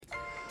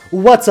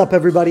What's up,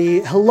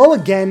 everybody? Hello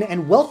again,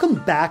 and welcome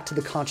back to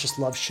the Conscious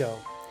Love Show.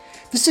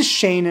 This is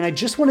Shane, and I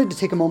just wanted to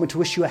take a moment to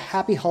wish you a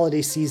happy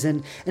holiday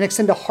season and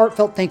extend a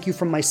heartfelt thank you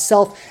from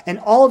myself and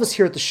all of us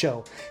here at the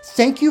show.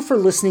 Thank you for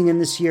listening in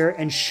this year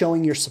and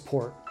showing your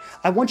support.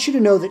 I want you to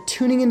know that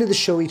tuning into the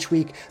show each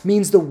week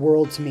means the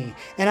world to me,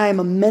 and I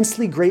am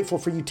immensely grateful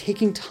for you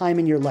taking time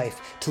in your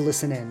life to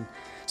listen in.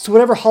 So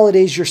whatever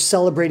holidays you're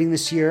celebrating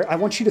this year, I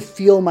want you to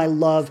feel my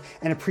love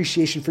and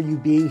appreciation for you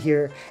being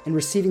here and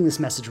receiving this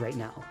message right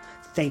now.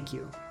 Thank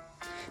you.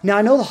 Now,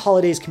 I know the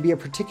holidays can be a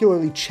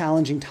particularly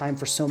challenging time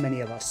for so many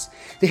of us.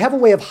 They have a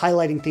way of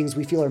highlighting things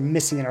we feel are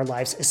missing in our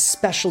lives,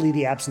 especially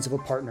the absence of a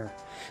partner.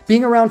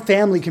 Being around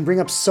family can bring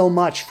up so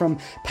much, from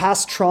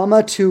past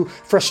trauma to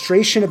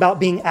frustration about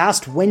being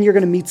asked when you're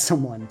going to meet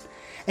someone.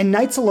 And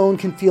nights alone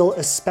can feel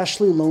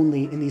especially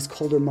lonely in these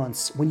colder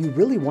months when you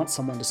really want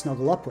someone to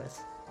snuggle up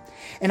with.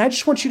 And I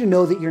just want you to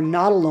know that you're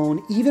not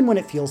alone, even when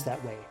it feels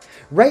that way.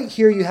 Right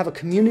here, you have a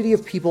community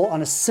of people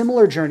on a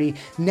similar journey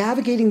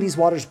navigating these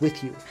waters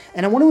with you.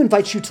 And I want to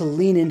invite you to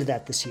lean into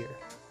that this year.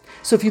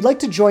 So if you'd like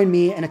to join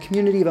me and a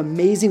community of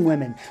amazing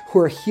women who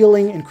are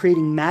healing and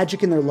creating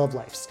magic in their love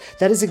lives,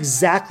 that is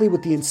exactly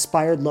what the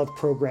Inspired Love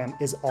program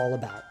is all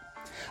about.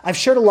 I've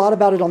shared a lot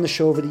about it on the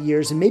show over the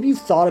years, and maybe you've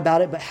thought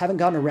about it but haven't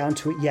gotten around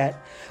to it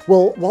yet.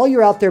 Well, while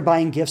you're out there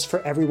buying gifts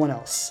for everyone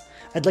else,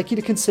 I'd like you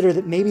to consider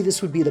that maybe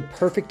this would be the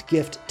perfect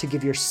gift to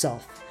give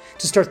yourself,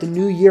 to start the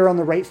new year on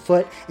the right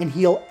foot and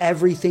heal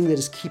everything that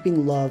is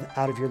keeping love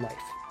out of your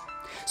life.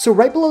 So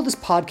right below this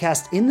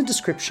podcast in the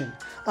description,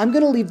 I'm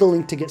going to leave the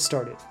link to get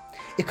started.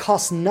 It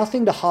costs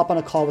nothing to hop on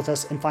a call with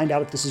us and find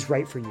out if this is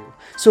right for you.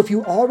 So if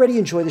you already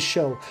enjoy the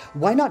show,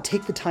 why not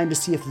take the time to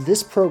see if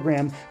this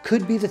program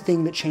could be the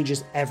thing that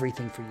changes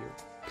everything for you?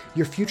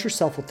 Your future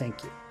self will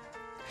thank you.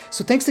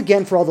 So thanks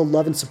again for all the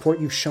love and support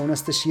you've shown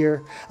us this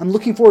year. I'm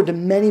looking forward to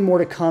many more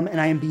to come, and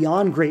I am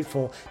beyond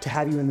grateful to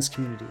have you in this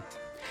community.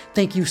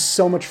 Thank you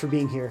so much for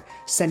being here.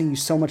 Sending you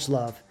so much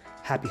love.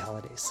 Happy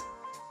holidays.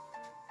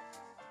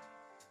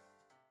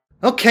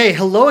 Okay,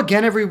 hello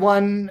again,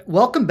 everyone.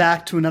 Welcome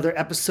back to another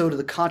episode of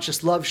the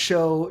Conscious Love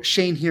Show.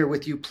 Shane here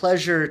with you.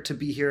 Pleasure to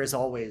be here as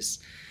always.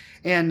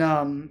 And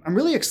I'm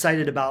really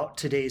excited about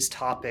today's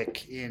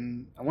topic.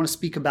 I want to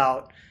speak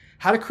about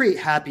how to create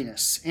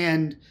happiness.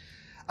 And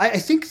I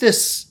think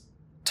this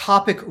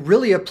topic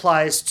really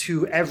applies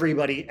to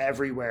everybody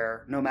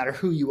everywhere, no matter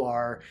who you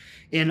are,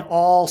 in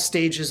all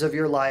stages of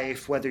your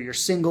life, whether you're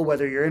single,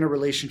 whether you're in a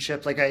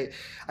relationship.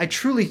 I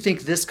truly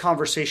think this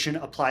conversation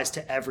applies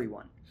to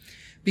everyone,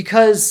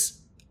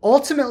 because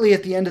ultimately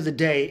at the end of the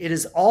day, it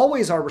is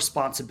always our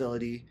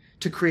responsibility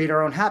to create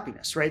our own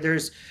happiness, right?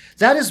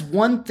 That is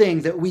one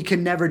thing that we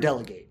can never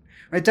delegate.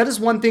 Right? That is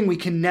one thing we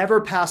can never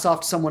pass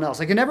off to someone else.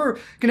 I can never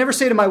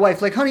say to my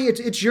wife, like, honey,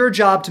 it's your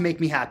job to make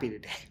me happy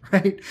today,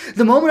 right?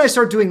 The moment I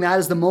start doing that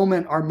is the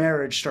moment our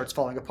marriage starts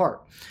falling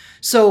apart.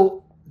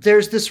 So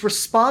there's this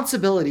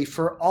responsibility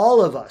for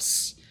all of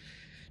us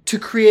to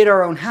create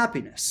our own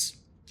happiness.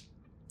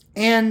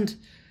 And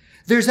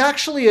there's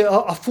actually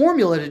a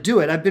formula to do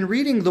it. I've been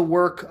reading the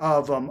work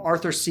of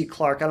Arthur C.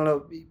 Clarke. I don't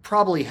know, you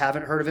probably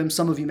haven't heard of him.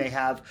 Some of you may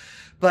have.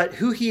 But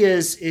who he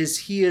is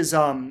he's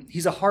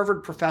a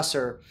Harvard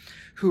professor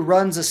who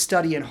runs a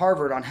study in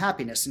Harvard on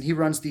happiness. And he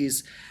runs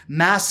these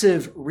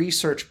massive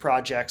research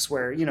projects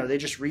where, they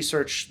just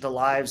research the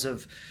lives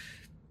of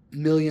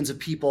millions of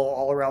people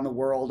all around the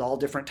world, all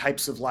different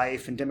types of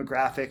life and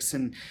demographics.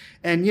 And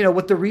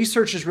what the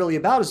research is really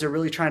about is they're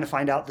really trying to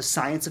find out the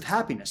science of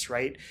happiness,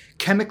 right?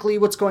 Chemically,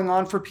 what's going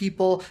on for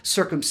people,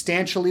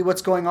 circumstantially,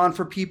 what's going on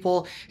for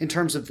people in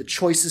terms of the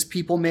choices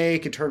people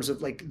make, in terms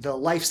of like the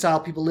lifestyle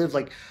people live,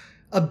 like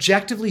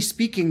objectively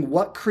speaking,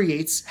 what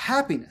creates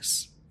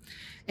happiness.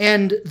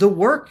 And the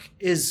work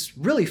is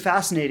really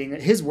fascinating.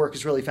 His work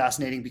is really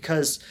fascinating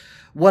because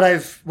what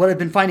I've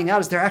been finding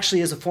out is there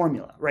actually is a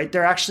formula, right?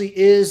 There actually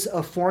is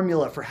a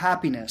formula for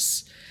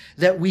happiness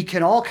that we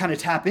can all kind of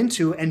tap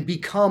into and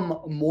become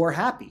more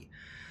happy.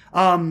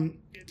 The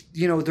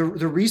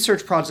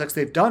research projects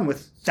they've done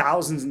with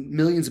thousands and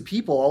millions of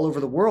people all over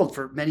the world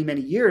for many,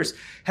 many years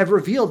have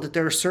revealed that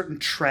there are certain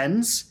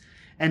trends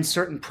and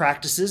certain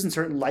practices and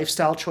certain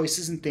lifestyle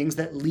choices and things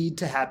that lead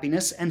to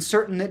happiness and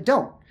certain that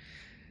don't.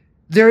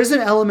 There is an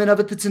element of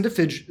it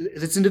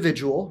that's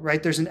individual,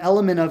 right? There's an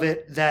element of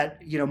it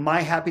that, my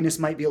happiness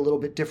might be a little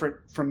bit different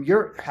from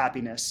your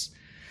happiness.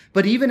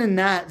 But even in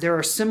that, there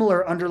are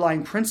similar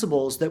underlying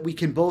principles that we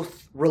can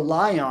both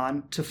rely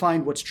on to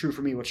find what's true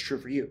for me, what's true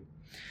for you.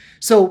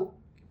 So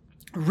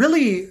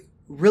really,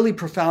 really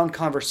profound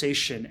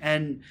conversation.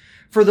 And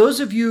for those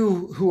of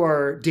you who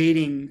are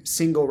dating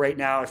single right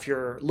now, if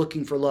you're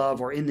looking for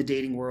love or in the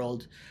dating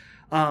world,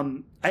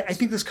 I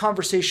think this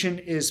conversation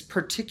is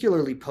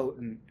particularly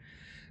potent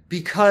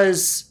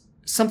because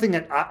something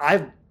that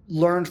I've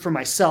learned for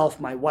myself,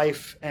 my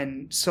wife,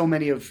 and so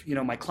many of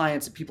my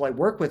clients and people I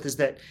work with is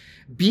that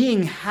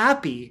being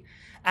happy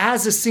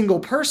as a single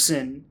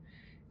person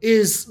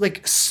is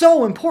like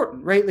so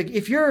important, right? Like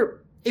if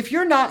you're if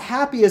you're not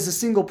happy as a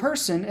single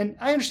person, and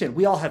I understand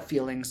we all have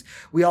feelings,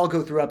 we all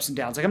go through ups and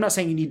downs. Like, I'm not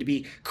saying you need to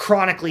be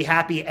chronically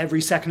happy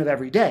every second of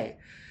every day.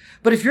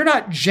 But if you're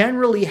not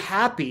generally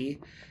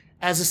happy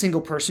as a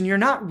single person, you're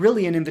not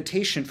really an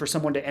invitation for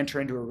someone to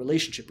enter into a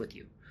relationship with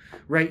you,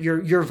 right?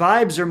 Your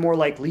vibes are more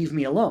like, leave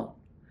me alone.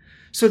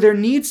 So there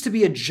needs to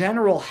be a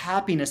general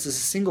happiness as a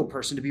single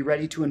person to be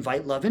ready to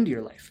invite love into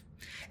your life.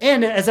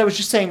 And as I was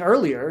just saying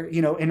earlier,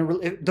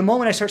 the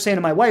moment I start saying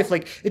to my wife,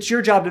 like, it's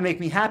your job to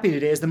make me happy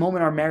today, is the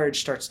moment our marriage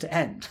starts to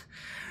end,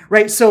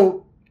 right?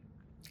 So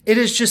it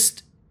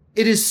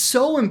is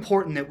so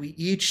important that we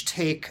each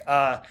take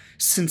a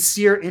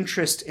sincere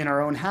interest in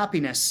our own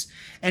happiness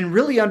and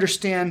really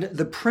understand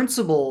the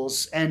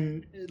principles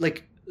and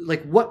like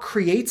what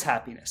creates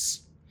happiness.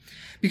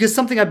 Because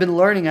something I've been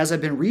learning as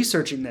I've been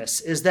researching this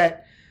is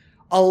that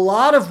a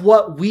lot of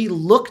what we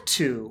look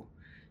to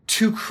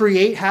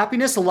create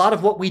happiness, a lot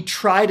of what we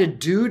try to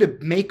do to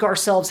make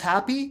ourselves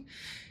happy,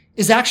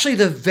 is actually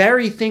the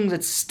very thing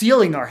that's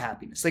stealing our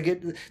happiness. Like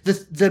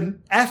the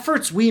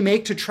efforts we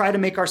make to try to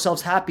make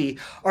ourselves happy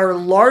are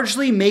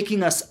largely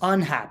making us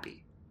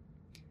unhappy.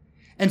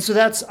 And so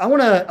I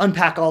want to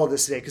unpack all of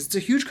this today because it's a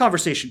huge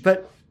conversation.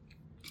 But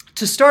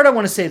to start, I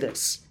want to say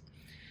this.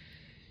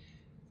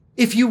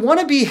 If you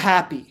want to be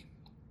happy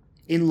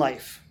in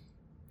life,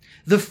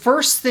 the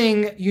first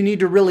thing you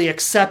need to really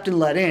accept and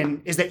let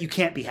in is that you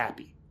can't be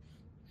happy.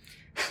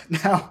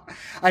 Now,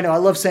 I know I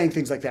love saying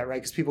things like that, right?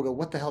 Because people go,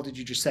 what the hell did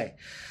you just say?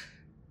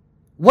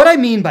 What I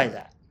mean by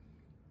that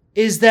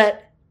is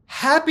that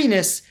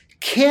happiness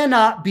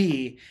cannot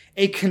be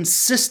a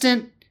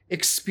consistent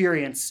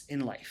experience in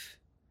life.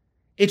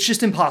 It's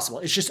just impossible.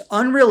 It's just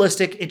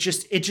unrealistic. It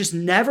just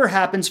never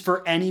happens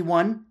for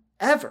anyone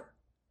ever.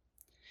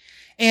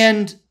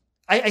 And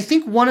I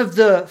think one of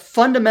the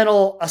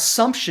fundamental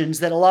assumptions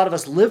that a lot of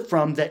us live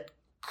from that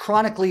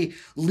chronically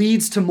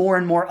leads to more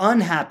and more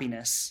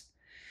unhappiness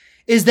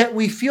is that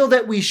we feel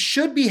that we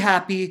should be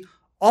happy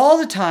all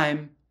the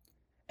time,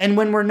 and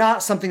when we're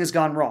not, something has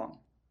gone wrong.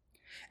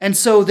 And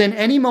so then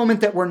any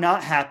moment that we're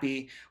not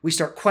happy, we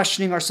start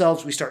questioning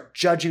ourselves, we start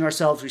judging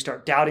ourselves, we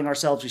start doubting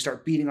ourselves, we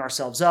start beating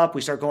ourselves up,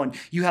 we start going,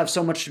 you have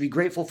so much to be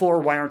grateful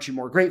for, why aren't you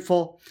more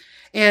grateful?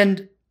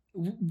 And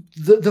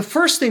the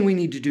first thing we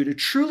need to do to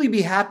truly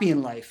be happy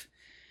in life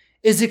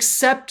is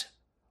accept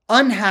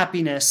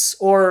unhappiness,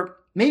 or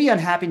maybe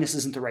unhappiness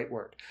isn't the right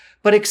word,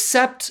 but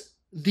accept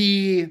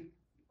the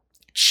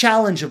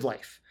challenge of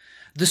life,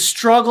 the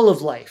struggle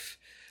of life,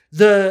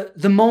 the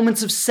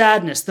moments of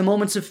sadness, the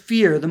moments of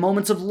fear, the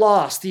moments of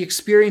loss, the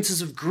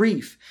experiences of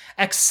grief.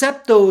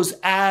 Accept those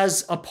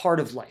as a part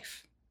of life.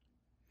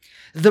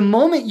 The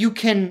moment you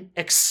can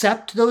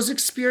accept those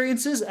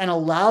experiences and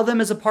allow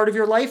them as a part of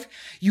your life,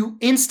 you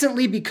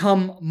instantly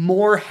become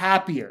more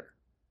happier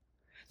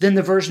than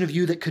the version of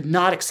you that could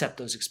not accept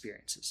those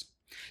experiences.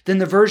 Than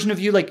the version of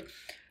you, like,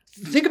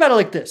 think about it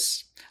like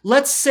this.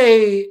 Let's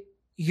say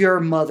your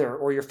mother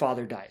or your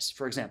father dies,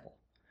 for example.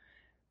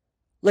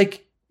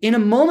 Like, in a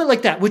moment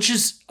like that, which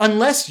is,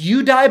 unless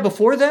you die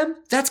before them,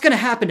 that's going to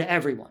happen to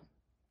everyone.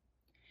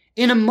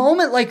 In a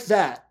moment like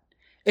that,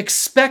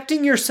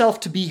 expecting yourself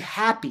to be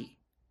happy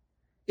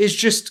is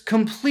just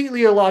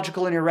completely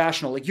illogical and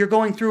irrational. Like, you're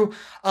going through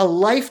a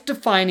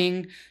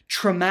life-defining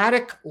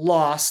traumatic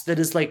loss that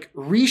is like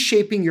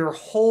reshaping your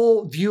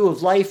whole view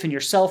of life and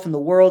yourself and the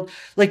world.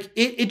 Like,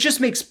 it just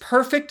makes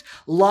perfect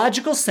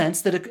logical sense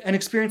that an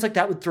experience like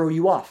that would throw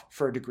you off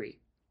for a degree.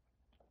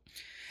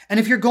 And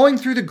if you're going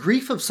through the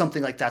grief of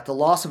something like that, the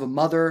loss of a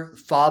mother,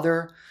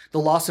 father, the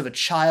loss of a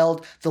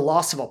child, the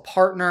loss of a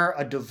partner,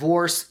 a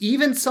divorce,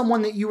 even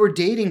someone that you were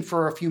dating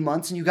for a few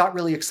months and you got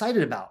really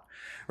excited about,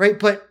 right?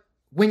 But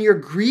when you're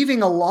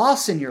grieving a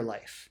loss in your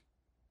life,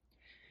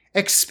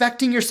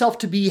 expecting yourself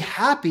to be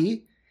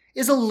happy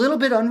is a little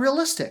bit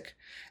unrealistic.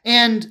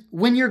 And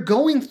when you're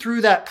going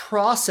through that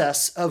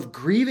process of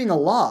grieving a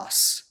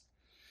loss,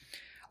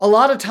 a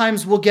lot of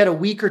times we'll get a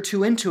week or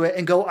two into it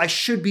and go, I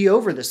should be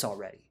over this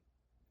already.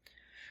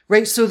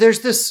 Right? So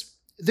there's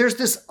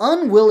this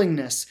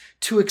unwillingness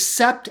to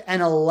accept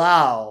and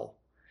allow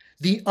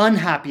the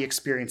unhappy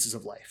experiences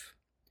of life.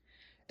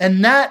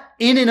 And that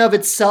in and of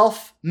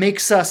itself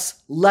makes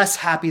us less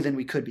happy than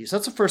we could be. So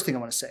that's the first thing I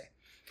want to say,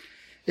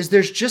 is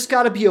there's just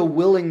got to be a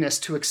willingness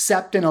to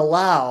accept and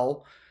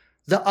allow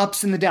the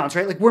ups and the downs,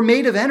 right? Like, we're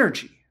made of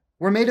energy.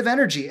 We're made of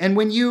energy. And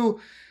when you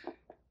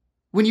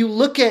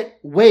look at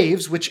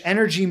waves, which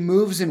energy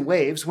moves in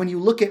waves, when you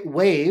look at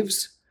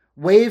waves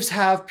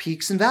have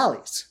peaks and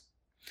valleys,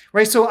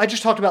 right? So I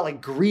just talked about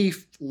like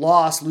grief,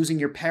 loss, losing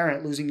your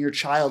parent, losing your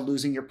child,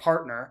 losing your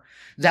partner.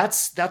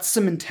 That's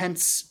some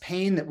intense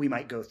pain that we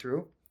might go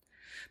through.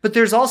 But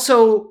there's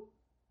also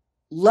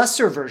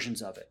lesser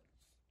versions of it.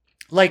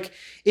 Like,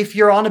 if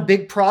you're on a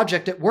big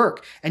project at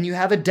work and you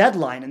have a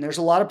deadline and there's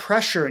a lot of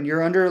pressure and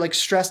you're under like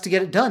stress to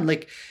get it done,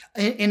 like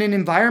in an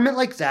environment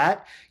like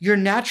that, you're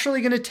naturally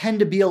going to tend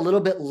to be a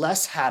little bit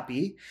less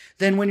happy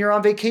than when you're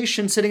on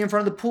vacation sitting in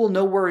front of the pool,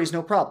 no worries,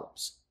 no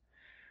problems,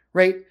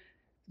 right?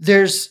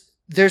 There's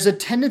a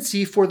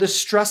tendency for the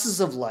stresses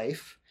of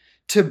life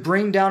to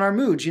bring down our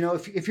moods. You know,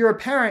 if you're a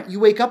parent, you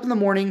wake up in the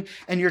morning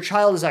and your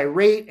child is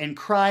irate and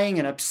crying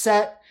and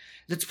upset,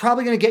 that's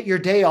probably going to get your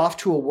day off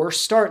to a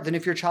worse start than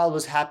if your child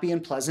was happy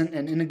and pleasant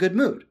and in a good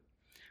mood,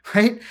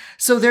 right?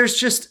 So there's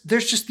just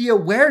the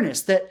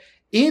awareness that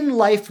in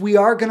life, we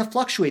are going to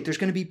fluctuate. There's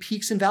going to be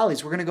peaks and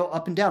valleys. We're going to go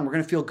up and down. We're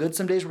going to feel good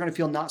some days. We're going to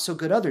feel not so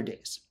good other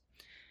days.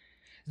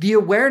 The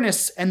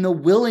awareness and the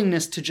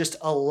willingness to just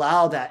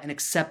allow that and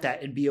accept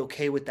that and be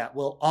okay with that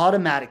will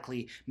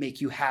automatically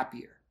make you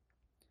happier,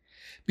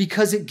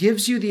 because it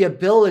gives you the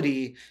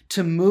ability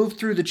to move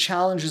through the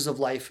challenges of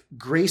life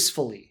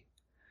gracefully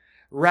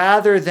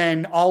rather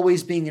than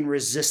always being in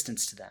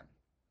resistance to them.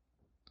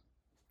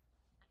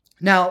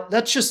 Now,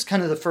 that's just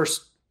kind of the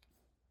first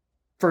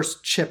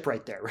chip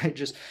right there, right?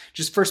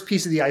 Just first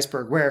piece of the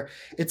iceberg, where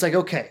it's like,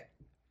 okay,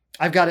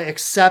 I've got to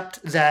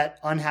accept that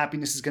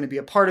unhappiness is going to be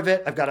a part of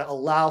it. I've got to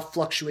allow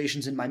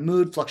fluctuations in my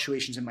mood,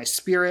 fluctuations in my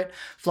spirit,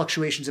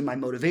 fluctuations in my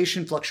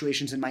motivation,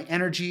 fluctuations in my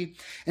energy.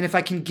 And if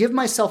I can give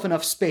myself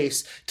enough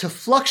space to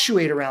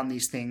fluctuate around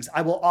these things,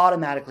 I will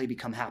automatically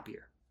become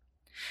happier.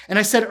 And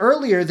I said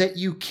earlier that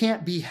you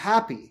can't be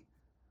happy,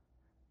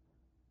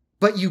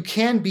 but you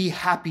can be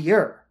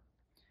happier.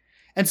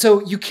 And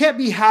so you can't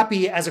be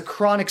happy as a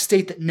chronic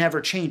state that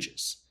never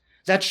changes.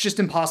 That's just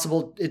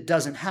impossible. It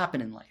doesn't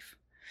happen in life.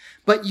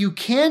 But you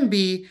can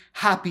be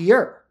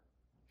happier.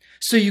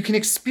 So you can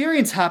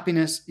experience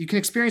happiness. You can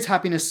experience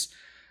happiness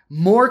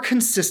more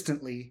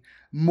consistently,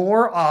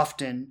 more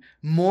often,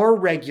 more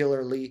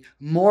regularly,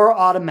 more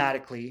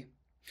automatically.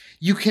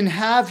 You can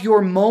have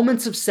your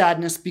moments of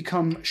sadness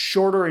become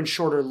shorter and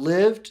shorter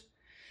lived,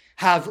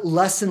 have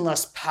less and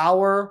less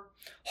power,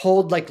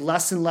 hold like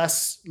less and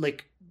less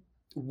like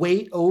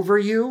weight over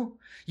you.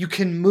 You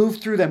can move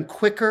through them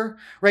quicker,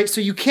 right? So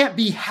you can't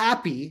be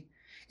happy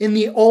in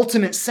the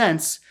ultimate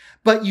sense,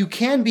 but you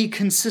can be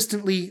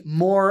consistently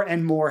more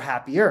and more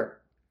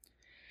happier.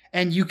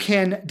 And you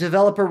can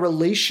develop a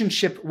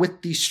relationship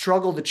with the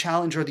struggle, the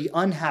challenge, or the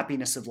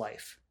unhappiness of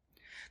life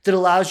that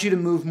allows you to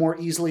move more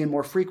easily and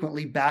more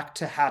frequently back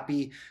to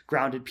happy,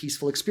 grounded,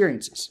 peaceful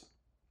experiences.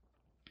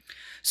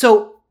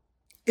 So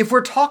if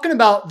we're talking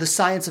about the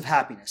science of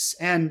happiness,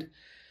 and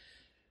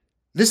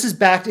this is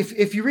backed,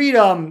 if you read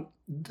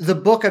the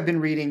book I've been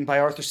reading by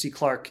Arthur C.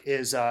 Clarke,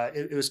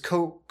 it was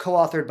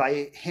co-authored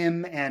by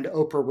him and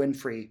Oprah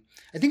Winfrey.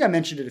 I think I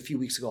mentioned it a few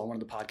weeks ago on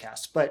one of the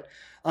podcasts, but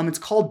it's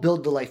called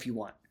Build the Life You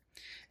Want.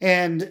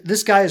 And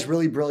this guy is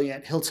really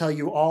brilliant. He'll tell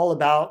you all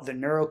about the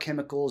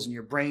neurochemicals in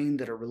your brain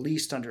that are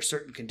released under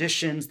certain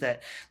conditions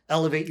that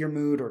elevate your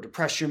mood or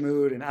depress your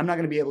mood. And I'm not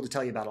going to be able to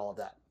tell you about all of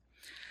that.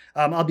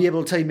 I'll be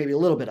able to tell you maybe a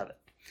little bit of it.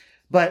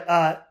 But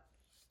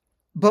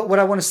what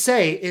I want to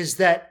say is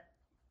that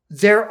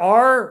there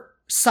are,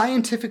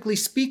 scientifically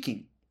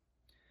speaking,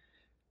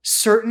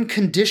 certain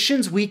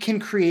conditions we can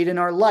create in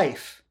our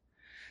life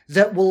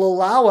that will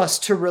allow us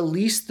to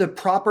release the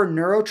proper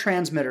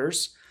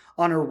neurotransmitters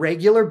on a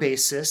regular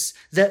basis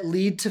that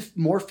lead to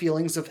more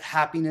feelings of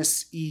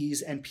happiness,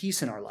 ease, and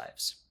peace in our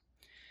lives.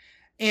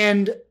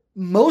 And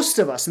most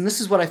of us, and this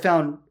is what I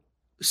found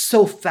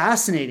so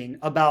fascinating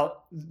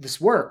about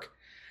this work,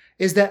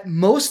 is that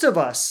most of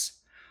us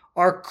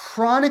are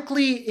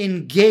chronically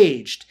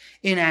engaged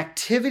in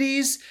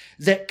activities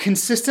that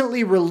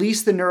consistently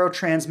release the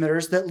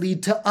neurotransmitters that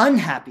lead to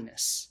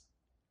unhappiness.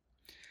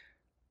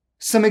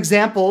 Some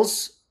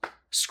examples: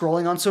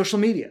 scrolling on social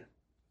media,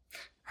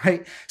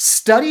 right?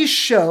 Studies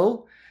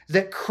show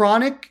that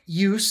chronic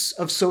use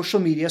of social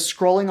media,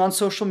 scrolling on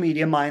social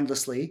media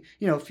mindlessly,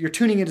 if you're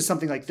tuning into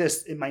something like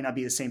this, it might not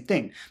be the same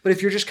thing. But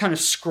if you're just kind of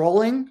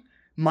scrolling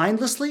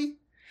mindlessly,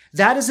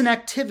 that is an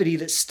activity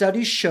that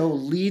studies show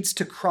leads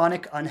to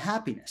chronic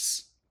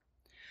unhappiness.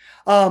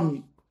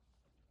 I'll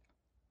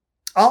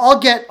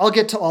get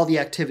to all the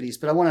activities,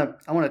 but I want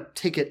to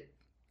take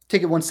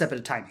it one step at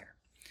a time here.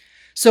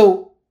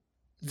 So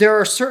there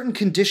are certain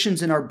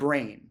conditions in our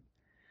brain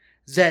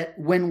that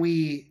when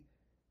we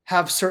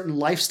have certain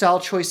lifestyle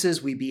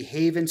choices, we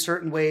behave in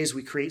certain ways,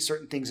 we create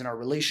certain things in our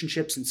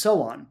relationships and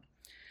so on,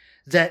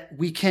 that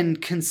we can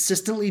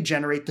consistently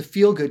generate the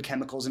feel-good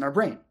chemicals in our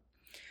brain.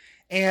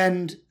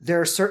 And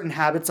there are certain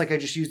habits, like I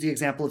just used the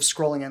example of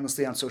scrolling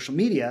endlessly on social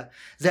media,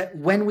 that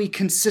when we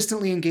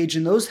consistently engage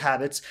in those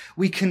habits,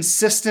 we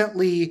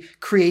consistently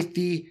create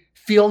the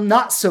feel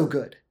not so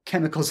good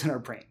chemicals in our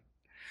brain,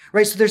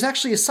 right? So there's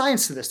actually a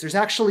science to this.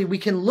 We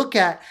can look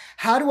at,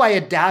 how do I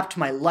adapt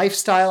my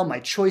lifestyle,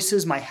 my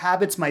choices, my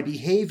habits, my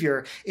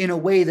behavior in a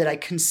way that I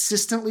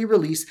consistently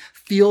release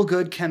feel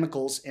good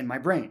chemicals in my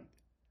brain?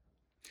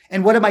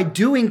 And what am I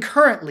doing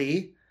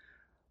currently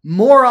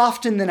more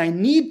often than I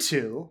need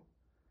to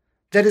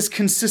that is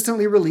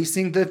consistently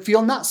releasing the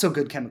feel not so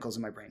good chemicals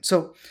in my brain?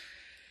 So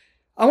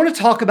I want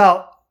to talk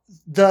about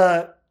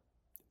the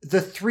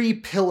three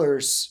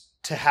pillars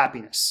to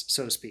happiness,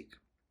 so to speak.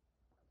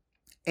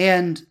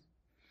 And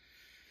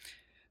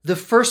the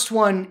first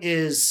one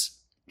is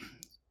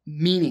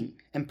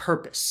meaning and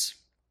purpose,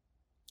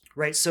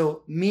 right?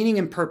 So meaning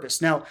and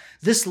purpose. Now,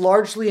 this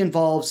largely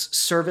involves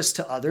service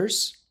to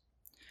others,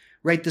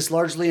 right? This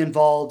largely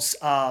involves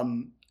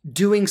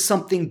doing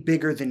something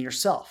bigger than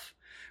yourself,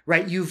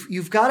 right?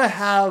 You've got to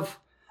have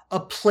a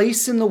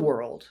place in the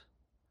world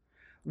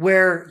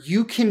where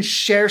you can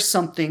share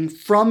something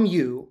from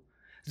you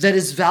that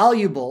is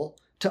valuable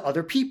to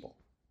other people,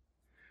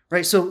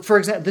 right? So for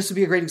example, this would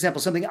be a great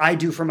example, something I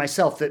do for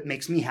myself that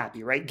makes me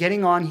happy, right?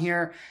 Getting on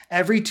here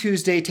every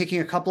Tuesday,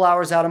 taking a couple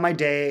hours out of my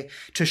day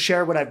to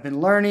share what I've been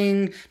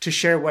learning, to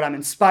share what I'm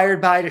inspired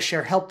by, to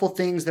share helpful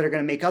things that are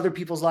going to make other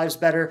people's lives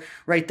better,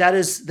 right? That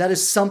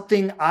is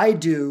something I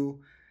do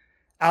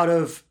out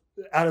of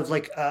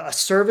like a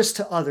service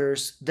to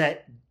others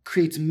that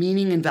creates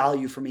meaning and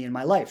value for me in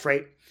my life,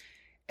 right?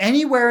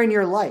 Anywhere in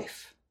your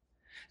life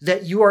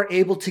that you are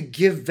able to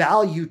give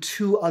value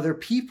to other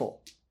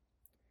people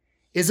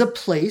is a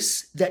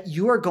place that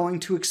you are going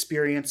to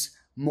experience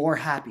more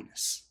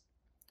happiness,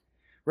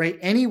 right?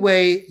 Any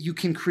way you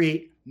can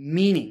create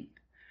meaning,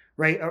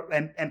 right?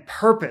 And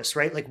purpose,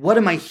 right? Like, what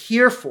am I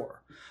here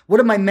for? What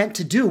am I meant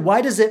to do?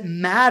 Why does it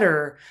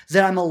matter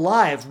that I'm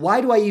alive? Why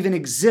do I even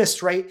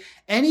exist, right?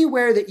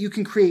 Anywhere that you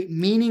can create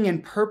meaning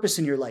and purpose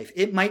in your life,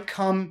 it might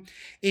come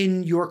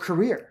in your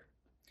career.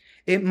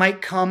 It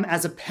might come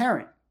as a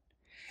parent.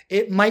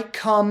 It might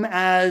come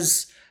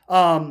as,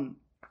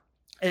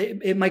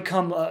 it might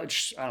come, I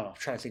don't know, I'm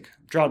trying to think,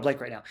 draw a blank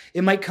right now.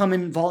 It might come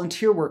in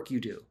volunteer work you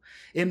do.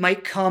 It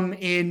might come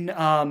in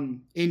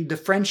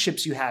the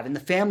friendships you have, in the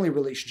family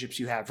relationships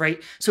you have,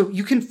 right? So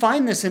you can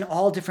find this in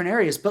all different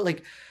areas, but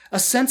like a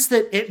sense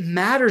that it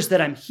matters that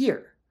I'm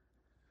here,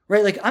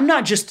 right? Like I'm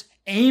not just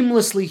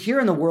aimlessly here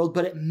in the world,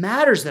 but it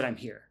matters that I'm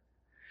here.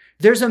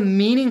 There's a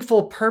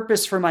meaningful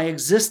purpose for my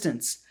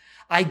existence.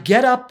 I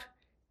get up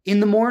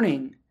in the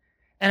morning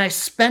and I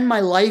spend my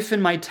life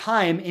and my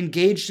time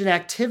engaged in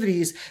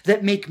activities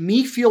that make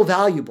me feel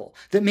valuable,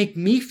 that make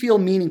me feel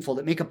meaningful,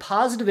 that make a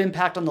positive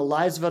impact on the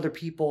lives of other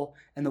people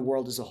and the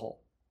world as a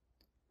whole.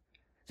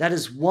 That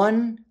is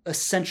one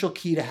essential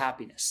key to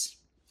happiness.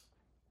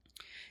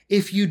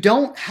 If you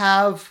don't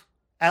have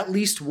at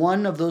least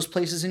one of those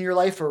places in your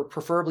life, or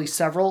preferably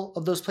several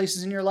of those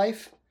places in your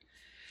life,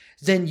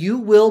 then you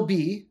will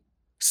be,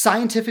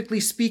 scientifically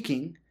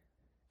speaking,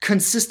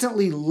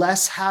 consistently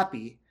less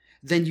happy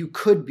than you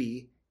could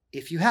be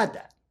if you had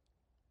that,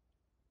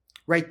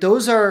 right?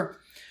 Those are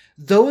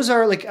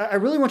like, I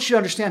really want you to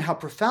understand how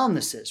profound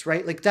this is,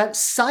 right? Like that,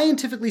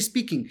 scientifically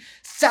speaking,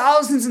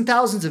 thousands and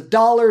thousands of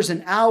dollars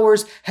and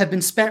hours have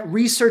been spent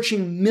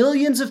researching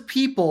millions of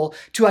people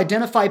to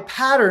identify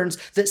patterns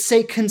that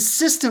say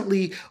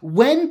consistently,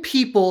 when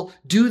people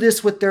do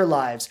this with their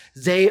lives,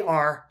 they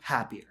are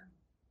happier.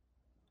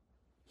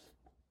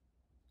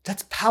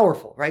 That's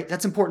powerful, right?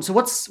 That's important. So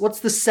what's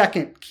the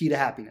second key to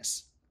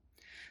happiness?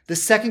 The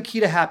second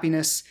key to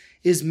happiness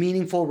is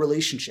meaningful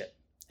relationship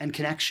and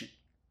connection.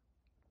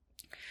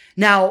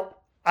 Now,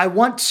 I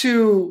want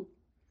to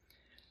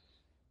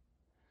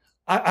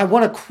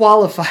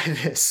qualify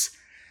this.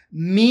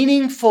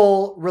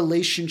 Meaningful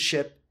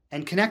relationship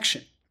and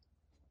connection.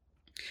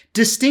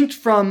 Distinct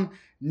from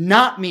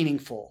not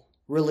meaningful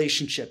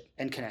relationship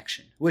and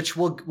connection, which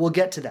we'll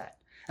get to that.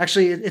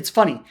 Actually, it's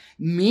funny.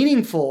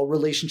 Meaningful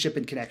relationship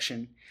and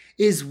connection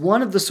is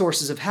one of the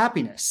sources of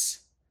happiness.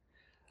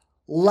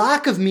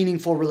 Lack of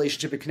meaningful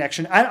relationship and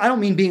connection, I don't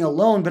mean being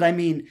alone, but I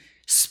mean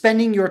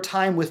spending your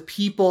time with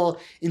people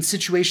in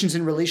situations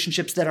and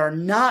relationships that are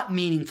not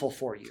meaningful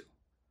for you,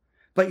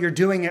 but you're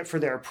doing it for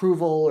their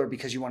approval or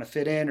because you want to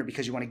fit in or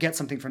because you want to get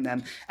something from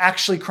them,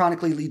 actually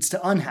chronically leads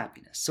to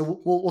unhappiness.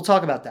 So we'll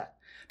talk about that.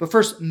 But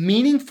first,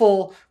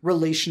 meaningful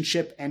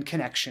relationship and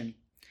connection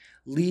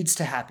leads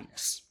to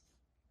happiness.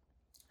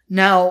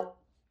 Now,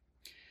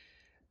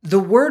 the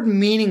word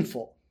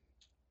meaningful,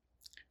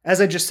 as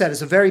I just said,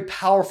 is a very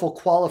powerful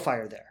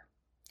qualifier there.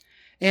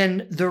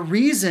 And the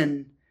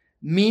reason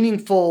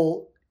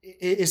meaningful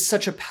is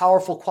such a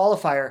powerful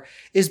qualifier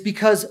is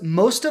because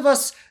most of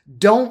us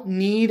don't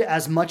need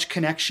as much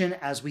connection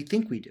as we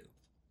think we do.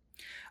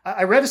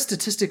 I read a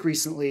statistic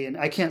recently, and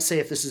I can't say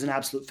if this is an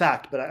absolute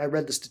fact, but I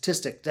read the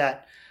statistic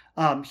that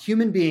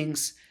human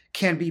beings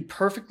can be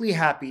perfectly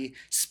happy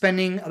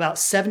spending about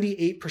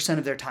 78%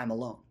 of their time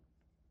alone.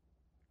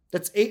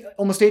 That's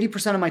almost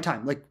 80% of my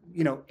time.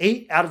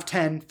 8 out of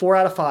 10, 4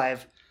 out of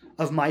 5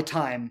 of my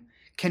time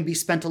can be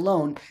spent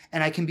alone,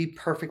 and I can be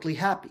perfectly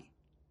happy.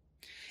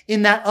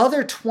 In that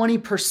other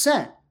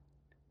 20%,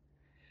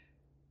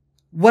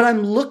 what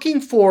I'm looking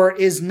for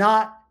is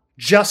not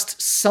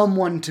just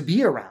someone to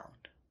be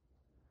around,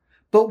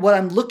 but what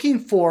I'm looking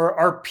for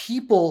are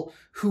people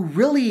who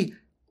really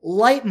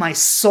light my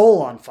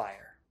soul on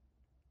fire.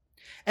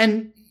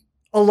 And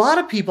a lot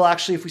of people,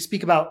 actually, if we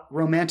speak about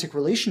romantic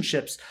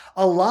relationships,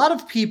 a lot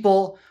of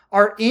people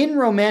are in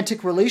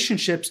romantic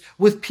relationships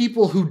with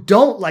people who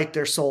don't light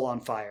their soul on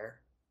fire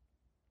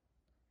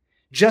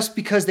just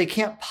because they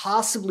can't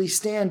possibly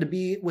stand to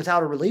be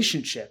without a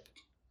relationship.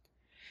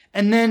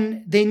 And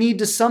then they need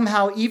to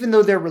somehow, even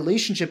though their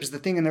relationship is the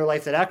thing in their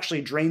life that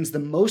actually drains the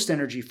most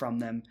energy from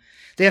them,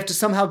 they have to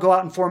somehow go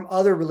out and form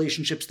other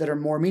relationships that are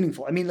more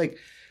meaningful. I mean, like,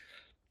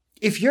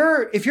 if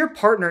your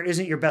partner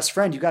isn't your best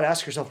friend, you got to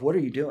ask yourself, what are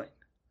you doing?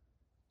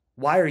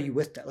 why are you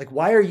with that? Like,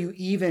 why are you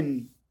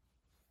even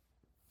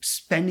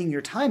spending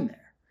your time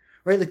there,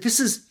 right? Like this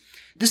is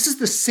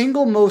the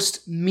single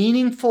most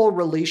meaningful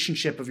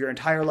relationship of your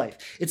entire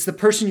life. It's the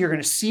person you're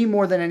going to see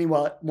more than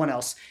anyone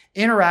else,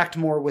 interact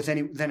more with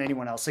than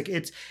anyone else. Like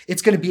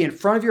it's going to be in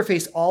front of your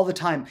face all the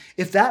time.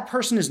 If that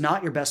person is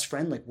not your best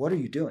friend, like what are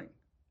you doing?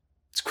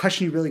 It's a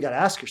question you really got to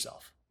ask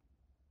yourself.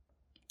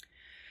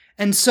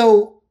 And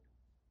so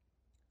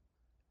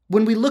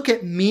when we look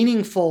at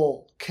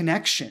meaningful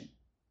connection,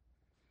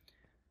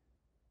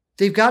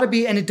 they've got to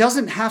be, and it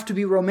doesn't have to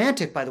be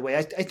romantic, by the way.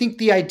 I think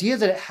the idea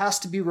that it has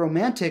to be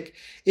romantic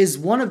is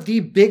one of the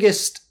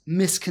biggest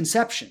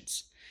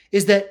misconceptions,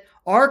 is that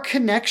our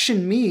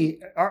connection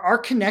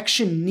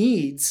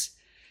needs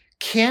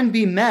can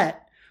be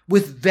met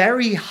with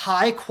very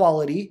high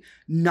quality,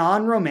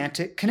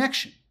 non-romantic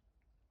connection.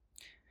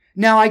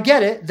 Now, I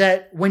get it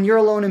that when you're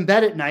alone in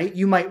bed at night,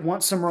 you might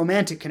want some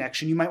romantic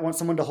connection. You might want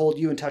someone to hold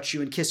you and touch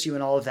you and kiss you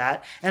and all of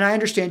that. And I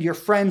understand your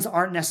friends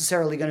aren't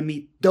necessarily going to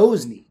meet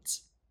those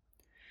needs.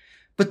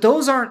 But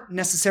those aren't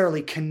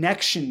necessarily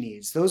connection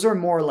needs. Those are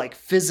more like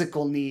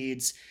physical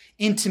needs,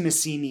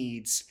 intimacy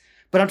needs.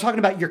 But I'm talking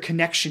about your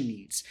connection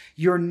needs,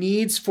 your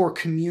needs for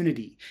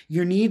community,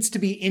 your needs to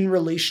be in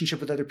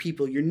relationship with other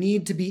people, your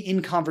need to be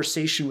in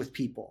conversation with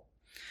people,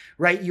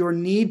 right? Your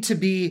need to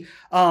be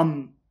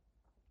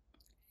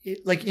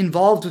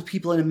involved with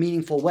people in a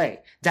meaningful way.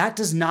 That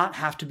does not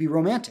have to be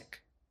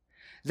romantic.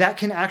 That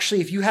can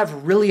actually, if you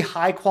have really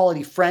high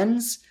quality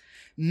friends,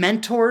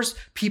 mentors,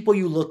 people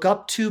you look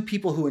up to,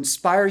 people who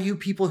inspire you,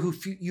 people who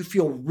you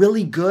feel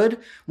really good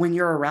when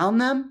you're around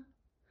them,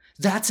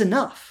 that's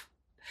enough.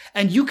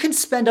 And you can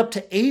spend up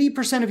to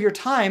 80% of your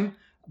time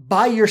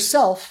by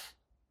yourself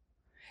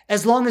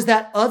as long as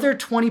that other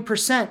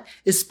 20%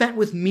 is spent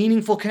with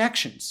meaningful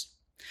connections.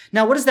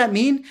 Now, what does that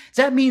mean?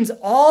 That means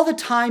all the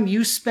time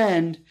you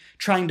spend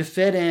trying to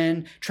fit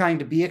in, trying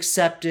to be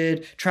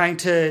accepted, trying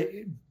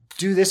to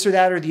do this or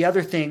that or the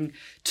other thing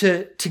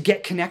to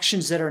get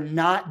connections that are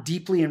not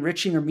deeply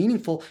enriching or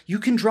meaningful, you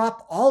can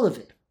drop all of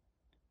it.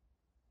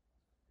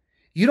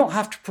 You don't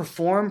have to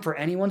perform for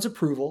anyone's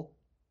approval.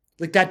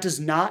 Like that does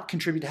not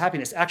contribute to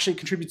happiness. Actually, it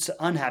contributes to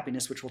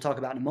unhappiness, which we'll talk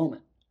about in a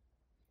moment.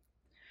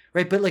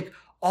 Right? But like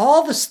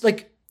all this,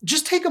 like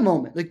just take a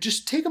moment,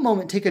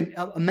 take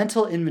a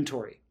mental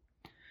inventory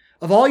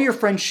of all your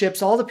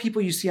friendships, all the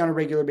people you see on a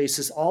regular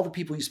basis, all the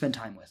people you spend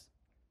time with.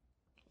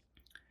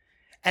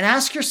 And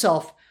ask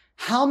yourself,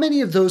 how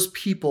many of those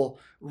people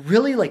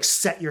really like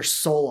set your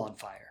soul on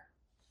fire?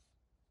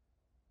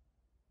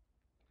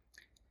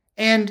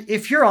 And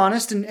if you're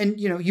honest, and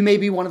you know, you may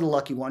be one of the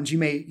lucky ones, you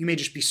may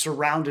just be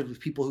surrounded with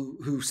people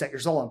who set your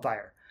soul on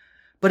fire.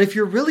 But if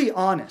you're really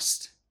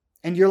honest,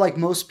 and you're like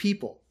most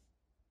people,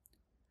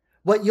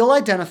 what you'll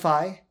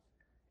identify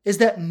is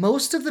that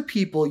most of the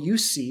people you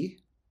see,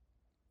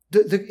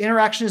 the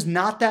interaction is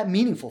not that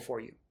meaningful for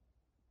you.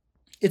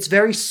 It's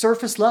very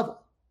surface level.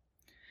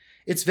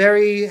 It's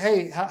very,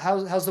 hey,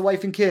 how's the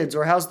wife and kids,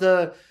 or how's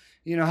the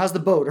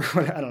boat, or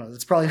what, I don't know.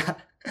 It's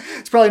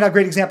probably not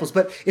great examples,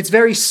 but it's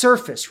very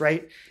surface,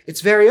 right?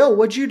 It's very, oh,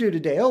 what'd you do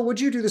today? Oh, what'd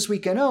you do this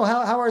weekend? Oh,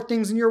 how are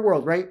things in your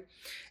world, right?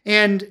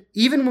 And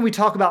even when we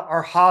talk about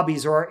our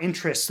hobbies or our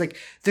interests, like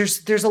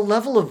there's a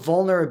level of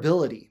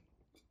vulnerability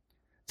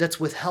that's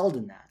withheld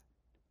in that,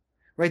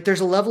 right?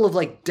 There's a level of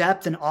like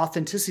depth and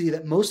authenticity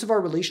that most of our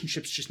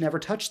relationships just never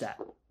touch that.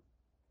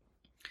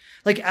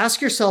 Like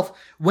ask yourself,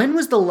 when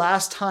was the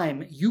last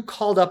time you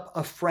called up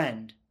a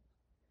friend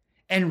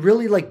and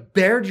really like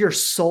bared your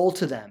soul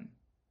to them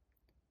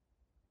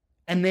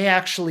and they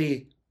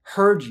actually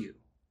heard you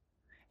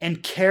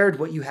and cared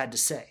what you had to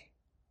say?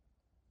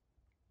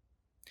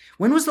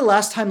 When was the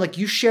last time like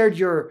you shared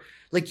your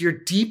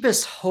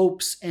deepest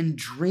hopes and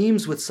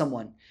dreams with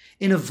someone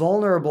in a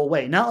vulnerable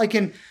way? Not like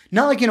in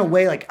a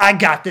way like, I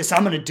got this,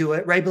 I'm going to do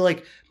it, right?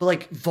 But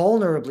like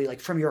vulnerably,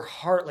 like from your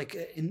heart, like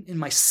in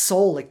my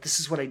soul, like this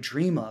is what I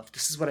dream of.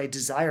 This is what I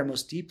desire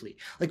most deeply.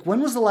 Like when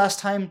was the last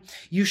time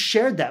you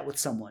shared that with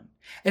someone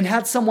and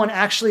had someone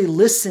actually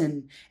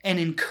listen and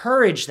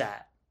encourage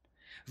that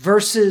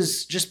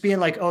versus just being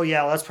like, oh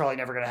yeah, well, that's probably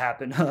never going to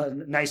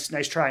happen. Nice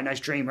try, nice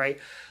dream, right?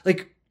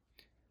 Like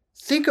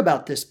think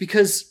about this,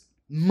 because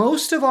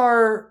most of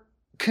our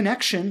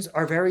connections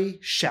are very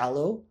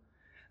shallow,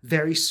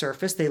 very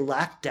surface. They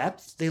lack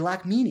depth. They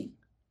lack meaning.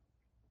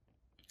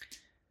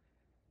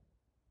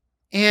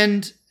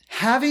 And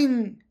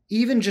having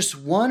even just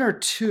one or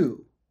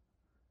two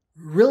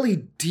really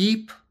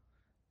deep,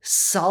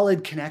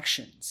 solid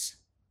connections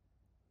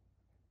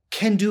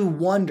can do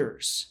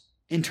wonders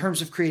in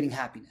terms of creating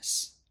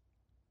happiness.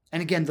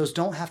 And again, those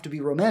don't have to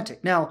be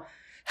romantic. Now,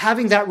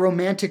 having that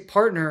romantic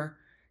partner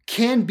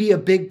can be a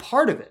big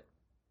part of it.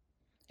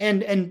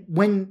 And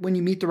when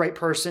you meet the right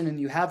person and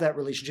you have that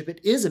relationship,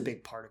 it is a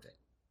big part of it.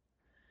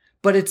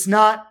 But it's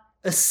not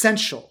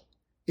essential.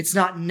 It's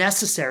not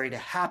necessary to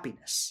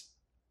happiness.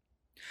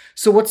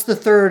 So what's the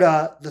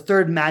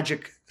third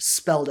magic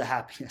spell to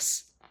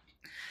happiness?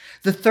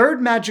 The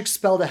third magic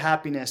spell to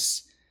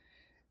happiness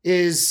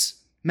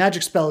is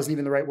magic spell isn't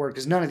even the right word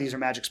because none of these are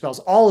magic spells.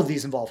 All of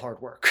these involve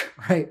hard work,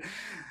 right?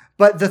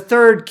 But the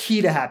third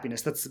key to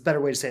happiness, that's the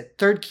better way to say it.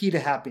 Third key to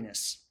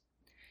happiness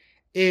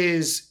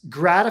is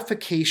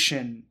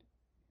gratification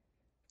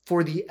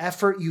for the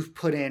effort you've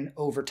put in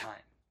over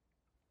time.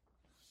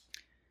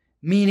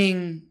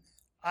 Meaning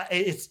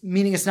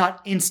it's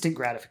not instant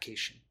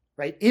gratification,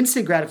 right?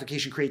 Instant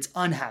gratification creates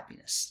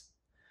unhappiness.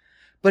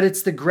 But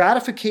it's the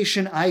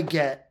gratification I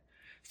get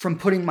from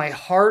putting my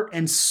heart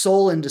and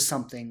soul into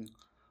something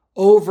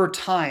over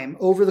time,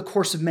 over the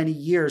course of many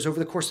years, over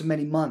the course of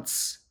many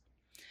months,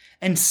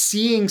 and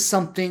seeing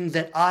something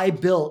that I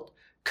built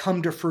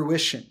come to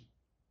fruition,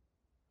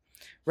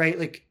 right?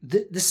 Like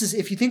this is,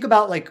 if you think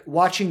about like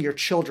watching your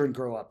children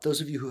grow up, those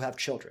of you who have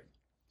children,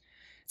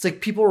 it's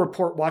like people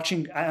report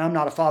watching, I'm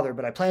not a father,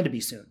 but I plan to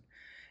be soon.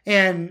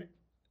 And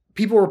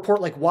people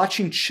report like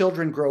watching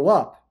children grow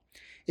up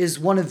is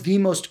one of the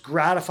most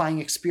gratifying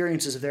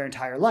experiences of their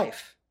entire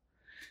life.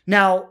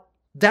 Now,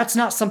 that's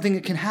not something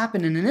that can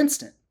happen in an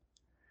instant,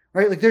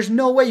 right? Like there's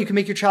no way you can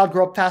make your child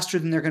grow up faster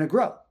than they're going to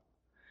grow.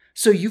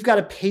 So you've got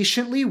to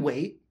patiently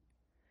wait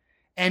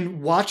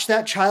and watch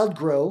that child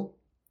grow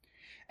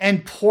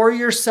and pour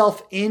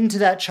yourself into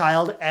that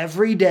child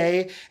every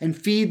day and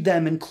feed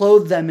them and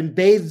clothe them and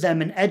bathe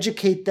them and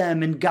educate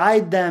them and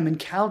guide them and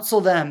counsel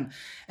them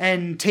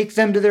and take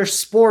them to their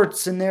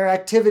sports and their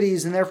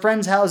activities and their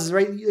friends' houses,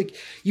 right? Like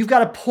you've got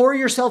to pour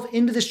yourself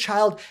into this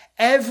child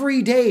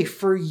every day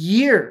for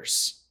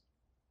years.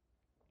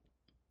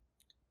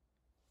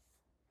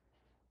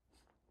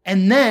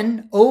 And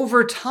then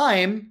over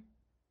time,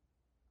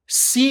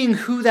 seeing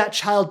who that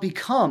child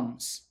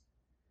becomes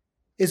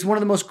is one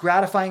of the most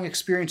gratifying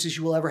experiences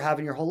you will ever have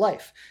in your whole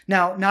life.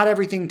 Now, not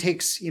everything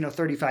takes,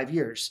 35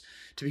 years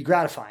to be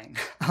gratifying.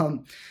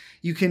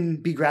 You can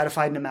be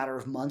gratified in a matter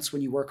of months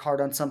when you work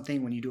hard on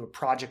something, when you do a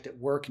project at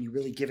work and you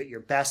really give it your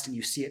best and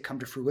you see it come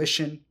to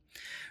fruition,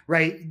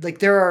 right? Like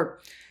there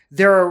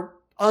are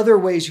other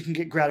ways you can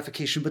get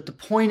gratification, but the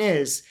point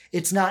is,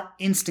 it's not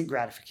instant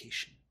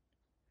gratification,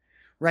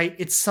 right?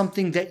 It's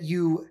something that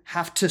you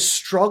have to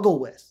struggle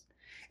with.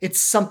 It's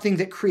something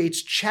that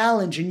creates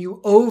challenge and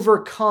you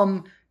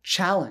overcome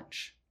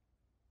challenge.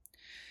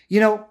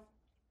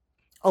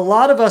 A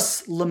lot of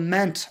us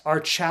lament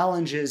our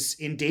challenges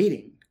in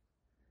dating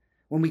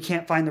when we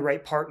can't find the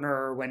right partner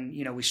or when,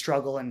 we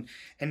struggle and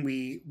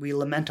we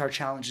lament our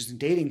challenges in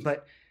dating.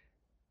 But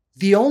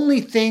the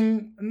only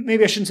thing,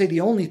 maybe I shouldn't say the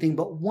only thing,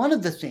 but one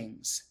of the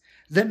things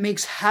that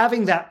makes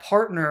having that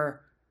partner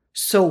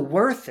so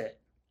worth it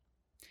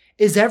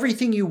is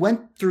everything you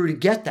went through to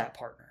get that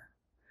partner.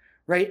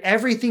 Right?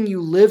 Everything you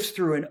lived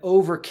through and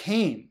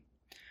overcame,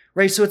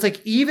 right? So it's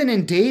like even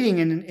in dating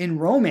and in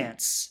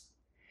romance,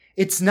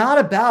 it's not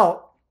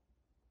about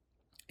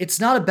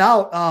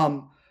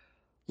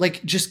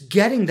like just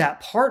getting that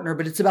partner,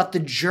 but it's about the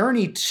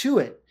journey to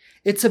it.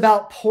 It's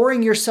about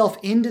pouring yourself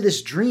into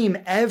this dream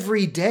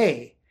every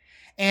day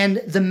and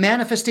the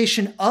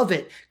manifestation of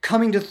it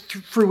coming to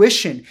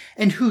fruition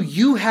and who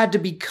you had to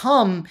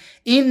become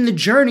in the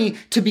journey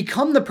to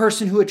become the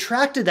person who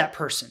attracted that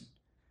person.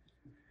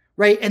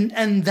 Right?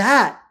 And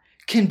that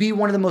can be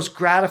one of the most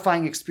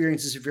gratifying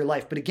experiences of your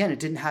life. But again, it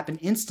didn't happen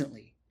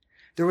instantly.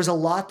 There was a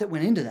lot that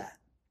went into that.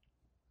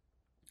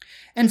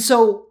 And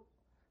so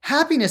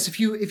happiness, if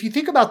you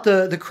think about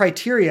the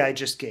criteria I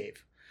just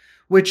gave,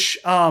 which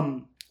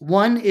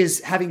one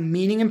is having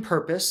meaning and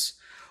purpose,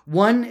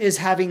 one is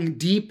having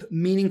deep,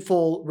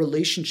 meaningful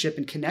relationship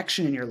and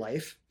connection in your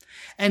life,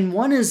 and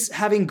one is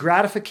having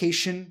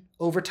gratification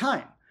over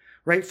time.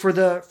 Right? For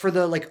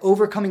the like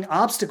overcoming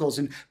obstacles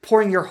and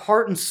pouring your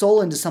heart and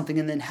soul into something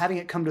and then having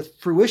it come to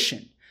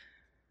fruition.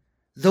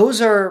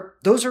 Those are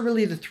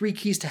really the three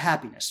keys to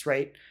happiness,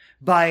 right?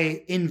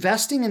 By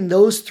investing in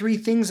those three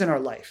things in our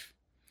life,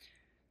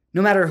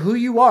 no matter who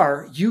you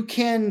are, you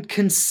can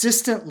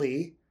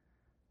consistently,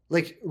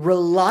 like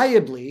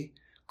reliably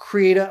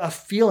create a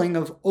feeling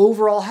of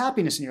overall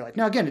happiness in your life.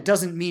 Now, again, it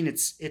doesn't mean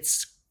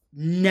it's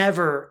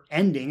never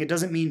ending. It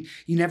doesn't mean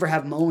you never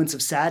have moments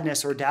of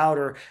sadness or doubt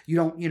or you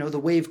don't, the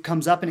wave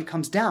comes up and it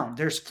comes down.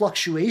 There's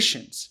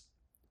fluctuations.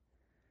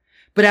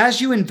 But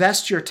as you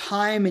invest your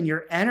time and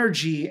your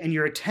energy and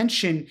your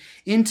attention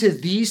into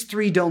these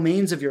three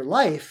domains of your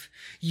life,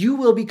 you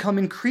will become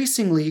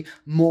increasingly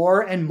more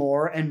and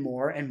more and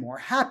more and more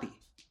happy.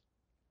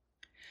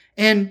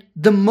 And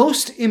the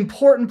most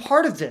important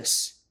part of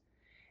this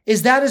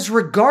is that is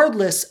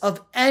regardless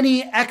of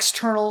any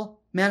external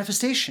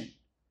manifestation.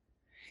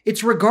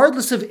 It's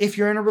regardless of if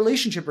you're in a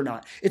relationship or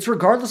not. It's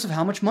regardless of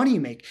how much money you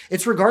make.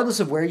 It's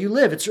regardless of where you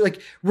live. It's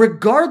like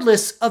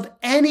regardless of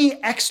any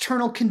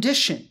external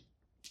condition.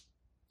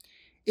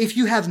 If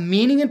you have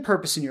meaning and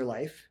purpose in your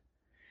life,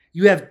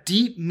 you have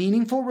deep,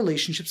 meaningful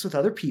relationships with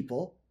other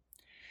people,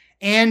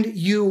 and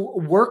you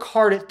work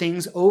hard at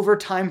things over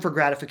time for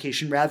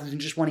gratification rather than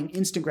just wanting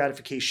instant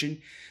gratification,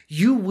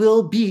 you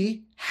will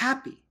be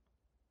happy.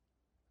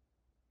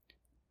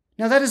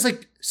 Now that is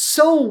like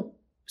so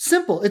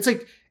simple. It's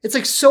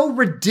like so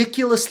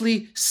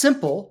ridiculously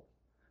simple,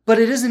 but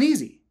it isn't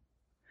easy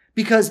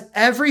Because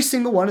every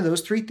single one of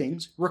those three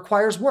things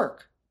requires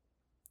work.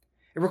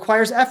 It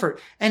requires effort.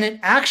 And it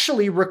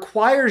actually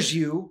requires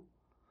you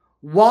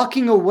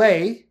walking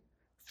away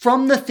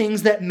from the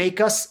things that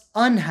make us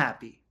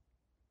unhappy.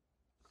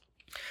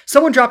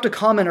 Someone dropped a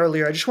comment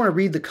earlier. I just want to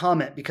read the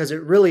comment because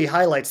it really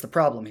highlights the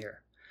problem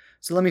here.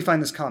 So let me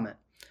find this comment.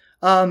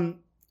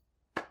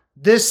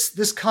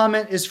 This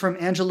comment is from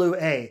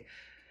Angelou A.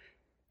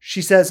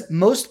 She says,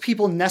 most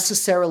people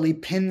necessarily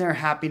pin their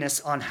happiness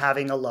on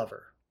having a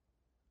lover.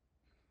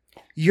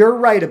 You're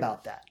right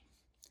about that.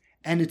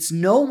 And it's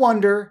no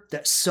wonder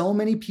that so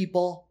many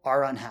people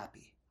are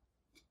unhappy.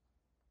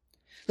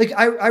 Like,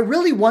 I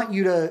really want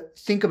you to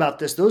think about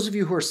this. Those of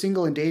you who are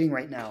single and dating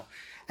right now,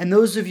 and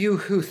those of you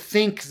who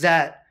think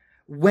that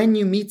when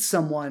you meet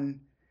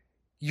someone,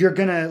 you're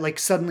gonna like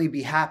suddenly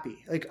be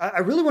happy. Like, I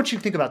really want you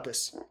to think about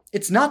this.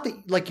 It's not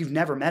that like you've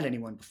never met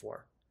anyone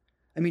before.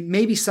 I mean,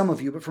 maybe some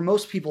of you, but for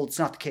most people, it's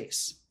not the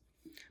case.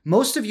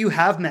 Most of you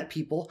have met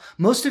people.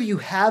 Most of you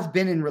have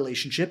been in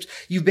relationships.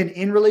 You've been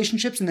in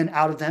relationships and then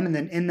out of them and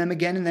then in them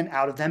again and then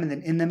out of them and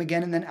then in them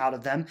again and then out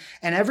of them.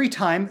 And every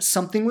time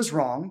something was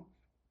wrong,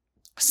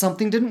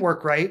 something didn't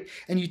work right,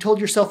 and you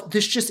told yourself,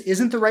 this just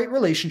isn't the right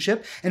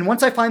relationship. And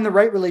once I find the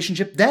right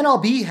relationship, then I'll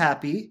be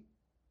happy.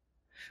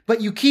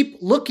 But you keep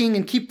looking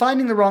and keep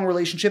finding the wrong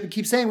relationship and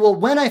keep saying, well,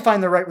 when I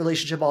find the right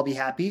relationship, I'll be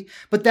happy.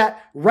 But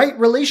that right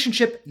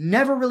relationship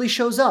never really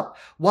shows up.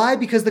 Why?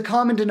 Because the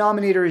common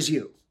denominator is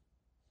you.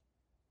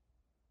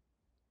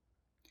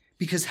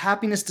 Because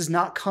happiness does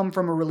not come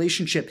from a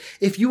relationship.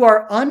 If you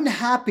are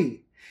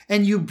unhappy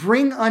and you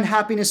bring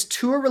unhappiness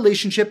to a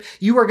relationship,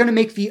 you are going to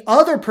make the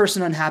other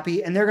person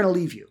unhappy and they're going to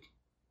leave you.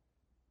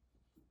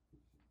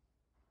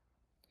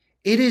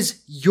 It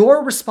is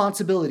your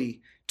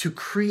responsibility to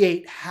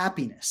create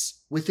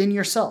happiness within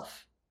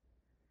yourself.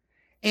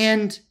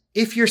 And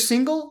if you're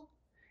single,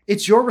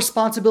 it's your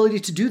responsibility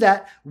to do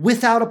that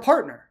without a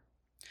partner.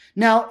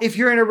 Now, if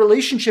you're in a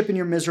relationship and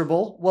you're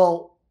miserable,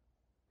 well,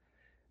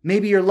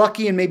 maybe you're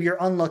lucky and maybe you're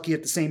unlucky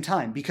at the same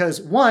time. Because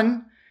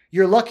one,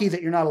 you're lucky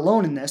that you're not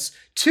alone in this.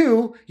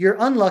 Two, you're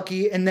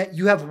unlucky and that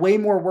you have way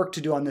more work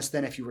to do on this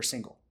than if you were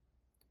single.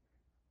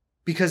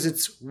 Because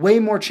it's way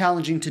more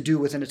challenging to do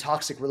within a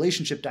toxic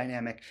relationship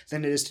dynamic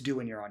than it is to do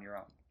when you're on your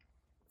own.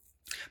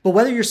 But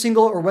whether you're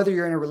single or whether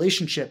you're in a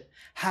relationship,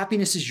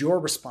 happiness is your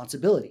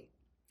responsibility.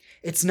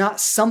 It's not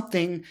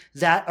something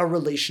that a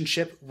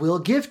relationship will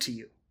give to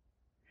you.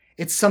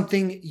 It's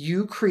something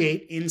you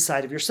create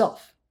inside of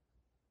yourself.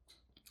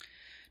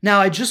 Now,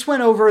 I just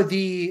went over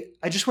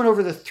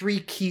the 3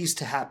 keys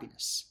to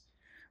happiness,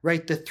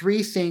 right? The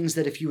 3 things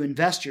that if you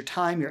invest your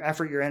time, your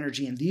effort, your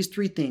energy in these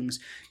 3 things,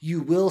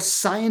 you will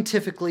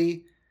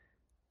scientifically,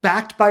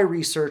 backed by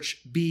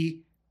research,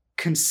 be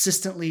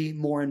consistently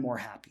more and more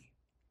happy.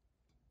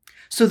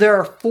 So there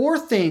are 4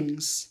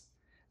 things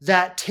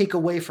that take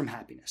away from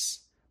happiness: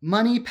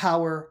 money,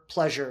 power,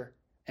 pleasure,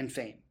 and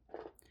fame.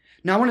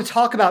 Now, I want to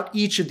talk about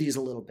each of these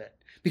a little bit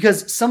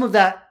because some of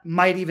that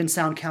might even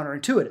sound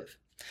counterintuitive.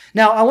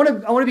 Now, I want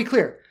to be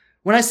clear.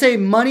 When I say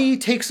money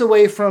takes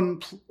away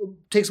from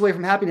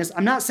happiness,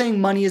 I'm not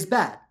saying money is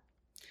bad,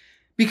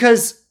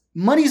 because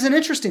money is an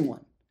interesting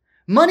one.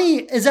 Money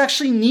is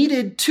actually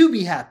needed to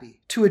be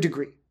happy to a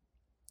degree,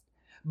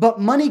 but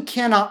money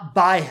cannot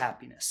buy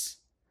happiness.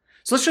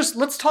 So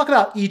let's talk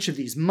about each of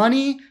these: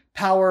 money,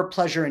 power,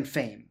 pleasure, and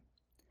fame,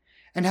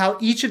 and how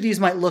each of these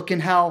might look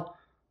and how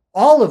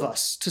all of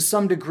us, to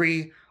some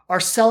degree, are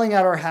selling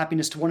out our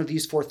happiness to one of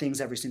these 4 things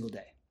every single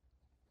day.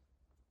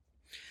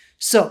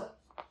 So,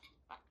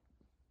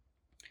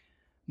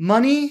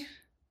 money,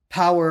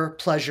 power,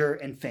 pleasure,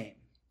 and fame.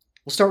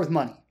 We'll start with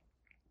money.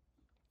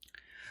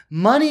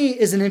 Money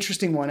is an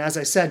interesting one, as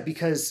I said,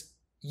 because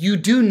you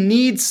do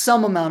need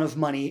some amount of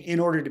money in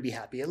order to be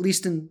happy, at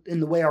least in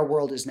the way our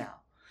world is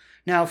now.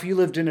 Now, if you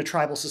lived in a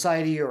tribal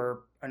society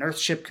or an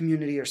earthship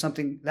community or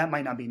something, that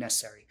might not be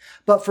necessary.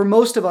 But for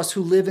most of us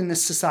who live in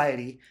this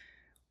society,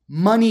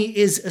 money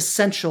is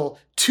essential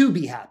to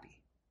be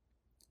happy.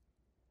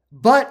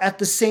 But at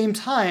the same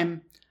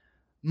time,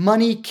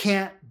 money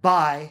can't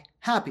buy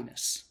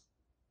happiness.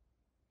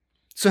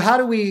 So how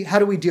do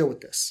we deal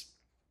with this?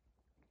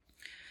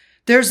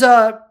 There's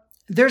a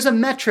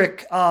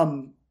metric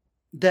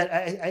that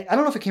I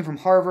don't know if it came from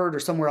Harvard or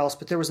somewhere else,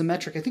 but there was a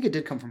metric, I think it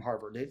did come from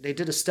Harvard. They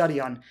did a study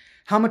on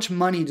how much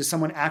money does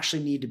someone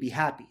actually need to be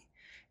happy?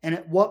 And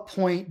at what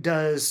point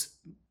does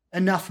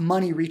enough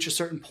money reach a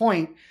certain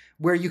point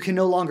where you can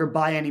no longer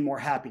buy any more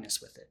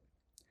happiness with it?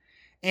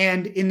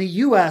 And in the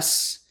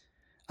US,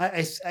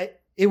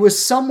 it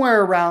was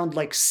somewhere around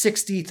like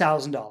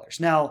 $60,000.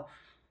 Now,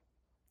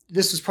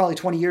 this was probably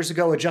 20 years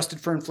ago.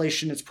 Adjusted for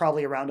inflation, it's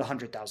probably around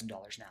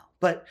 $100,000 now.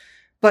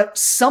 But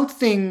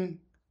something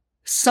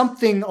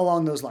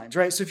along those lines,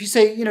 right? So if you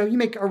say, you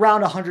make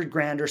around 100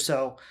 grand or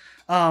so,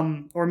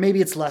 or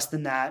maybe it's less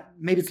than that,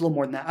 maybe it's a little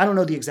more than that. I don't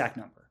know the exact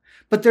number.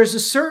 But there's a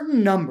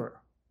certain number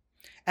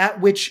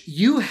at which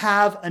you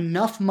have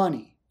enough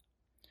money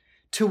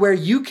to where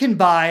you can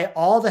buy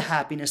all the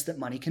happiness that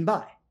money can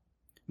buy.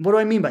 What do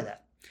I mean by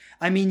that?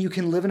 I mean, you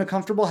can live in a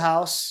comfortable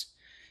house.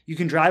 You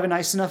can drive a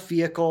nice enough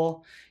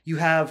vehicle. You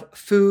have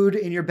food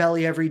in your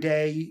belly every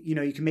day.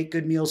 You can make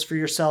good meals for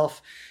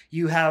yourself.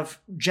 You have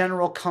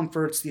general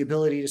comforts, the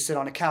ability to sit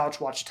on a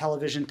couch, watch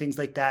television, things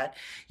like that.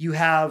 You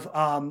have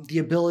the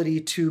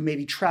ability to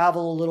maybe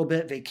travel a little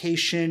bit,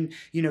 vacation,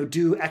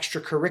 do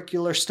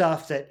extracurricular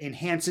stuff that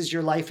enhances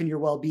your life and your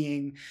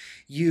well-being.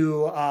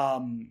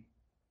 Am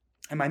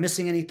I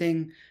missing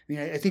anything?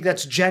 I think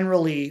that's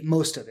generally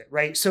most of it,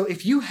 right? So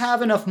if you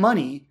have enough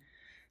money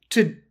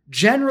to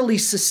generally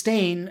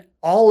sustain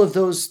all of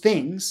those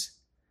things,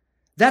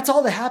 that's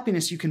all the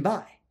happiness you can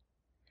buy.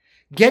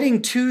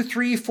 Getting 2,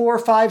 3, 4,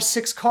 5,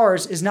 6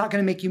 cars is not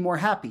going to make you more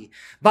happy.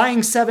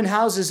 Buying 7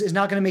 houses is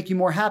not going to make you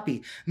more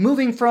happy.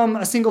 Moving from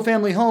a single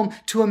family home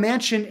to a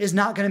mansion is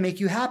not going to make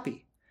you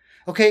happy.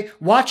 Okay,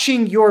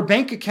 watching your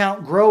bank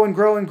account grow and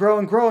grow and grow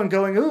and grow and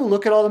going, ooh,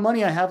 look at all the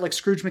money I have like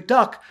Scrooge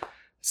McDuck.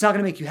 It's not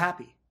going to make you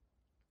happy.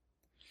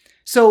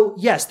 So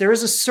yes, there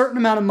is a certain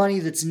amount of money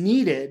that's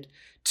needed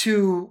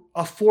to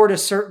afford a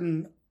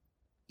certain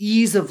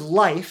ease of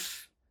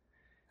life,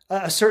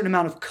 a certain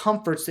amount of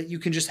comforts that you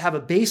can just have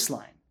a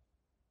baseline.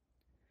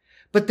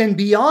 But then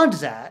beyond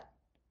that,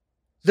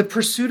 the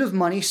pursuit of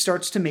money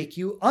starts to make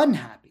you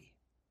unhappy.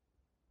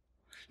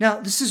 Now,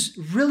 this is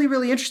really,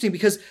 really interesting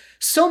because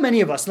so many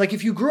of us, like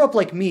if you grew up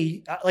like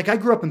me, like I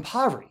grew up in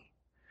poverty,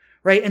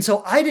 right? And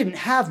so I didn't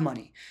have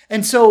money.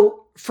 And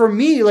so for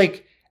me,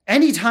 like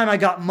anytime I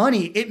got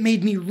money, it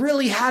made me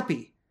really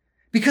happy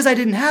because I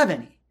didn't have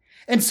any.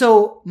 And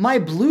so my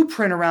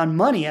blueprint around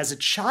money as a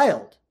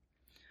child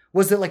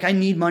was that like I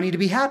need money to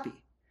be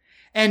happy.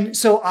 And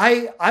so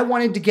I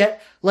wanted to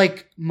get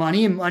like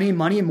money and money and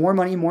money and more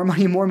money and more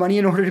money and more money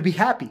in order to be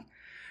happy,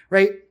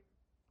 right?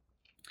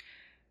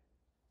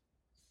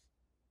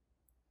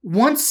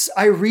 Once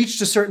I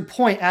reached a certain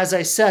point, as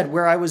I said,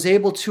 where I was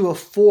able to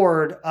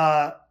afford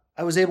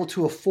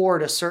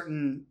a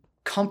certain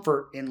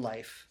comfort in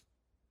life,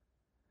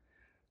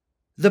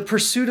 the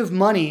pursuit of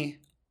money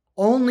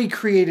only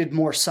created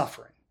more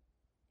suffering,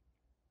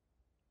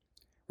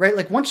 right?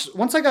 Like once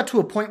I got to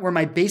a point where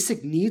my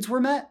basic needs were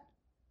met,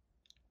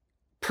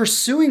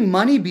 pursuing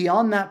money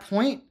beyond that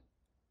point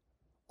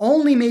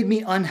only made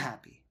me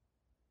unhappy.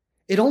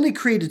 It only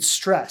created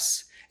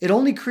stress. It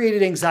only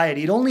created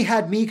anxiety. It only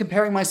had me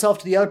comparing myself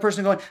to the other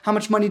person going, how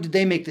much money did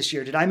they make this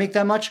year? Did I make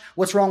that much?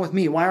 What's wrong with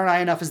me? Why aren't I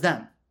enough as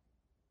them?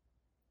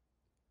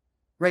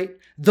 Right?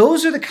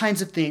 Those are the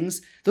kinds of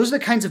things, those are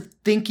the kinds of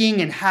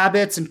thinking and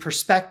habits and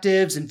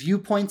perspectives and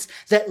viewpoints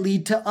that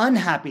lead to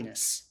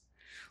unhappiness.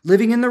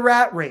 Living in the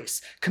rat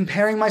race,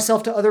 comparing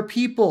myself to other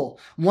people,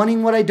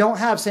 wanting what I don't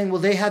have, saying,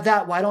 well, they have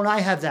that. Why don't I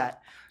have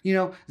that?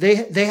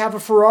 They have a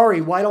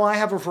Ferrari. Why don't I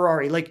have a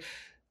Ferrari? Like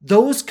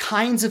those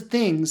kinds of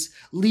things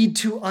lead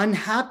to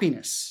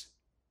unhappiness.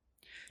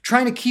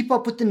 Trying to keep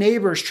up with the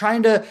neighbors,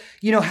 trying to,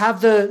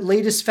 have the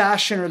latest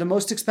fashion or the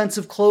most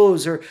expensive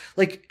clothes, or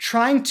like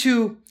trying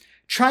to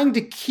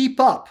keep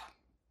up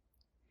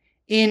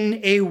in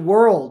a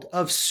world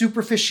of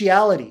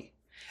superficiality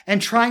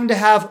and trying to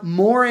have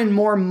more and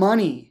more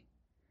money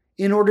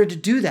in order to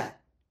do that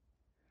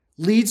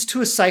leads to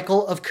a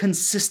cycle of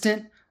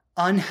consistent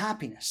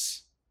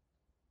unhappiness.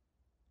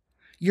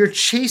 You're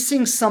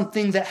chasing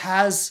something that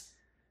has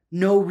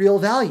no real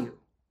value.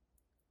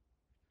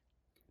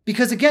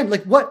 Because again,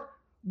 like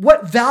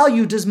what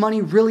value does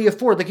money really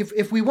afford? Like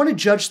if we want to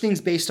judge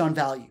things based on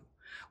value,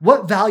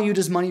 what value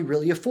does money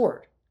really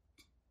afford?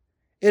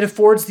 It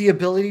affords the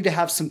ability to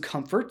have some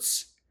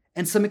comforts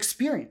and some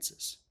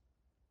experiences.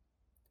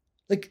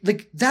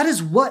 Like that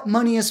is what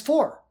money is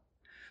for.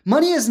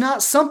 Money is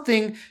not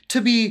something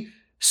to be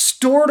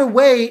stored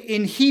away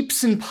in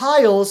heaps and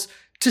piles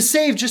to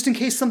save just in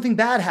case something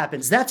bad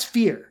happens. That's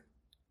fear.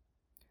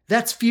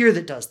 That's fear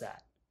that does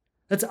that.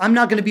 I'm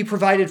not going to be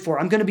provided for.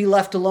 I'm going to be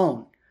left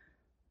alone.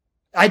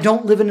 I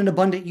don't live in an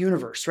abundant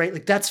universe, right?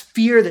 Like that's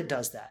fear that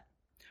does that.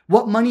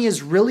 What money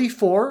is really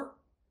for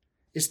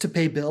is to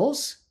pay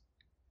bills,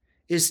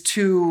 is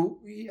to,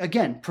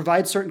 again,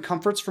 provide certain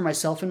comforts for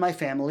myself and my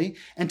family,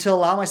 and to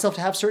allow myself to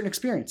have certain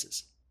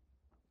experiences.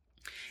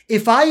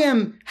 If I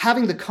am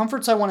having the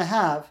comforts I want to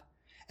have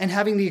and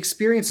having the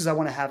experiences I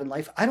want to have in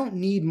life, I don't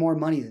need more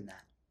money than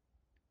that.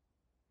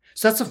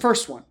 So that's the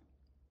first one.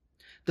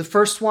 The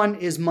first one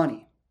is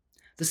money.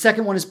 The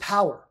second one is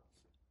power.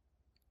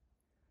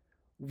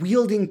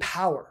 Wielding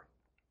power.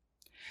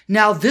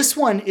 Now, this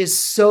one is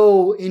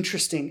so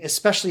interesting,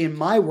 especially in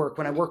my work,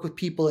 when I work with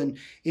people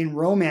in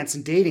romance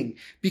and dating,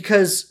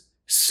 because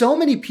so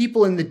many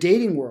people in the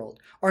dating world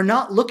are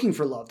not looking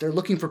for love. They're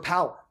looking for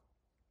power.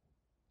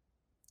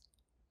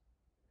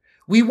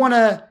 We want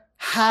to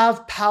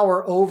have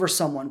power over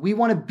someone. We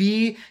want to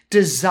be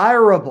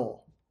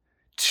desirable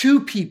to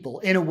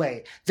people in a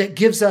way that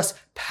gives us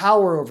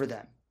power over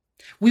them.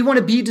 We want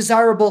to be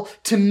desirable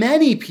to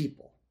many people.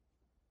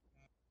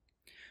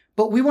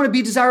 But we want to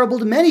be desirable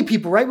to many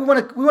people, right? We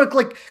want to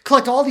like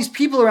collect all these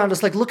people around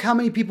us. Like, look how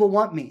many people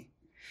want me.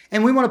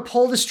 And we want to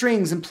pull the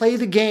strings and play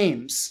the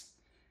games.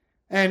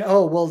 And,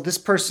 oh, well, this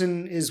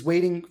person is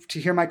waiting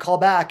to hear my call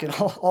back and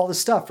all this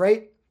stuff,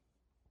 right?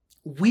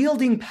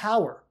 Wielding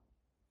power.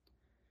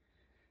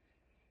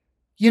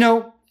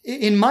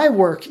 In my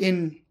work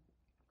and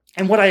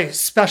what I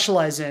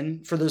specialize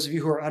in, for those of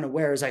you who are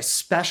unaware, is I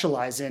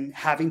specialize in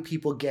having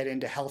people get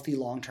into healthy,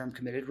 long-term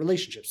committed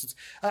relationships.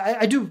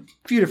 I do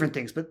a few different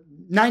things, but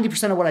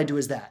 90% of what I do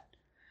is that.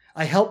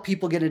 I help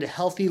people get into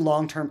healthy,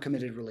 long-term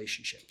committed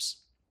relationships.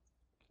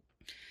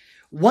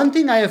 One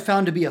thing I have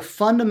found to be a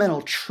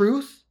fundamental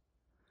truth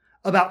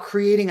about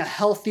creating a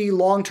healthy,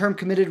 long-term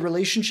committed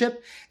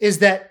relationship is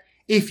that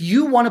if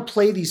you want to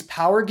play these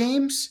power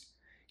games,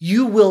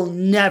 you will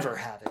never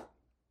have it.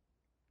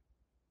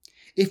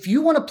 If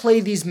you want to play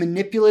these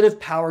manipulative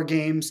power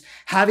games,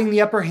 having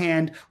the upper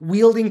hand,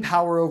 wielding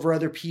power over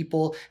other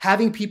people,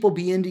 having people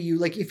be into you,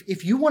 like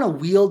if you want to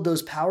wield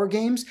those power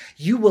games,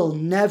 you will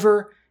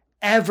never,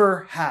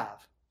 ever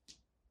have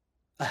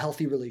a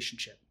healthy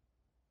relationship.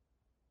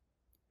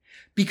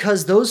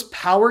 Because those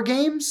power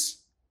games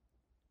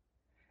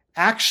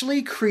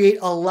actually create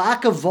a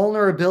lack of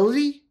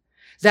vulnerability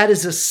that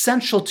is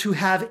essential to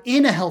have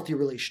in a healthy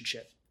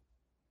relationship.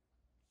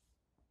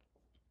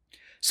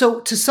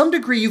 So to some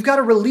degree, you've got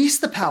to release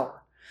the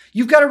power.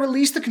 You've got to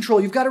release the control.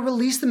 You've got to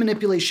release the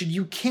manipulation.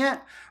 You can't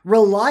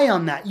rely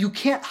on that. You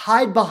can't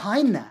hide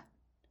behind that.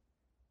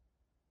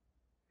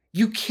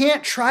 You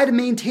can't try to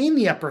maintain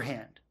the upper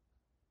hand.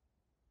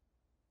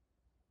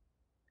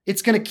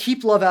 It's going to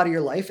keep love out of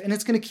your life, and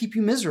it's going to keep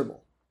you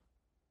miserable.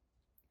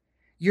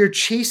 You're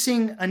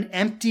chasing an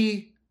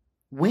empty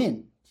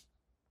win.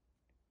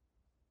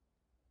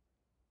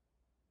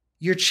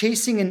 You're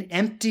chasing an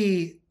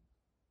empty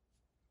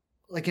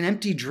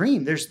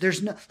dream.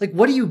 There's no, like,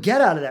 what do you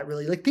get out of that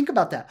really? Like, think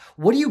about that.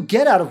 What do you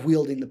get out of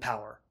wielding the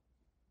power?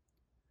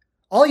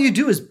 All you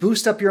do is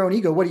boost up your own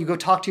ego. What do you go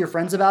talk to your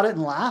friends about it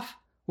and laugh?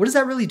 What does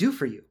that really do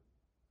for you?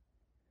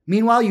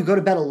 Meanwhile, you go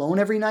to bed alone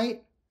every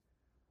night,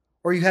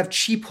 or you have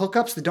cheap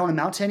hookups that don't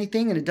amount to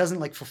anything and it doesn't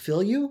like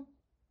fulfill you.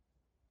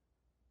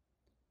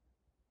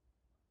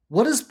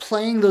 What does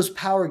playing those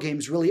power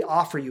games really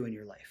offer you in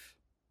your life?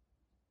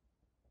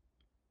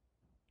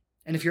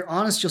 And if you're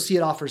honest, you'll see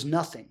it offers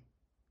nothing.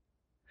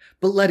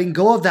 But letting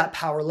go of that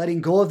power, letting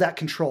go of that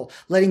control,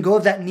 letting go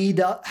of that need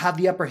to have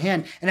the upper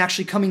hand, and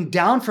actually coming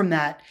down from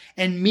that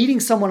and meeting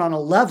someone on a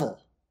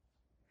level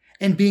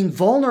and being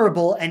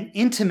vulnerable and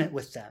intimate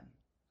with them.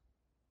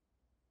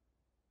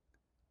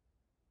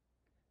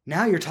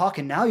 Now you're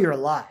talking, now you're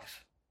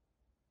alive.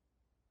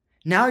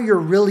 Now you're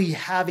really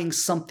having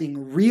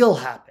something real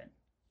happen.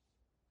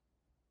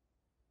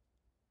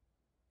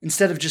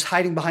 Instead of just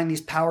hiding behind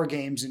these power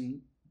games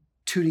and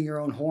tooting your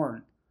own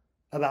horn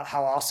about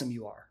how awesome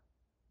you are,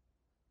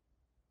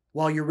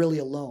 while you're really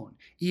alone.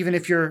 Even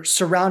if you're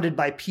surrounded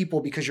by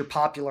people because you're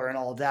popular and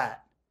all of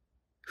that,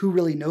 who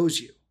really knows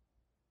you?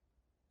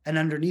 And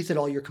underneath it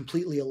all, you're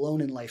completely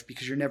alone in life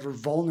because you're never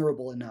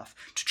vulnerable enough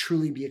to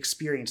truly be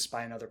experienced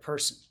by another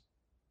person.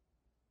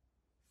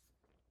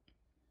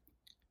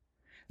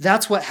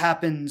 That's what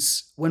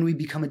happens when we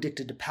become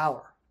addicted to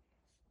power.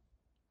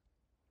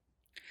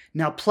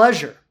 Now,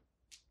 pleasure.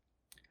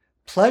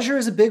 Pleasure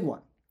is a big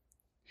one.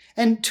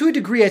 And to a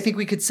degree, I think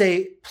we could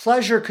say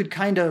pleasure could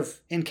kind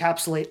of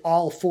encapsulate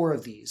all four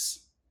of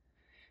these.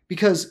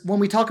 Because when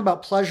we talk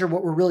about pleasure,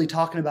 what we're really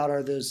talking about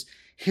are those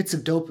hits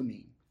of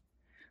dopamine,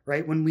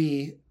 right? When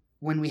we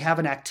have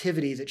an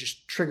activity that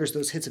just triggers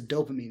those hits of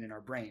dopamine in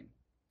our brain.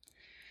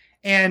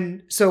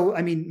 And so,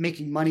 I mean,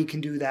 making money can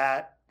do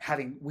that.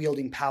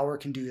 Wielding power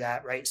can do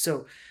that, right?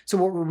 So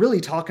what we're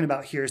really talking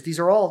about here is these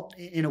are all,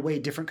 in a way,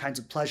 different kinds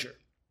of pleasure.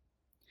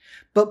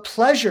 But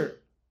pleasure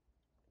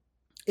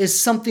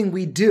is something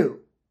we do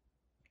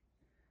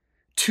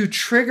to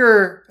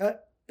trigger,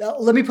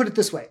 let me put it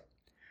this way.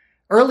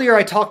 Earlier,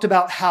 I talked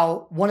about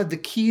how one of the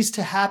keys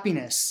to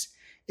happiness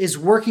is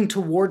working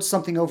towards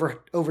something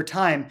over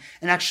time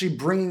and actually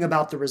bringing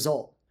about the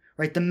result,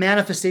 right? The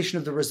manifestation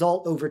of the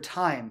result over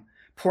time,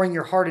 pouring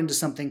your heart into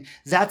something,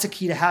 that's a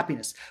key to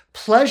happiness.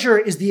 Pleasure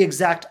is the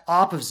exact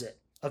opposite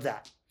of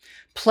that.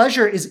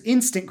 Pleasure is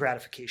instant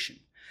gratification.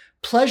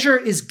 Pleasure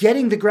is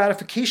getting the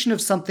gratification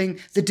of something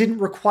that didn't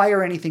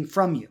require anything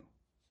from you.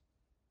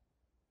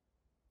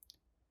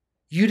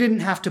 You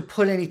didn't have to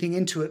put anything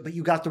into it, but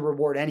you got the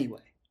reward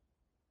anyway.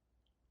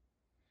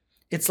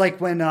 It's like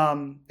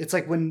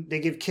when they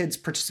give kids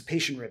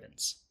participation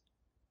ribbons,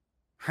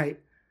 right?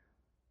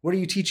 What are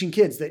you teaching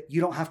kids? That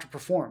you don't have to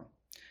perform.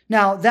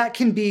 Now, that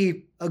can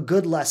be a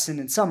good lesson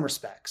in some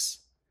respects.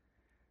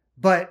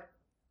 But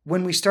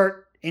when we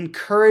start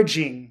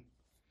encouraging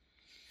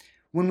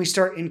the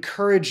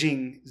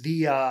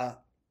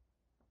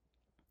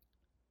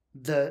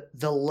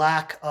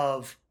lack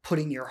of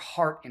putting your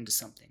heart into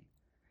something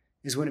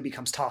is when it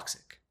becomes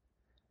toxic,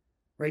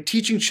 right?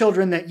 Teaching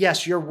children that,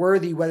 yes, you're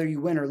worthy whether you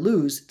win or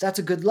lose, that's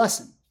a good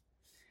lesson.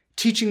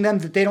 Teaching them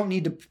that they don't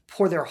need to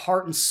pour their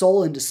heart and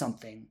soul into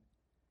something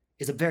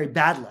is a very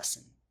bad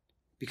lesson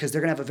because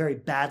they're going to have a very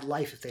bad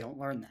life if they don't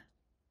learn that.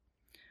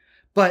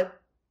 But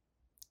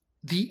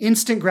the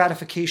instant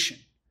gratification.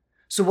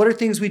 So what are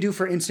things we do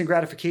for instant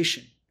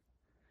gratification?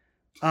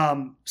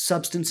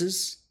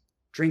 Substances,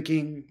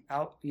 drinking,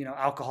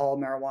 alcohol,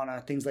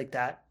 marijuana, things like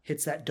that,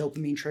 hits that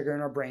dopamine trigger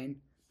in our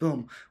brain,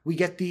 Boom. We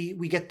get the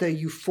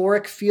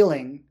euphoric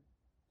feeling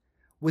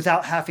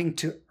without having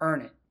to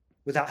earn it,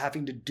 without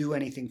having to do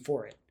anything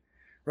for it,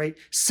 right?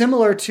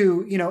 Similar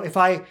to, if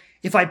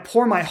I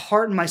pour my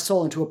heart and my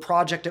soul into a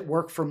project at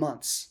work for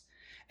months,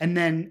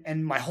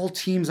 and my whole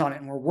team's on it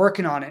and we're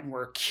working on it and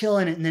we're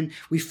killing it, and then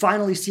we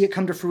finally see it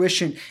come to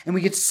fruition and we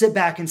get to sit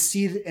back and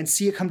see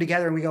it come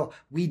together, and we go,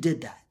 we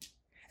did that.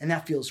 And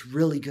that feels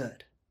really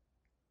good.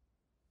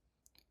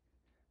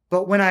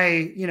 But when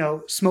I,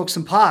 smoke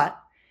some pot,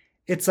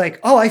 it's like,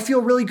 oh, I feel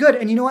really good.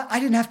 And you know what? I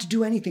didn't have to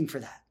do anything for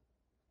that.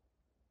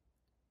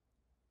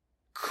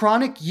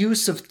 Chronic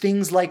use of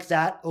things like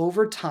that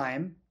over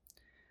time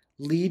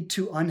lead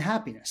to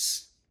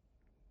unhappiness.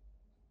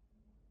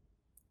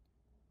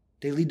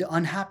 They lead to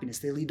unhappiness.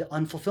 They lead to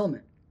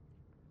unfulfillment,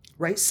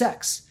 right?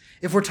 Sex.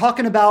 If we're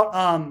talking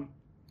about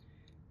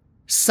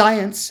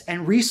science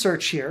and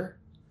research here,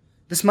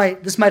 this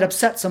might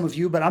upset some of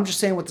you, but I'm just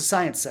saying what the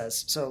science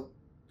says. So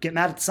get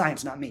mad at the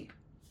science, not me.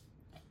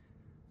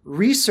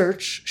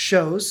 Research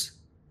shows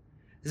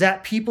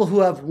that people who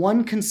have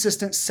one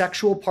consistent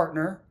sexual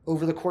partner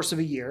over the course of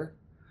a year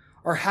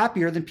are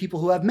happier than people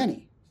who have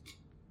many.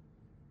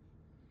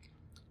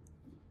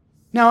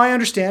 Now, I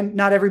understand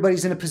not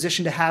everybody's in a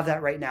position to have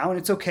that right now, and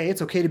it's okay.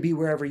 It's okay to be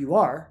wherever you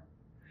are.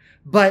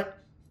 But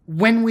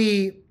when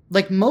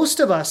most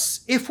of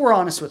us, if we're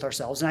honest with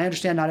ourselves, and I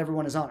understand not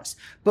everyone is honest,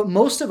 but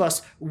most of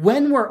us,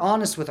 when we're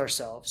honest with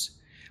ourselves,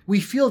 we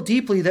feel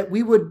deeply that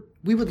we would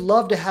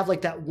love to have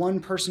that one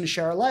person to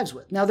share our lives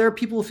with. Now, there are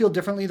people who feel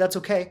differently. That's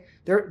okay.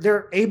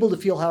 They're able to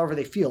feel however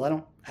they feel. I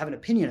don't have an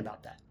opinion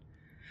about that.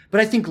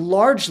 But I think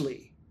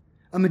largely,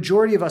 a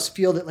majority of us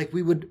feel that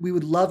we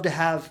would love to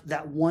have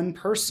that one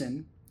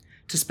person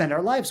to spend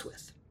our lives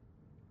with.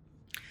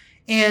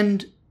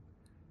 And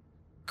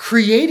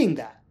creating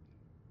that,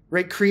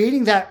 right?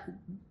 Creating that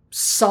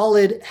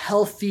solid,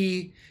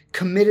 healthy,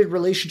 committed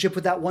relationship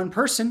with that one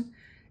person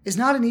is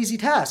not an easy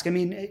task. I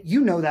mean, you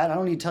know that. I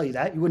don't need to tell you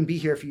that. You wouldn't be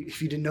here if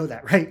you didn't know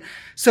that, right?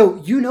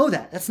 So you know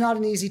that. That's not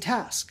an easy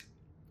task.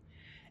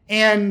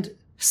 And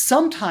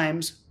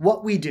sometimes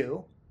what we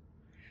do,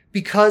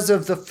 because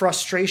of the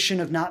frustration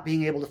of not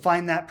being able to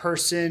find that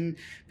person,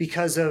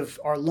 because of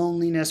our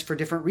loneliness for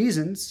different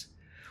reasons,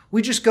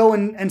 we just go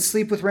and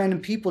sleep with random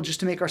people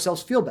just to make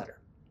ourselves feel better.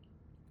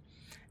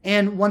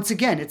 And once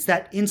again, it's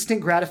that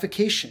instant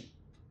gratification,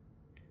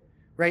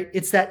 right?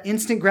 It's that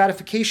instant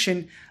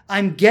gratification.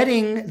 I'm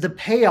getting the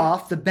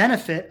payoff, the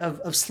benefit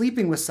of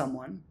sleeping with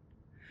someone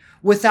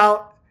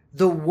without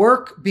the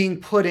work being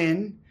put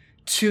in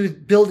to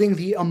building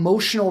the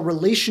emotional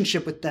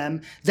relationship with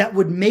them that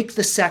would make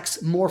the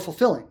sex more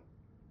fulfilling.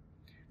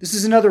 This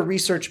is another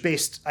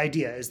research-based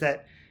idea, is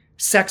that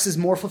sex is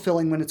more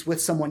fulfilling when it's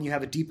with someone you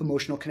have a deep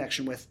emotional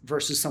connection with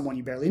versus someone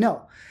you barely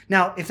know.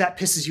 Now, if that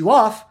pisses you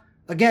off,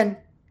 again,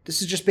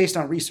 this is just based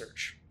on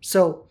research.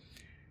 So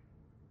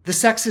the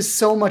sex is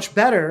so much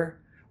better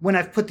when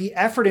I've put the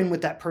effort in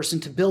with that person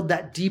to build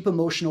that deep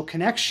emotional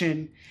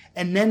connection,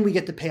 and then we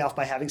get the payoff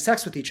by having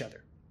sex with each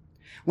other.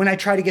 When I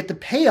try to get the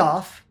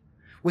payoff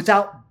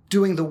without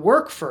doing the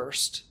work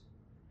first,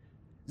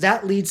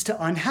 that leads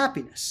to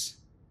unhappiness,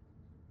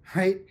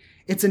 right?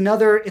 It's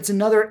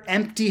another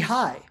empty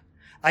high.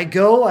 I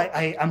go,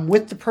 I'm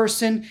with the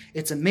person.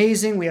 It's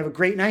amazing. We have a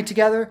great night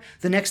together.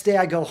 The next day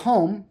I go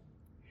home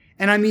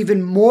and I'm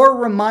even more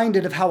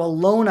reminded of how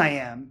alone I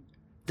am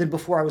than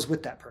before I was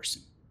with that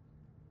person,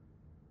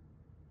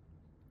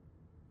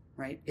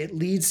 right? It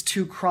leads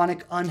to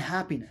chronic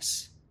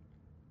unhappiness.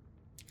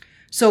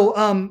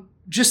 So,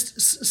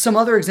 just some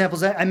other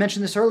examples. I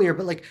mentioned this earlier,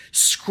 but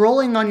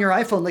scrolling on your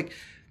iPhone,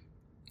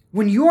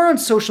 when you are on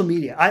social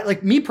media,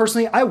 me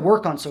personally, I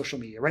work on social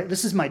media, right?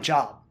 This is my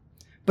job,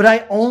 but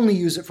I only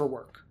use it for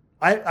work.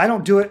 I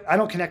don't do it. I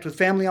don't connect with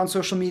family on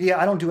social media.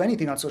 I don't do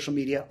anything on social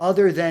media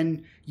other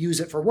than use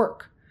it for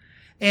work.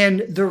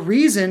 And the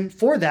reason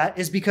for that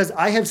is because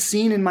I have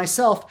seen in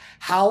myself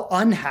how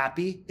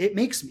unhappy it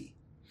makes me.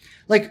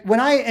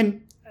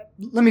 And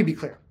let me be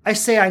clear. I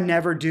say I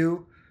never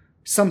do.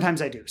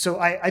 Sometimes I do. So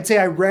I'd say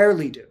I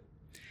rarely do.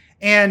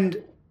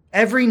 And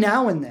every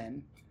now and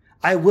then,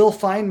 I will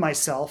find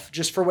myself,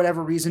 just for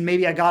whatever reason,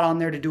 maybe I got on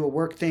there to do a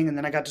work thing and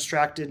then I got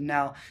distracted, and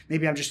now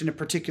maybe I'm just in a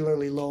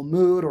particularly low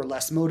mood or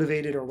less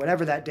motivated or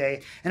whatever that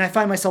day, and I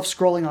find myself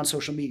scrolling on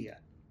social media.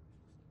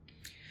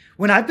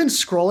 When I've been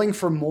scrolling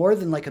for more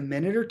than a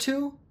minute or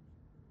two,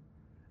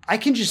 I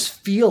can just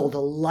feel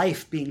the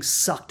life being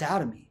sucked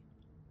out of me.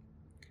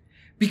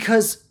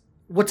 Because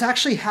what's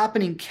actually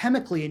happening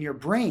chemically in your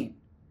brain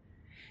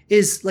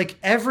is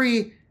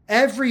every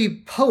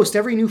post,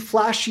 every new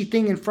flashy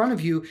thing in front of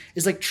you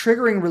is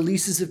triggering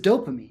releases of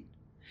dopamine.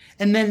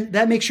 And then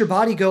that makes your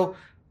body go,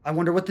 I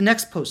wonder what the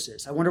next post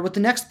is. I wonder what the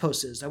next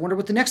post is. I wonder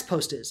what the next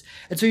post is.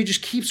 And so you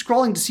just keep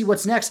scrolling to see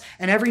what's next.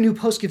 And every new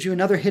post gives you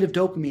another hit of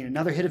dopamine,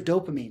 another hit of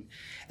dopamine.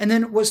 And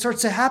then what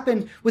starts to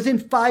happen within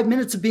 5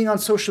 minutes of being on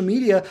social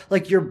media,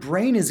 your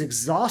brain is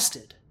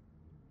exhausted.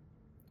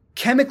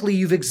 Chemically,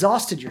 you've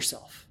exhausted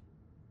yourself.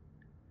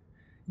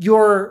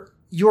 Your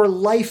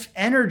life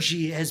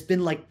energy has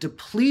been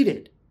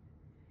depleted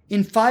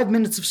in 5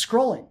 minutes of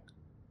scrolling.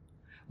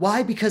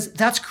 Why? Because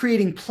that's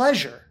creating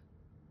pleasure,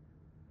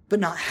 but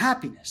not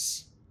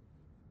happiness.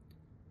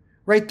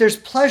 Right? There's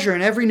pleasure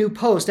in every new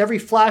post, every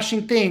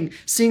flashing thing,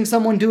 seeing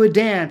someone do a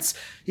dance,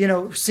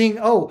 seeing,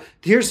 oh,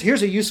 here's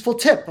a useful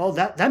tip. Oh,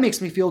 that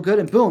makes me feel good.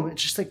 And boom,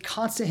 it's just like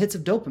constant hits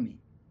of dopamine.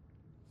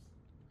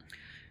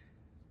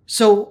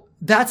 So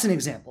that's an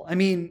example. I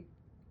mean,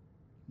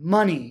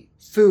 money,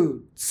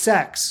 food,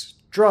 sex,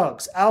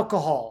 drugs,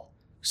 alcohol,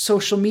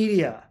 social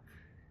media.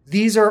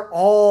 These are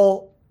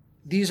all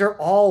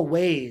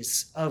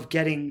ways of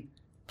getting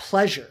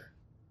pleasure,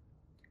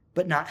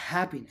 but not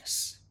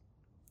happiness.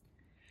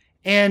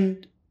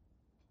 And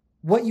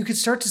what you could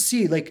start to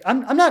see, like,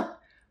 I'm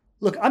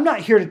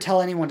not here to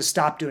tell anyone to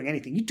stop doing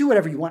anything. You do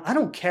whatever you want. I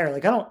don't care.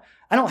 Like, I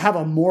don't have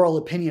a moral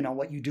opinion on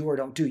what you do or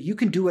don't do. You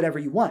can do whatever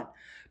you want.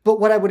 But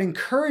what I would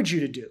encourage you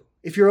to do,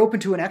 if you're open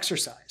to an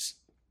exercise,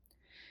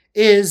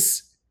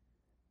 is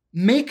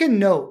make a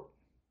note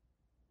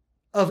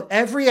of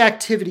every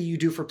activity you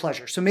do for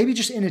pleasure. So maybe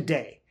just in a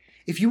day.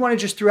 If you want to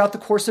just throughout the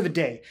course of a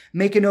day,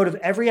 make a note of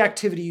every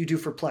activity you do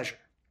for pleasure.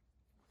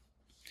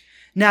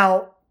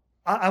 Now,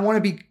 I want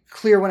to be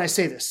clear when I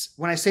say this.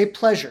 When I say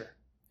pleasure,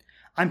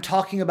 I'm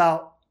talking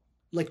about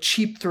like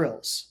cheap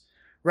thrills,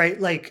 right?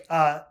 Like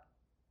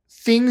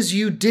things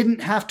you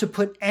didn't have to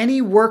put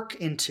any work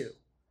into,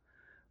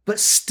 but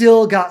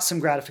still got some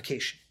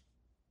gratification.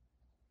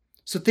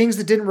 So things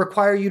that didn't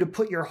require you to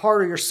put your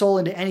heart or your soul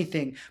into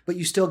anything, but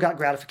you still got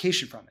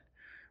gratification from it,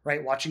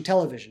 right? Watching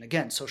television,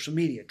 again, social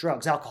media,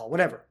 drugs, alcohol,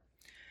 whatever.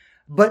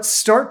 But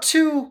start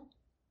to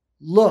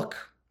look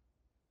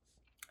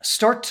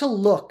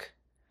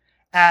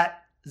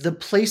at the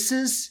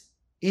places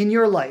in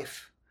your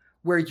life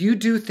where you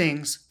do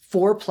things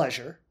for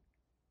pleasure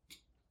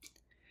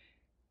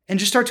and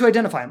just start to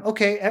identify them.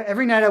 Okay,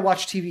 every night I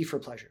watch TV for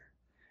pleasure.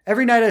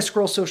 Every night I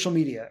scroll social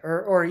media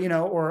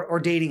or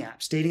dating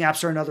apps. Dating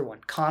apps are another one.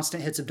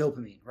 Constant hits of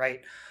dopamine, right?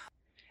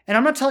 And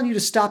I'm not telling you to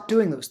stop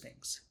doing those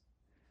things,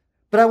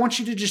 but I want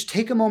you to just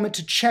take a moment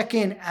to check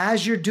in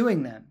as you're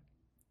doing them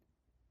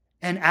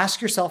and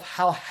ask yourself,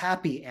 how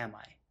happy am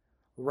I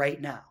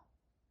right now?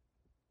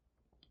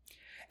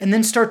 And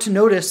then start to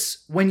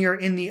notice when you're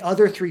in the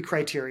other three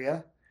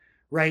criteria,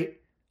 right?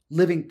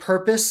 Living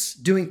purpose,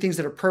 doing things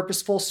that are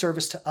purposeful,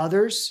 service to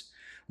others.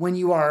 When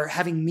you are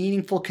having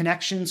meaningful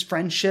connections,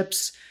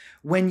 friendships,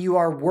 when you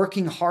are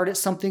working hard at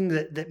something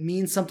that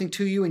means something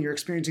to you and you're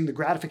experiencing the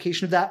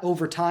gratification of that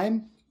over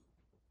time,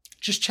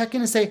 just check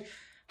in and say,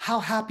 how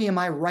happy am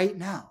I right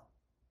now?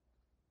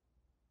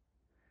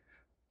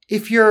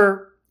 If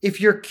you're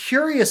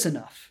curious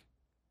enough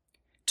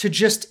to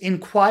just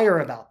inquire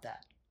about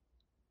that,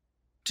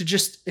 to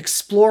just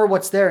explore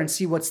what's there and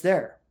see what's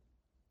there,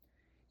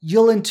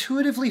 you'll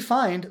intuitively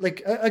find,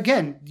 like,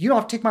 again, you don't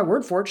have to take my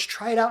word for it, just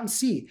try it out and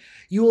see.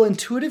 You will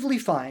intuitively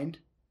find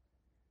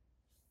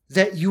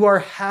that you are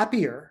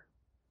happier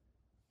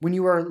when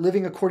you are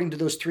living according to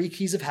those three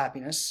keys of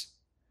happiness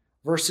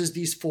versus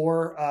these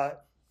four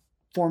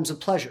forms of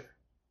pleasure.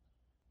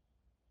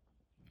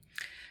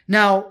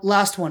 Now,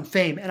 last one,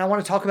 fame. And I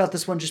want to talk about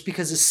this one just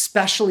because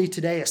especially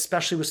today,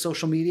 especially with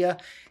social media,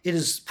 it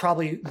is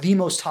probably the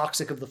most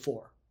toxic of the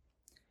four,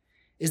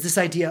 is this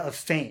idea of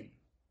fame.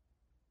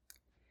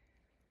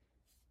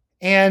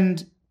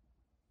 And,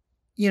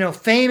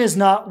 fame is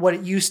not what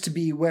it used to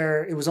be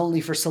where it was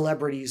only for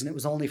celebrities and it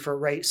was only for,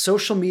 right?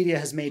 Social media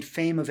has made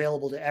fame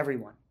available to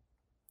everyone.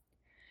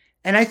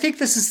 And I think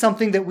this is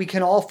something that we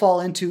can all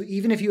fall into,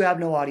 even if you have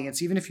no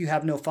audience, even if you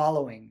have no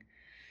following.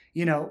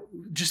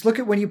 Just look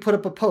at when you put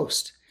up a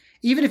post.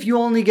 Even if you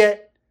only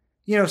get,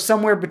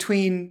 somewhere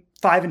between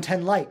 5 and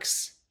 10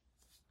 likes.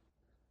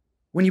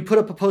 When you put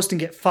up a post and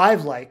get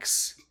 5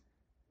 likes,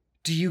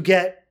 do you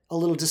get a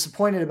little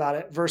disappointed about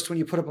it versus when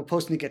you put up a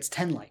post and it gets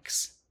 10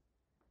 likes?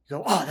 You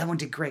go, oh, that one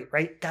did great,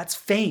 right? That's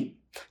fame.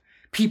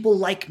 People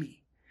like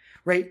me,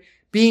 right?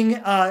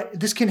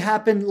 This can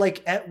happen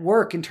like at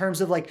work in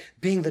terms of like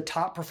being the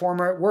top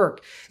performer at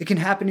work. It can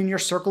happen in your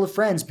circle of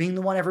friends, being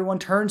the one everyone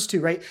turns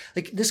to, right?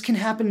 Like this can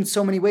happen in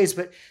so many ways,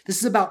 but this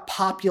is about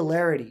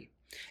popularity.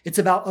 It's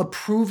about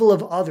approval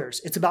of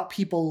others. It's about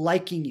people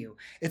liking you.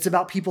 It's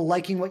about people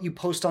liking what you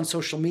post on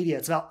social media.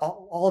 It's about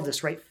all of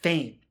this, right?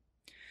 Fame.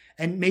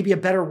 And maybe a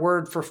better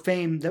word for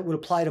fame that would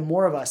apply to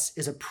more of us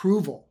is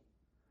approval,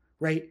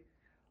 right?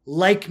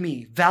 Like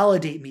me,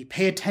 validate me,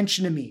 pay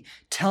attention to me,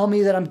 tell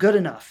me that I'm good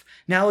enough.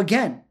 Now,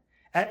 again,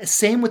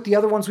 same with the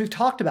other ones we've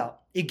talked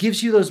about. It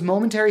gives you those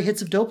momentary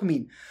hits of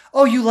dopamine.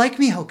 Oh, you like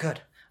me? Oh,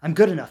 good. I'm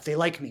good enough. They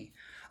like me.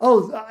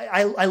 Oh,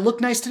 I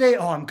look nice today.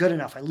 Oh, I'm good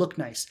enough. I look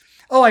nice.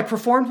 Oh, I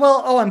performed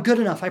well. Oh, I'm good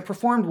enough. I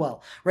performed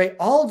well, right?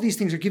 All of these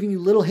things are giving you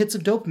little hits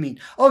of dopamine.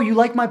 Oh, you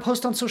like my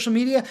post on social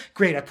media?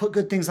 Great. I put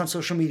good things on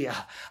social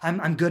media.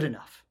 I'm good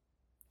enough,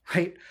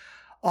 right?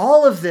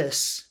 All of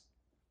this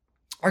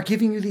are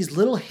giving you these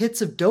little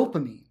hits of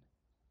dopamine,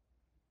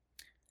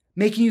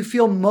 making you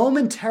feel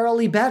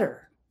momentarily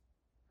better.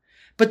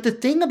 But the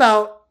thing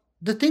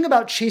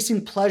about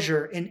chasing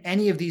pleasure in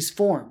any of these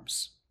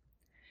forms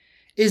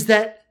is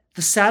that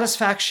the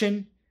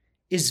satisfaction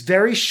is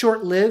very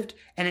short-lived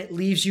and it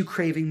leaves you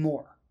craving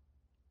more.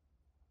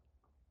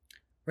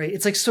 Right?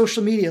 It's like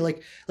social media.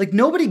 Like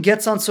nobody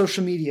gets on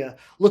social media,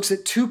 looks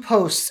at 2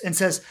 posts and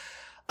says,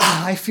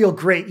 I feel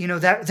great.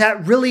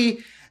 That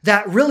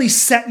really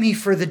set me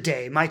for the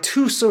day. My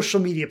 2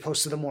 social media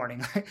posts of the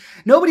morning.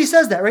 Nobody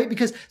says that, right?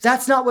 Because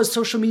that's not what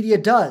social media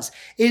does.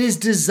 It is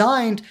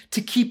designed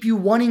to keep you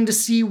wanting to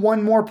see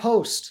one more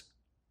post.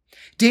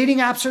 Dating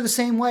apps are the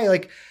same way.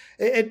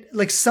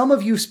 Like some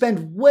of you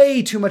spend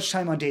way too much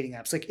time on dating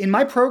apps. Like in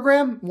my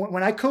program,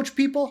 when I coach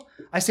people,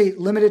 I say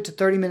limit it to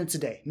 30 minutes a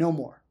day, no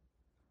more.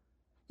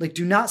 Like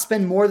do not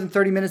spend more than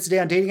 30 minutes a day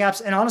on dating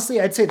apps. And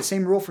honestly, I'd say the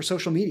same rule for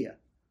social media.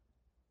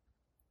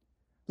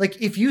 Like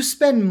if you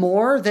spend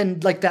more than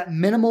like that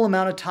minimal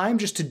amount of time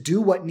just to do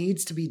what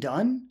needs to be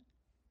done,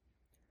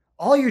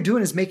 all you're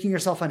doing is making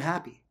yourself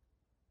unhappy.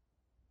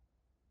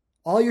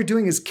 All you're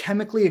doing is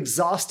chemically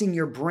exhausting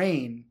your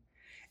brain.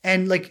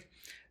 And like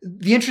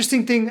the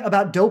interesting thing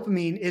about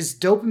dopamine,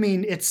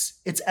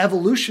 its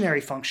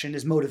evolutionary function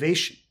is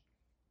motivation.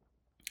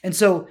 And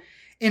so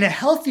in a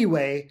healthy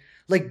way,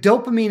 like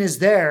dopamine is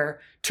there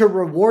to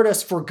reward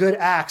us for good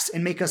acts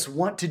and make us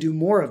want to do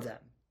more of them.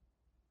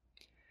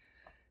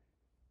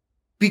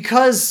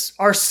 Because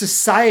our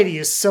society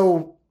is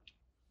so,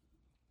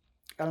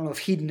 I don't know if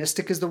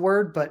hedonistic is the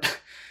word, but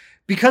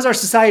because our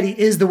society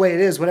is the way it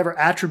is, whatever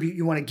attribute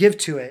you want to give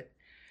to it,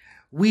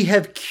 we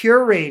have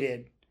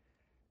curated.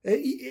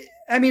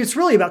 I mean, it's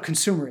really about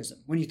consumerism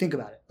when you think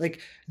about it. Like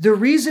the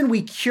reason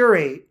we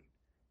curate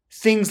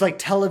things like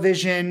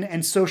television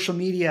and social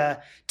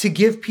media to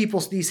give people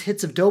these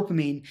hits of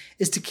dopamine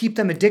is to keep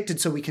them addicted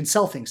so we can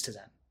sell things to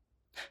them.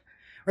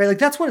 Right? Like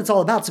that's what it's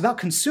all about. It's about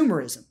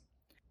consumerism.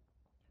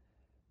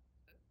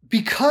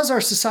 Because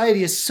our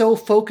society is so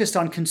focused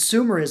on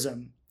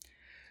consumerism,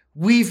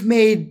 we've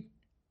made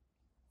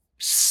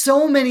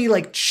so many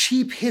like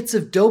cheap hits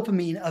of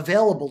dopamine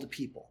available to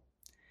people.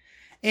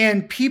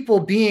 And people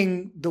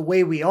being the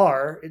way we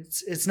are,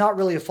 it's not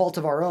really a fault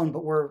of our own,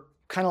 but we're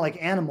kind of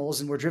like animals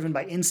and we're driven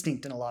by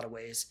instinct in a lot of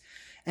ways.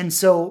 And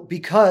so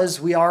because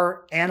we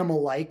are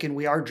animal-like and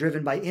we are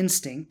driven by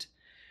instinct,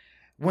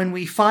 when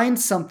we find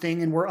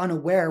something and we're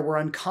unaware, we're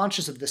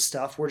unconscious of this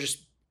stuff, we're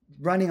just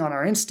running on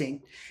our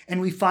instinct,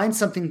 and we find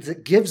something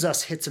that gives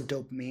us hits of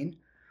dopamine,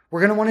 we're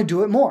going to want to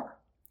do it more,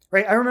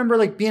 right? I remember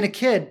like being a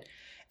kid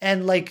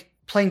and like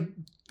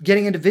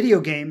getting into video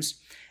games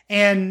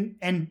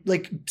and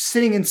like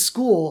sitting in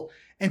school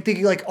and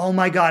thinking like, oh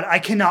my God, I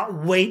cannot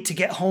wait to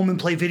get home and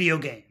play video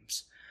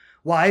games.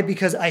 Why?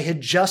 Because I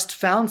had just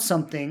found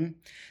something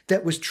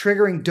that was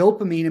triggering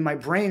dopamine in my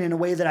brain in a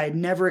way that I had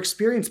never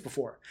experienced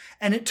before.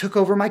 And it took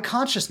over my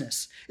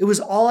consciousness. It was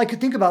all I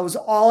could think about. It was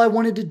all I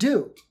wanted to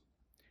do.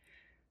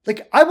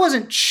 Like I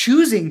wasn't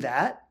choosing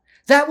that.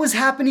 That was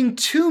happening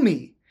to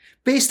me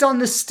based on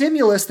the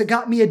stimulus that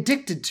got me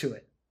addicted to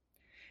it.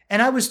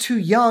 And I was too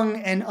young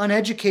and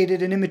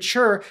uneducated and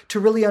immature to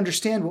really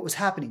understand what was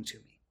happening to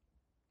me.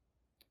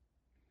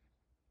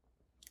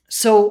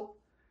 So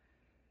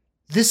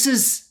this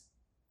is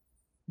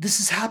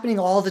happening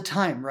all the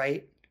time,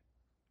 right?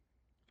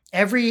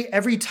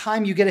 Every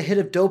time you get a hit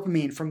of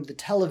dopamine from the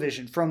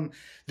television, from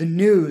the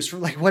news,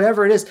 from like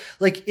whatever it is,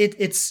 like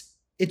it's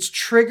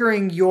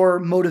triggering your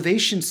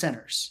motivation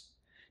centers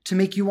to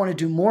make you want to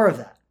do more of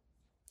that.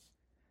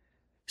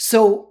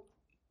 So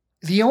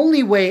the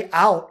only way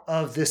out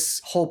of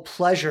this whole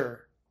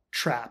pleasure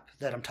trap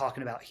that I'm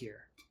talking about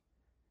here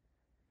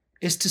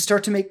is to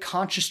start to make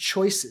conscious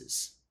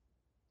choices.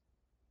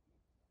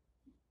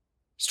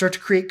 Start to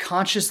create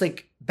conscious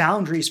like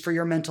boundaries for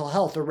your mental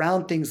health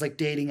around things like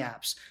dating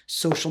apps,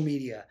 social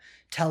media,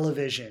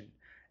 television,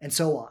 and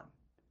so on,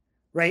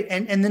 right?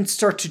 And then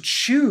start to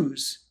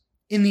choose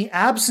in the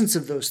absence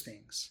of those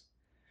things,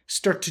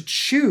 start to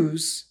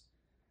choose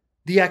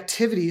the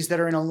activities that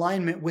are in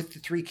alignment with the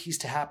 3 keys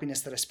to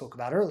happiness that I spoke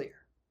about earlier.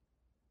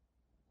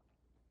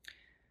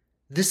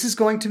 This is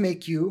going to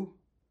make you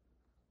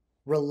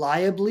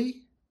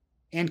reliably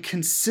and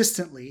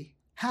consistently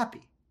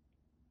happy.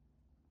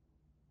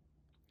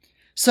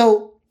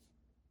 So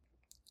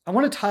I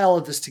want to tie all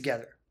of this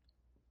together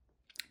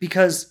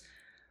because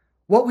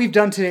what we've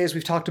done today is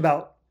we've talked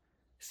about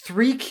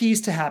 3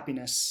 keys to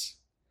happiness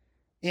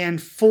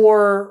and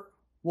 4,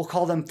 we'll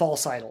call them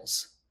false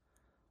idols.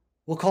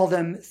 We'll call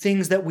them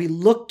things that we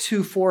look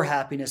to for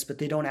happiness, but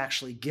they don't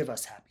actually give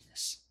us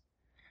happiness,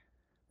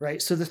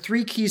 right? So the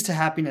 3 keys to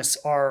happiness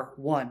are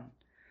 1,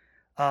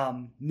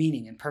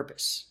 meaning and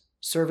purpose,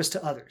 service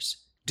to others,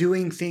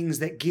 doing things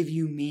that give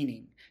you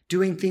meaning,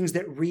 doing things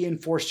that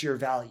reinforce your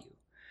value,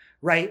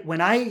 right?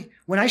 When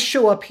I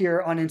show up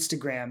here on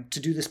Instagram to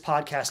do this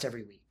podcast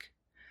every week,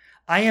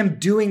 I am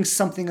doing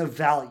something of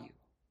value.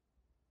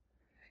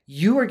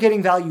 You are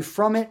getting value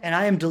from it, and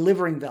I am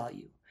delivering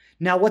value.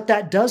 Now, what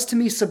that does to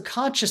me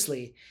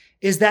subconsciously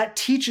is that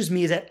teaches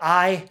me that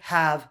I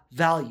have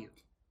value.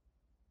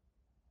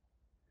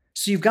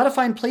 So you've got to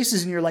find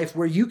places in your life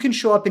where you can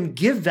show up and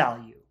give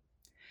value,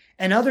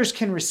 and others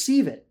can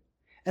receive it.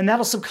 And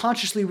that'll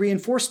subconsciously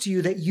reinforce to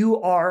you that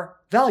you are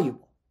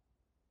valuable.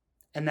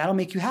 And that'll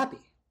make you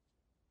happy.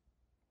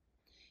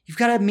 You've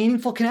got to have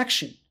meaningful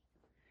connection.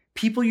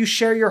 People you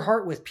share your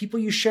heart with, people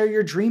you share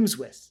your dreams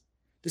with.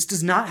 This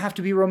does not have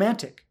to be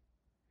romantic.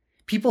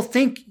 People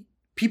think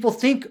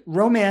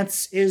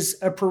romance is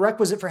a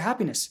prerequisite for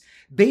happiness.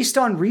 Based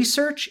on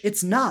research,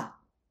 it's not.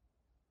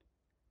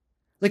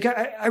 Like,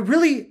 I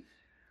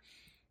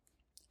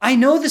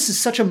know this is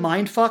such a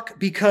mindfuck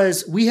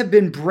because we have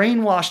been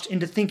brainwashed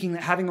into thinking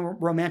that having a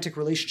romantic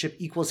relationship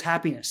equals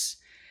happiness.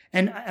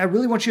 And I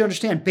really want you to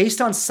understand,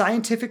 based on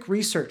scientific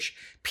research,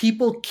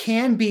 people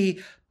can be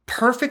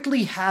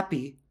perfectly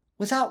happy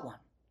without one.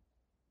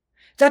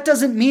 That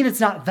doesn't mean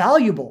it's not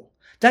valuable.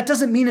 That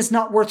doesn't mean it's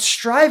not worth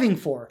striving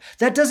for.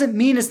 That doesn't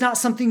mean it's not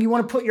something you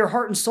want to put your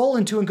heart and soul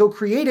into and go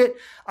create it.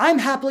 I'm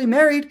happily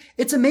married.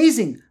 It's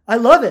amazing. I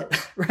love it,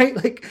 right?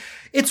 Like,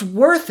 it's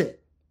worth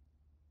it.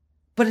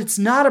 But it's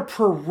not a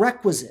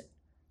prerequisite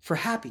for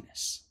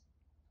happiness.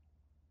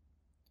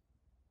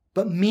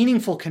 But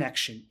meaningful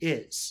connection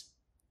is.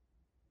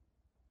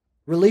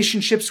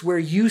 Relationships where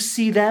you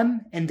see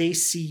them and they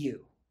see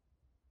you.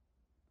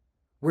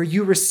 Where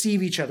you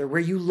receive each other,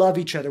 where you love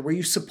each other, where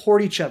you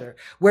support each other,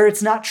 where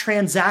it's not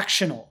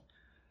transactional.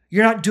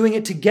 You're not doing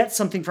it to get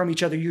something from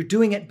each other. You're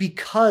doing it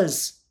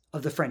because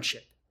of the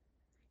friendship.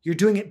 You're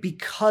doing it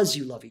because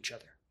you love each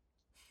other.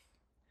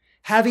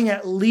 Having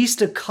at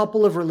least a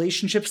couple of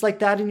relationships like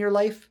that in your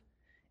life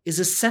is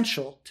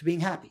essential to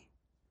being happy.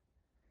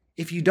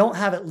 If you don't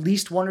have at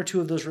least one or two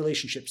of those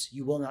relationships,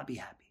 you will not be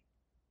happy.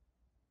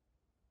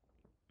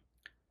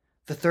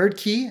 The third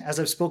key, as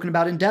I've spoken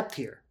about in depth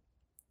here,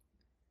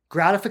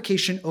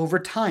 gratification over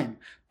time,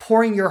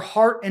 pouring your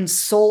heart and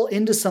soul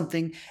into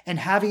something and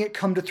having it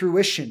come to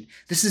fruition.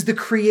 This is the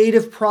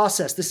creative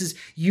process. This is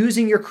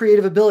using your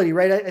creative ability,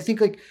 right? I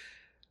think like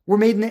we're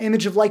made in the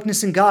image of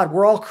likeness in God.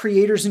 We're all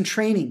creators in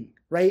training,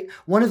 right?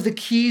 One of the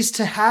keys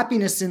to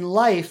happiness in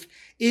life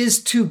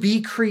is to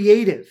be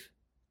creative,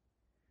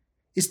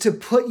 is to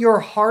put your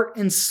heart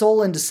and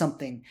soul into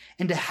something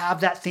and to have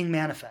that thing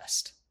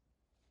manifest.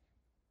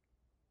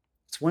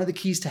 It's one of the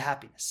keys to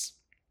happiness.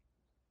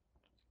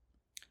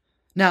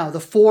 Now,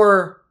 the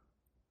four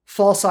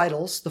false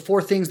idols, the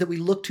four things that we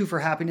look to for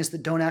happiness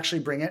that don't actually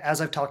bring it, as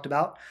I've talked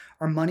about,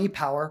 are money,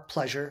 power,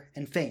 pleasure,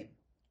 and fame.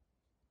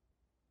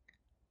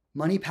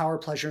 Money, power,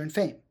 pleasure, and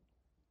fame.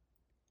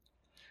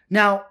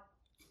 Now,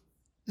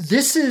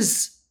 this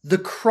is the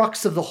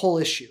crux of the whole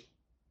issue.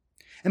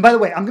 And by the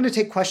way, I'm going to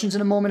take questions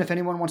in a moment. If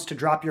anyone wants to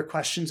drop your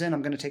questions in,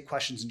 I'm going to take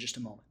questions in just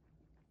a moment.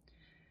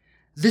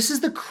 This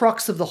is the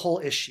crux of the whole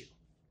issue.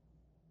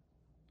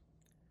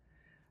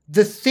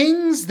 The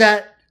things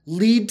that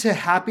lead to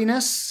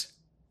happiness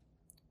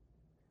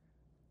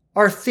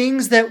are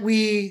things that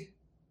we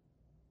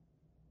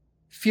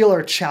feel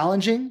are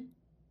challenging,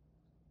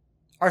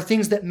 are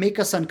things that make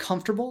us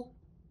uncomfortable,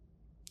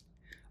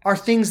 are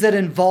things that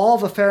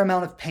involve a fair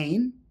amount of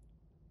pain,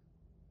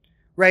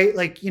 right?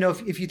 Like,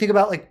 if you think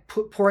about like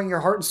pouring your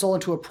heart and soul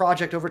into a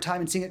project over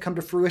time and seeing it come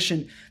to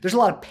fruition, there's a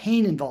lot of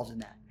pain involved in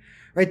that.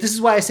 Right? This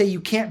is why I say you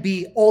can't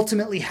be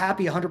ultimately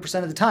happy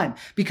 100% of the time,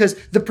 because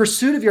the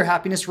pursuit of your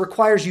happiness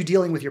requires you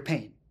dealing with your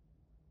pain.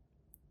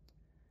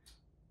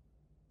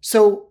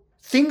 So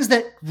things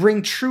that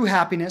bring true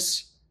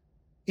happiness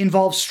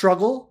involve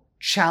struggle,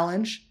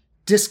 challenge,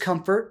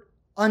 discomfort,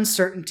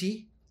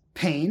 uncertainty,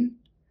 pain,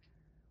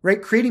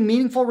 right? Creating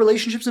meaningful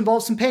relationships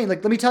involves some pain.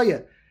 Like, let me tell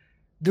you,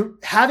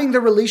 having the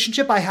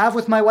relationship I have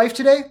with my wife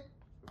today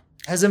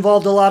has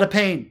involved a lot of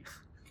pain.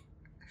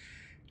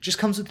 It just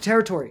comes with the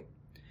territory.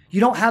 You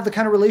don't have the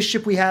kind of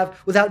relationship we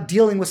have without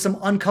dealing with some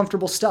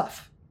uncomfortable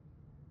stuff.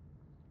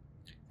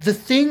 The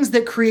things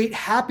that create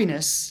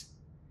happiness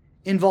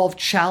involve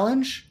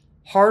challenge,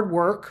 hard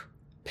work,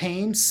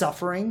 pain,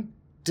 suffering,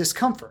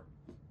 discomfort.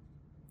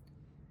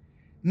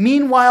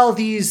 Meanwhile,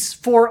 these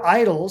four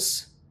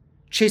idols,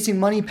 chasing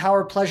money,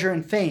 power, pleasure,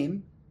 and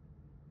fame,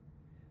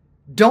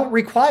 don't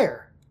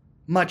require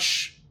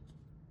much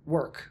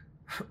work,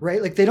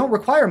 right? Like, they don't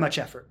require much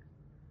effort.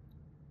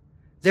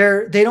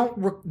 They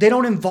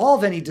don't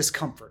involve any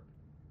discomfort.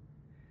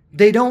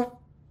 They don't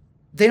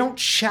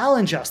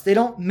challenge us. They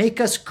don't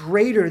make us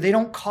greater. They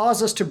don't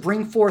cause us to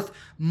bring forth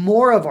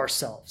more of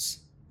ourselves.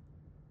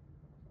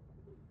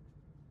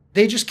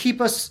 They just keep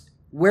us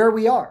where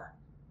we are.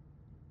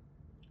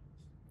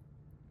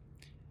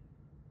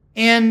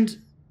 And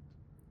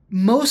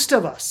most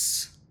of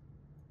us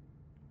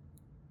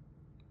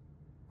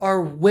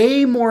are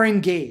way more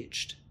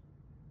engaged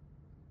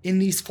in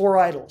these four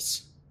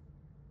idols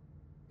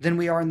than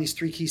we are in these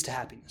three keys to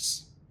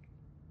happiness.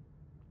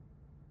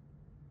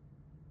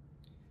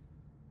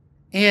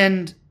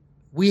 And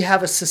we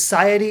have a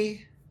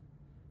society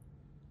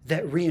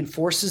that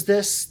reinforces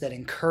this, that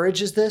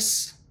encourages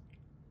this.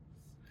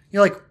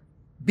 Like,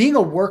 being a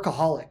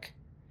workaholic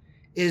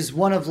is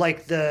one of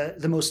like the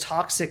most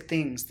toxic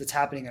things that's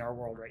happening in our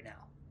world right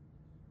now.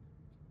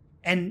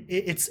 And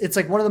it's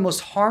like one of the most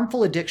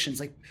harmful addictions.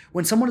 Like,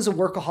 when someone is a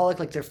workaholic,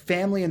 like, their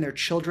family and their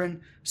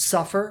children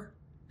suffer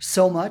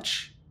so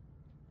much.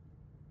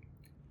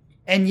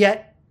 And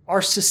yet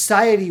our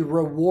society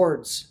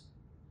rewards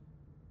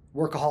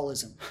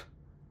workaholism.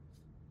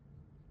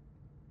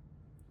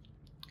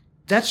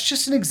 that's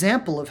just an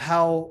example of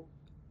how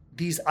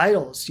these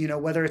idols,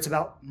 whether it's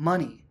about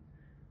money,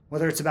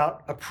 whether it's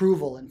about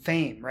approval and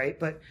fame, right?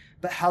 But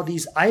how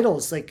these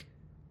idols like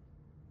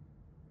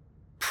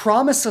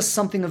promise us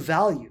something of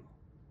value,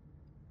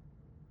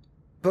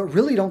 but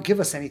really don't give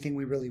us anything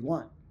we really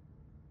want.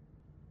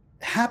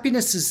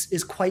 Happiness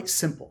is quite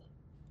simple.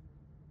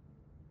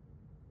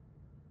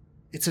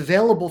 It's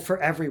available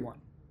for everyone.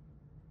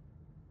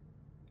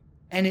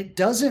 And it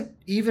doesn't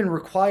even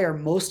require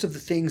most of the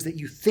things that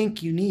you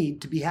think you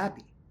need to be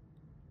happy.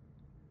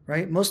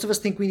 Right? Most of us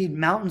think we need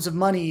mountains of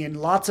money and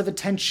lots of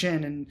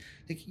attention, and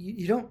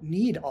you don't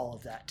need all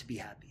of that to be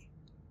happy.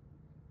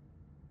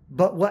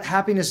 But what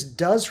happiness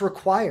does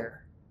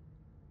require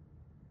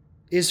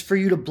is for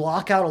you to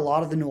block out a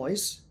lot of the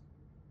noise,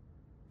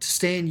 to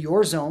stay in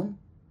your zone,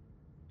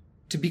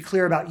 to be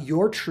clear about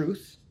your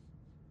truth,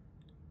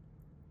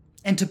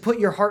 and to put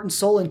your heart and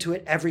soul into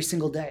it every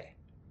single day.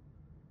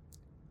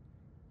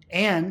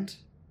 And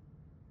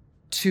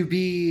to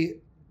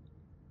be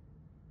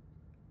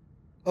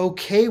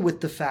okay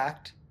with the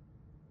fact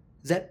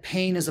that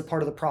pain is a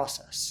part of the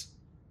process,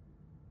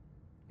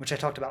 which I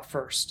talked about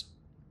first.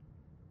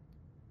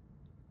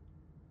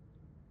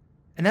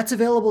 And that's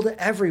available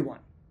to everyone.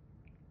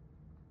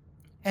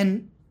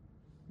 And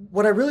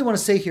what I really want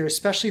to say here,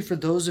 especially for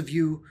those of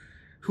you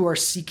who are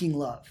seeking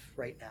love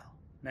right now,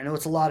 and I know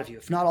it's a lot of you,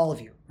 if not all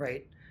of you,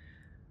 right?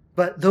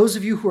 But those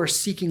of you who are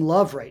seeking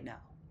love right now,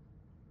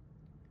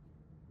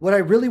 what I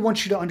really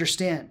want you to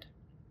understand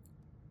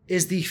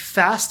is the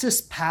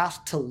fastest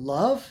path to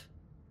love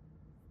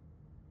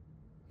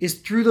is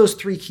through those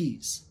 3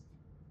 keys.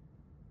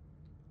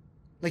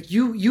 Like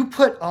you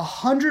put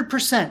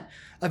 100%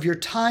 of your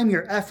time,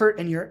 your effort,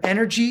 and your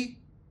energy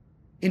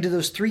into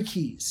those 3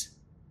 keys.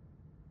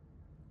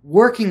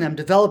 Working them,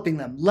 developing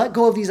them. Let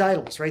go of these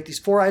idols, right? These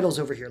 4 idols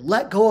over here.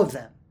 Let go of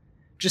them.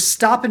 Just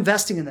stop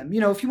investing in them.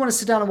 If you want to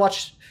sit down and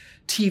watch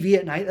TV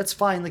at night, that's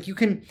fine. Like you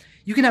can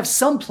have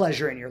some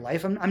pleasure in your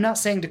life. I'm not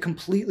saying to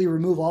completely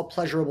remove all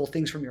pleasurable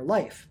things from your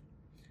life.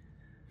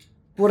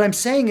 But what I'm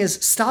saying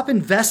is stop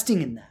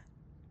investing in that.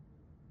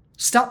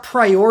 Stop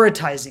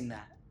prioritizing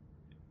that.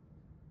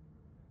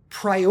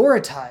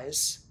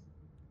 Prioritize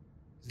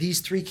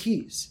these 3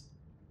 keys.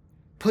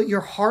 Put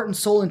your heart and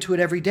soul into it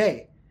every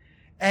day.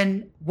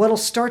 And what'll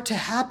start to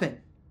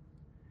happen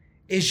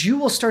is you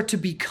will start to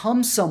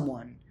become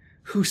someone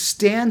who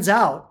stands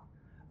out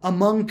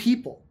among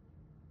people.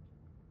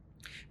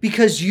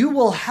 Because you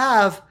will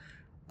have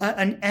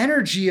an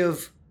energy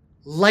of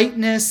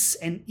lightness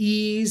and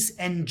ease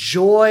and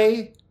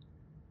joy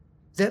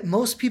that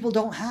most people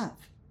don't have.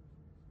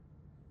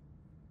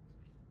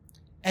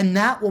 And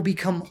that will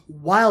become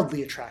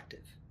wildly attractive.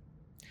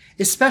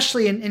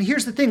 Especially, and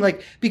here's the thing,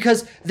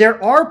 because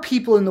there are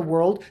people in the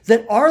world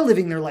that are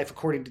living their life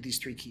according to these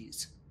 3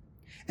 keys.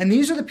 And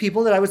these are the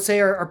people that I would say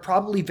are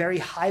probably very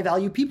high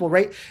value people,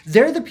 right?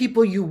 They're the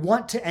people you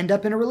want to end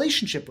up in a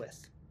relationship with.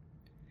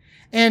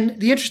 And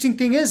the interesting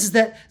thing is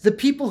that the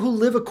people who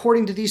live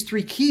according to these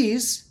 3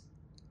 keys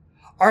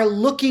are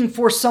looking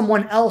for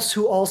someone else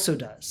who also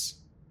does,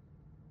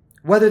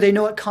 whether they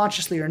know it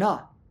consciously or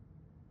not.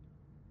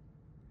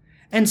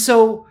 And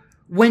so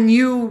when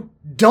you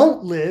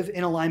don't live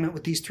in alignment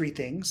with these 3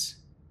 things,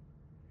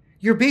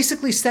 you're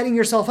basically setting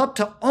yourself up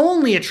to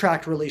only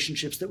attract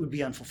relationships that would be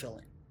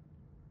unfulfilling.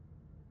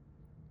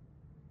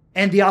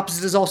 And the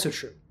opposite is also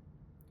true.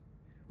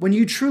 When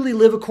you truly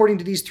live according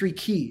to these 3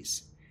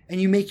 keys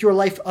and you make your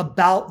life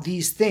about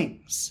these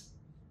things,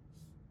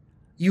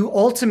 you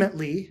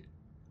ultimately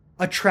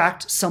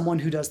attract someone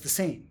who does the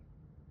same.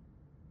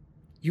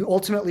 You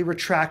ultimately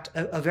attract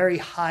a very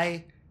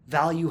high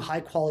value,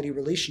 high quality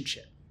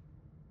relationship.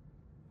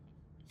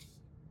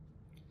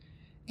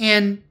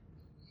 And,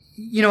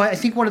 I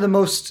think one of the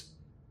most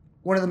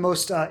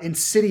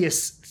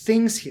insidious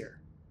things here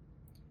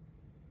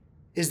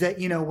is that,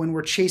 when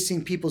we're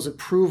chasing people's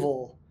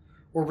approval,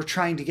 or we're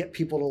trying to get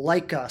people to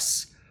like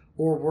us,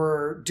 or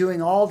we're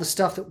doing all the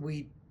stuff that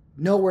we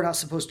know we're not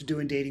supposed to do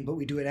in dating, but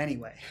we do it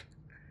anyway.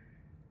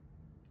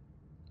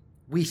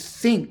 We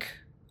think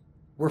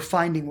we're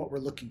finding what we're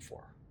looking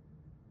for.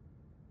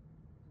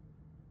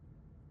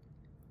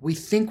 We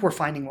think we're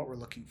finding what we're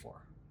looking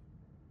for.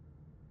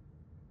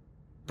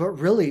 But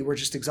really, we're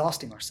just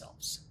exhausting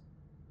ourselves.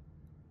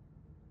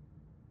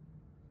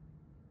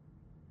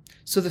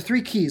 So the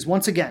 3 keys,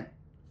 once again,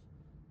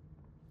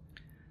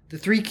 the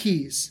 3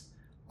 keys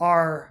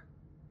are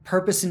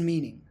purpose and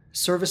meaning,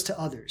 service to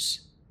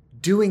others,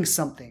 doing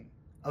something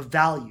of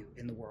value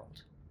in the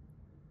world.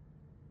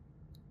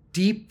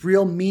 Deep,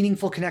 real,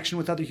 meaningful connection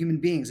with other human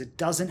beings. It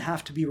doesn't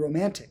have to be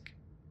romantic.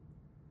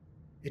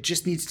 It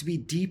just needs to be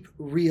deep,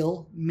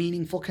 real,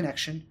 meaningful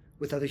connection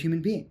with other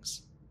human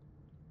beings.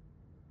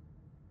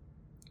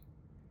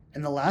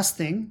 And the last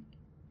thing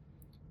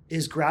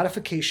is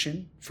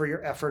gratification for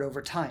your effort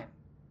over time.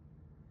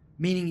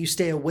 Meaning you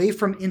stay away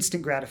from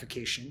instant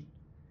gratification.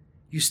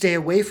 You stay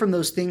away from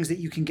those things that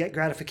you can get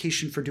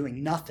gratification for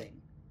doing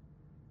nothing.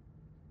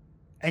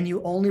 And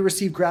you only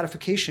receive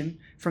gratification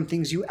from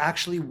things you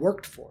actually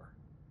worked for.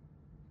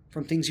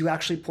 from things you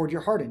actually poured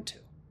your heart into.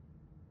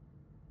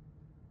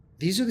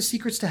 These are the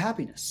secrets to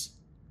happiness.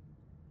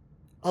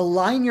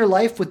 Align your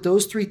life with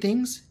those 3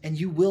 things and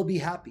you will be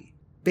happy,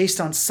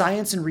 based on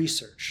science and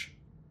research.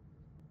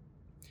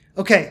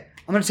 Okay,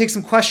 I'm going to take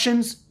some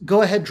questions.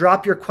 Go ahead,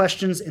 drop your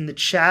questions in the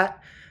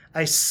chat.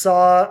 I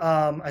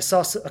saw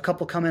a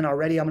couple come in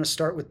already. I'm going to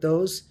start with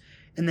those.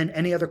 And then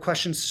any other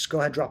questions, just go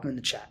ahead, drop them in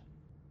the chat.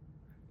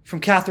 From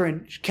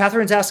Catherine.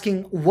 Catherine's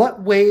asking,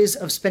 what ways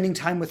of spending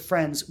time with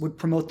friends would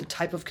promote the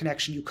type of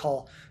connection you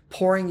call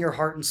pouring your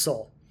heart and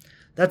soul?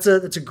 That's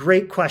a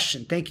great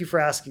question. Thank you for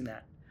asking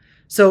that.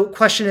 So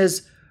question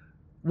is,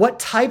 what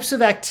types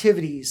of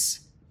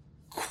activities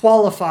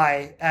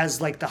qualify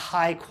as like the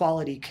high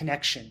quality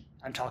connection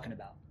I'm talking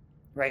about,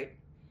 right?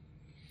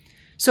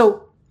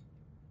 So,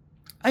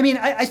 I mean,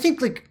 I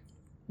think like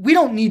we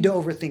don't need to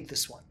overthink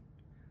this one.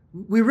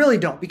 We really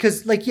don't,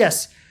 because like,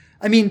 yes,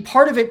 I mean,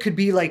 part of it could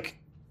be like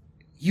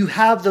you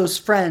have those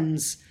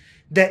friends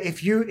that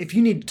if you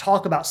need to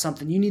talk about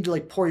something, you need to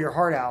like pour your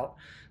heart out.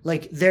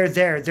 Like they're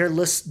there,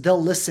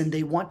 they'll listen,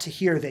 they want to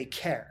hear, they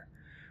care,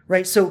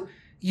 right? So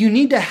you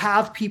need to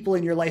have people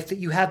in your life that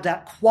you have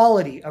that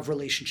quality of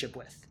relationship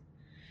with.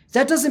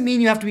 That doesn't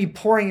mean you have to be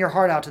pouring your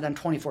heart out to them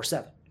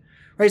 24/7,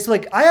 right? So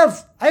like I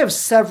have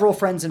several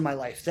friends in my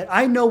life that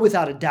I know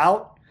without a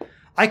doubt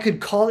I could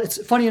call.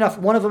 It's funny enough,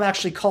 one of them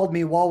actually called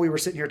me while we were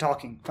sitting here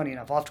talking. Funny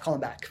enough, I'll have to call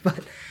him back.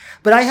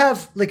 But I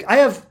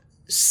have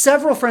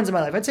several friends in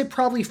my life. I'd say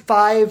probably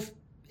 5,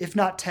 if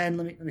not 10.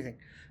 Let me think.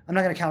 I'm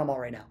not going to count them all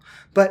right now.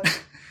 But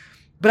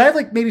I have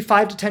like maybe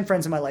 5 to 10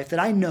 friends in my life that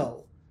I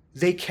know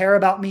they care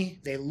about me,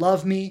 they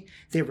love me,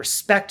 they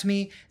respect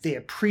me, they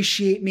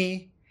appreciate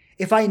me.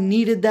 If I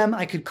needed them,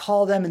 I could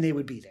call them and they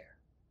would be there.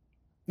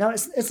 Now,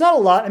 it's not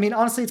a lot. I mean,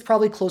 honestly, it's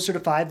probably closer to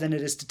 5 than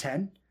it is to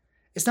 10.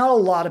 It's not a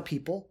lot of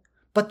people,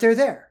 but they're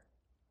there.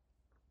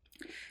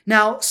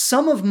 Now,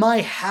 some of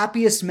my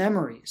happiest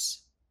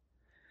memories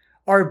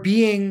are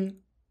being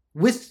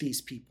with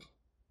these people,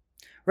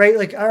 right?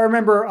 Like I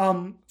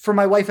remember for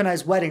my wife and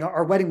I's wedding,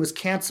 our wedding was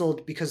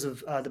canceled because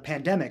of the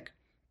pandemic.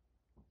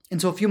 And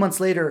so a few months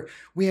later,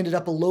 we ended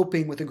up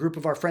eloping with a group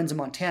of our friends in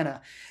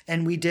Montana,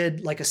 and we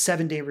did like a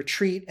 7-day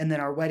retreat. And then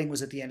our wedding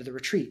was at the end of the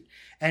retreat.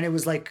 And it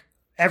was like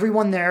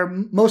everyone there,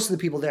 most of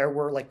the people there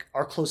were like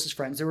our closest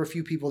friends. There were a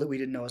few people that we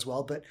didn't know as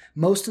well, but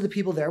most of the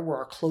people there were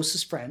our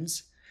closest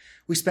friends.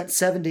 We spent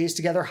 7 days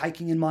together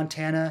hiking in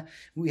Montana.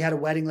 We had a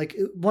wedding, like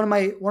one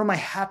of my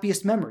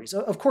happiest memories.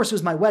 Of course, it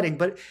was my wedding,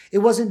 but it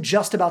wasn't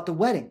just about the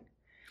wedding.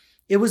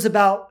 It was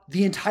about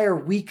the entire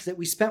week that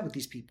we spent with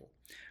these people.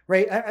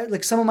 Right?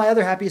 Like some of my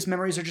other happiest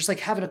memories are just like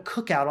having a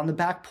cookout on the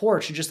back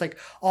porch and just like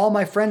all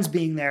my friends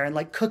being there and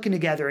like cooking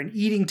together and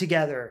eating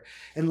together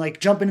and like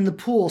jumping in the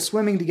pool,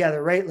 swimming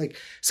together, right? Like,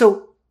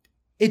 so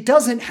it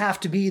doesn't have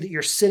to be that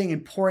you're sitting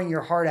and pouring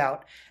your heart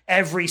out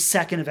every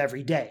second of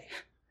every day,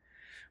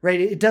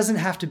 right? It doesn't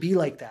have to be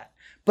like that,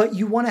 but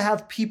you want to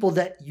have people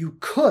that you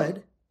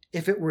could,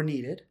 if it were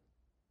needed.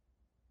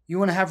 You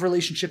want to have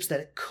relationships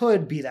that it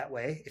could be that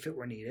way if it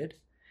were needed.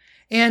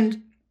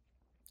 And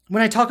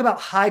when I talk about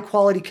high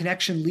quality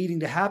connection leading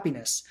to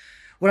happiness,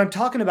 what I'm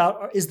talking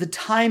about is the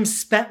time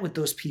spent with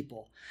those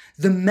people,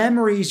 the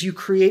memories you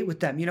create with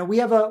them. You know, we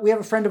have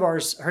a friend of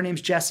ours, her name's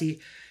Jessie.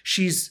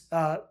 She's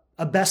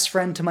a best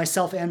friend to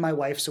myself and my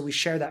wife, so we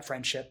share that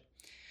friendship.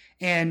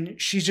 And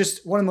she's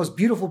just one of the most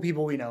beautiful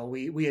people we know.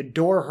 We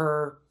adore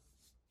her,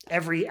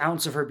 every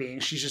ounce of her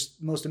being. She's just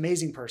the most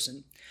amazing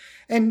person.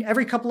 And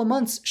every couple of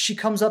months, she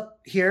comes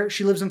up here.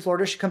 She lives in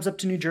Florida. She comes up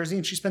to New Jersey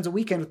and she spends a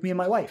weekend with me and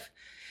my wife.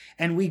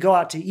 And we go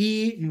out to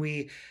eat and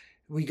we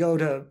go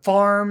to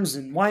farms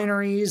and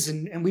wineries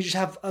and we just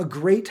have a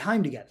great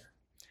time together,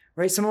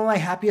 right? Some of my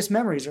happiest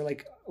memories are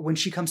like when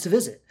she comes to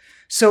visit.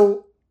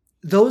 So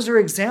those are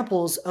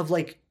examples of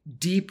like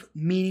deep,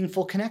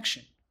 meaningful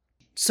connection.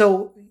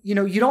 So, you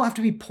know, you don't have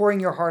to be pouring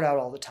your heart out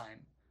all the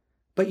time,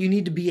 but you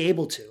need to be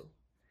able to.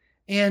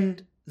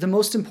 And the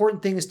most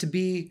important thing is to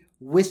be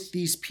with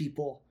these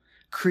people,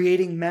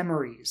 creating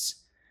memories,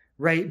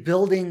 right?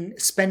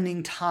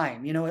 Spending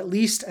time, you know, at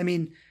least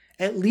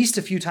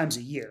a few times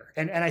a year.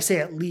 And I say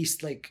at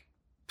least like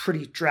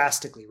pretty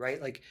drastically,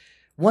 right? Like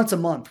once a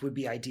month would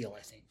be ideal,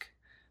 I think.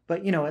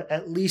 But, you know,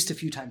 at least a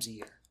few times a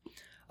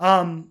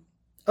year.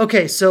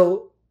 Okay,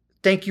 so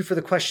thank you for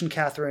the question,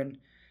 Catherine.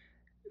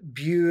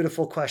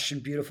 Beautiful question,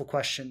 beautiful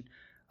question.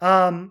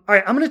 All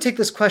right, I'm going to take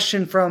this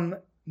question from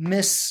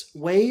Miss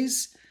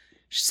Ways.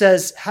 She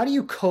says, how do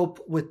you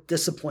cope with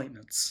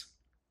disappointments?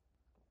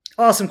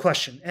 Awesome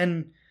question.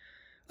 And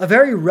a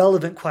very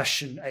relevant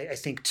question, I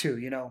think, too,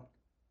 you know.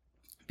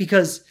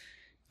 Because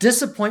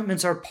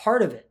disappointments are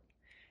part of it.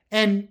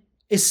 And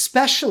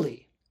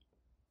especially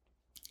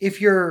if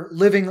you're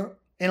living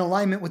in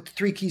alignment with the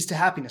 3 keys to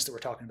happiness that we're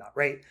talking about,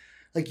 right?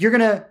 Like you're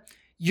going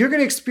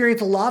to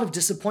experience a lot of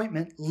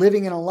disappointment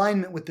living in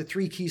alignment with the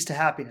 3 keys to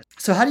happiness.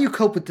 So how do you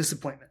cope with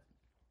disappointment?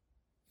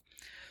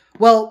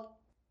 Well,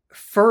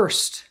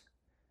 first,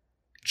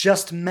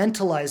 just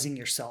mentalizing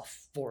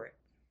yourself for it,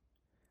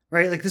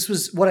 right? Like this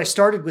was what I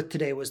started with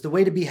today was the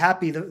way to be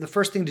happy. The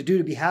first thing to do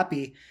to be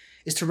happy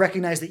is to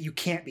recognize that you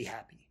can't be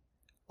happy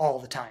all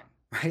the time,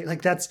 right?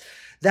 Like that's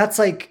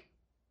like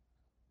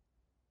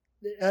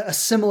a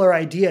similar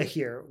idea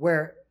here,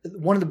 where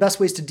one of the best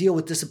ways to deal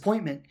with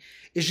disappointment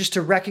is just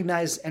to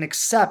recognize and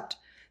accept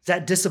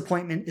that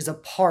disappointment is a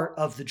part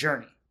of the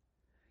journey.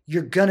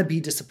 You're going to be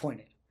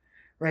disappointed,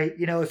 right?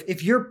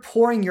 If you're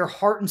pouring your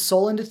heart and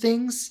soul into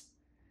things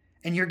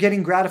and you're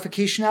getting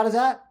gratification out of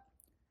that,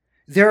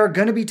 there are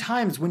going to be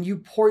times when you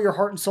pour your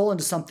heart and soul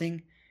into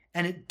something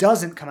and it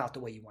doesn't come out the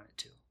way you want it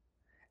to.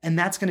 And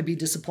that's going to be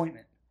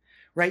disappointment,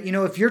 right?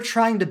 If you're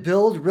trying to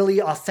build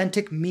really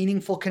authentic,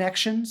 meaningful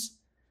connections,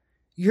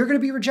 you're going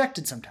to be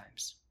rejected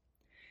sometimes.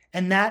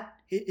 And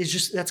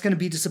that's going to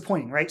be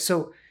disappointing, right?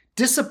 So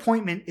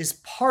disappointment is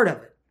part of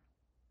it.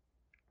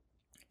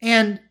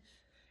 And,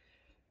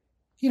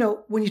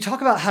 when you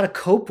talk about how to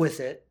cope with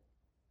it,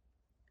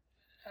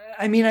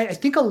 I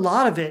think a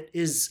lot of it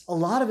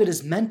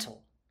is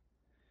mental,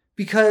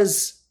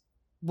 because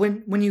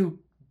when you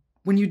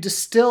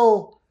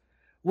distill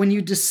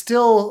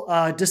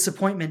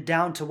disappointment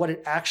down to what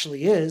it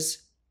actually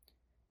is,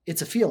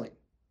 it's a feeling.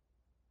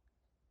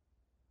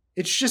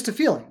 It's just a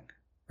feeling,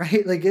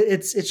 right? Like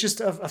it's just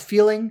a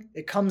feeling.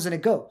 It comes and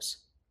it goes.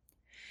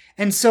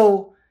 And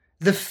so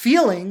the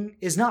feeling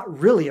is not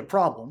really a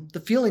problem. The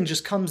feeling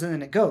just comes and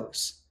then it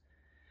goes.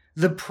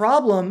 The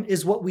problem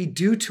is what we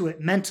do to it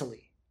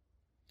mentally,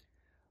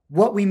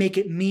 what we make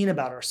it mean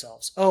about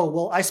ourselves. Oh,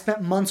 well, I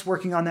spent months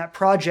working on that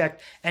project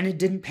and it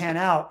didn't pan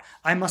out.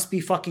 I must be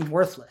fucking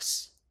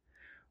worthless,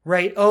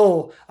 right?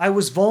 Oh, I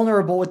was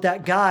vulnerable with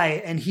that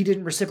guy and he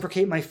didn't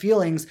reciprocate my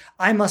feelings.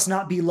 I must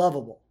not be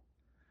lovable,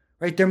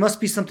 right? There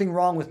must be something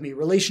wrong with me.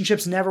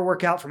 Relationships never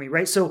work out for me,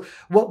 right? So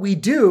what we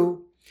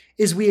do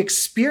is we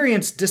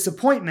experience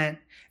disappointment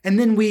and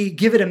then we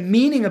give it a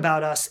meaning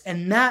about us,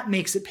 and that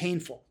makes it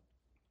painful.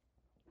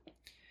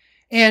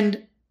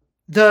 And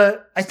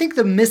I think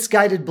the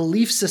misguided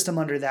belief system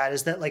under that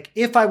is that, like,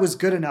 if I was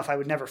good enough, I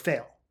would never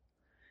fail.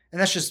 And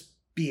that's just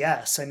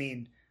BS. I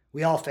mean,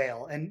 we all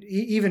fail. And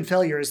even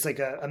failure is like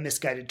a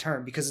misguided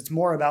term, because it's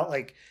more about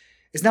like,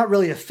 it's not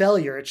really a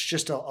failure. It's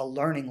just a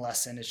learning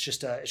lesson. It's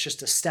just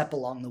a step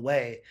along the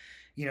way.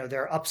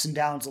 There are ups and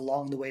downs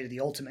along the way to the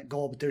ultimate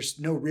goal, but there's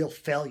no real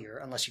failure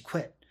unless you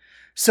quit.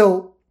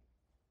 So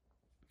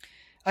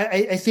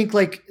I think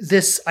like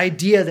this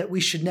idea that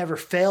we should never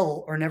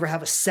fail or never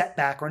have a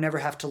setback or never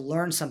have to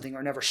learn something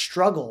or never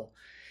struggle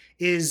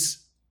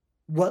is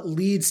what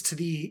leads to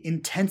the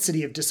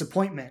intensity of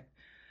disappointment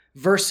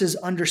versus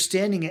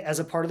understanding it as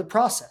a part of the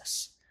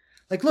process.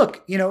 Like,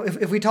 look,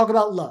 if we talk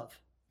about love,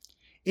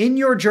 in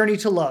your journey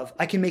to love,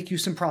 I can make you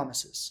some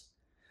promises,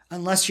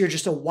 unless you're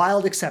just a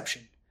wild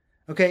exception.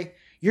 Okay.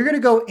 You're going to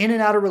go in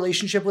and out of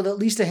relationship with at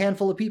least a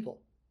handful of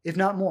people, if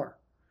not more.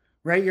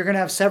 Right? You're going to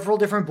have several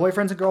different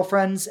boyfriends and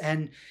girlfriends,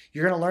 and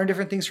you're going to learn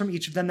different things from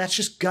each of them. That's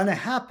just going to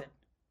happen,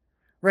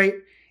 right?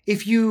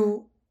 If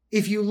you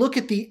look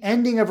at the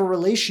ending of a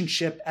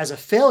relationship as a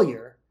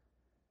failure,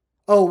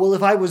 oh, well,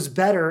 if I was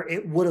better,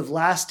 it would have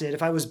lasted.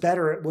 If I was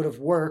better, it would have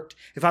worked.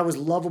 If I was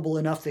lovable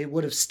enough, they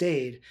would have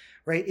stayed,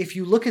 right? If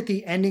you look at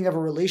the ending of a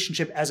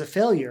relationship as a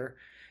failure,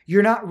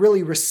 you're not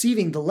really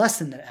receiving the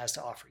lesson that it has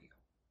to offer you.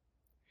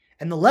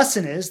 And the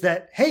lesson is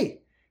that,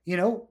 hey,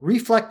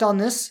 reflect on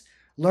this,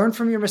 learn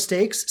from your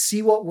mistakes,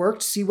 see what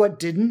worked, see what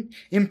didn't,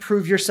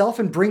 improve yourself,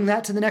 and bring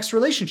that to the next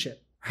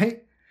relationship,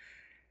 right?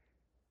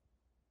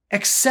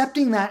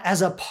 Accepting that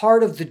as a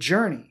part of the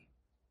journey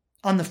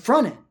on the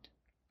front end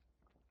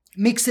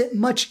makes it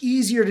much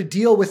easier to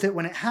deal with it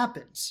when it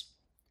happens.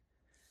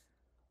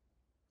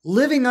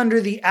 Living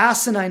under the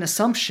asinine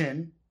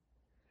assumption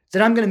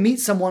that I'm going to meet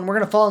someone, we're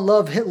going to fall in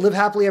love, live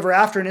happily ever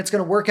after, and it's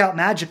going to work out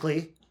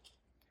magically.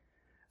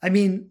 I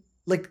mean,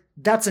 like,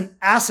 that's an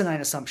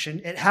asinine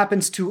assumption. It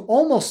happens to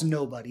almost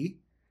nobody.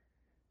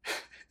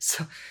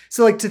 So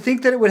like, to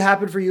think that it would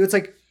happen for you, it's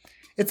like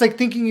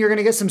thinking you're going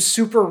to get some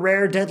super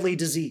rare, deadly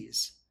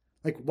disease.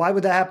 Like, why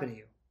would that happen to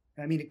you?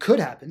 I mean, it could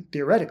happen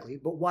theoretically,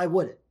 but why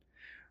would it?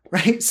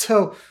 Right?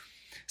 So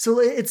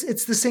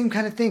it's the same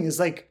kind of thing. Is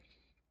like,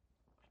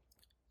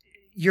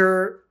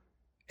 you're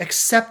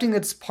accepting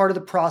that it's part of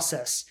the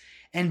process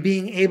and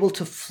being able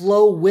to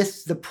flow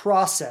with the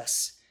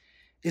process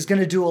is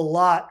going to do a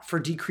lot for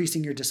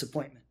decreasing your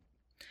disappointment.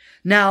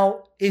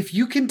 Now, if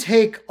you can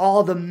take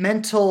all the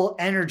mental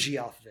energy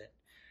off of it,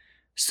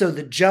 so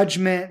the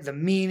judgment, the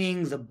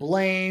meaning, the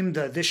blame,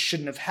 this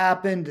shouldn't have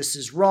happened, this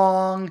is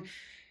wrong,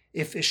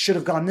 if it should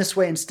have gone this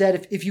way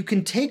instead, if you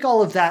can take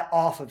all of that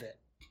off of it,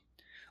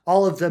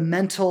 all of the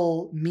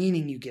mental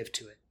meaning you give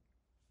to it,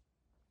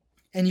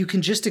 and you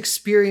can just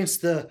experience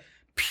the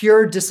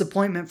pure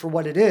disappointment for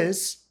what it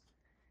is,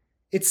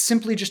 it's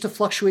simply just a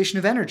fluctuation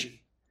of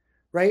energy,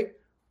 right?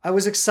 I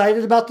was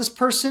excited about this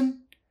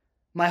person,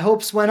 my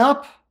hopes went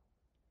up,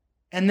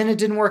 and then it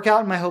didn't work out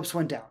and my hopes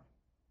went down.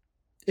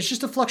 It's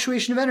just a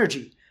fluctuation of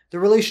energy. The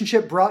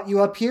relationship brought you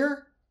up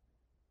here,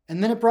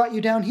 and then it brought you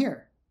down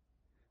here.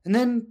 And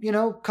then,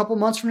 a couple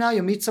months from now,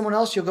 you'll meet someone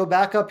else, you'll go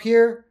back up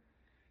here,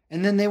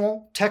 and then they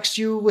won't text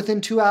you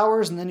within 2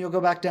 hours, and then you'll go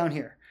back down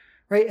here,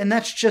 right? And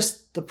that's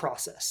just the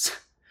process.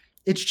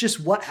 It's just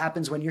what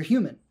happens when you're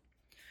human.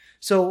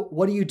 So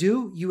what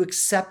do? You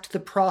accept the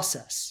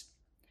process.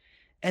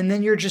 And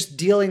then you're just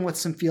dealing with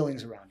some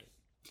feelings around it.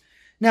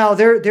 Now,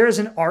 there is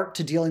an art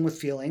to dealing with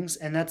feelings,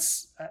 and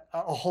that's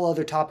a whole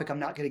other topic I'm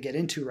not going to get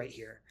into right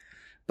here.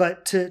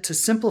 But to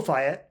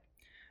simplify it,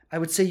 I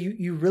would say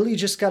you really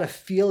just got to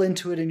feel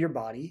into it in your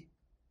body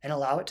and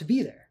allow it to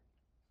be there.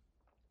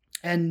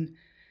 And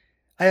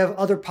I have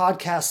other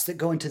podcasts that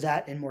go into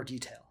that in more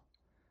detail.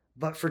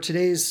 But for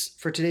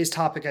today's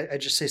topic, I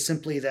just say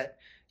simply that,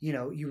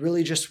 you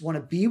really just want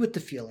to be with the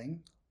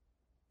feeling,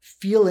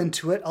 feel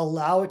into it,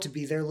 allow it to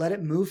be there, let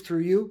it move through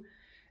you.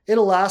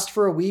 It'll last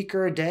for a week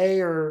or a day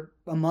or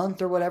a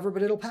month or whatever,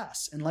 but it'll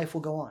pass and life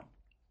will go on.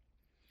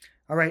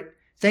 All right.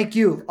 Thank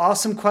you.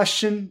 Awesome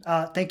question.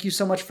 Thank you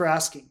so much for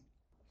asking.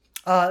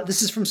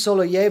 This is from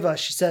Soloyeva.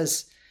 She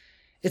says,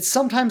 it's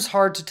sometimes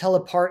hard to tell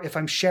apart if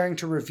I'm sharing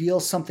to reveal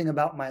something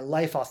about my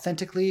life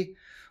authentically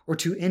or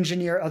to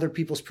engineer other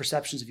people's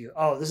perceptions of you.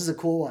 Oh, this is a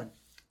cool one.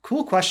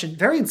 Cool question.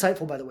 Very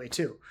insightful, by the way,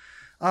 too.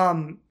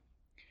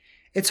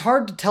 It's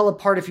hard to tell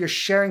apart if you're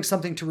sharing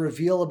something to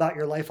reveal about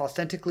your life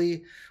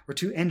authentically or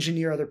to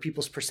engineer other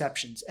people's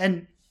perceptions.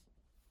 And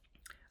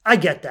I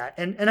get that.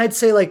 And I'd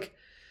say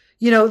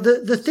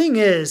the thing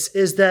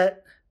is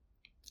that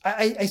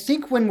I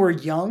think when we're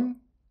young,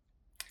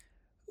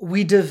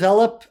 we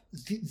develop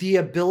the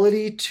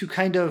ability to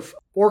kind of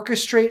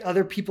orchestrate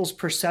other people's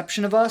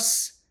perception of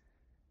us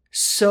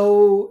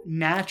so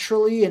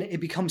naturally, and it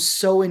becomes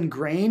so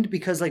ingrained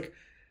because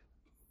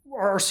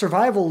our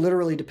survival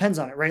literally depends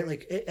on it,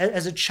 right?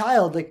 As a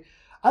child,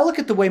 I look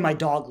at the way my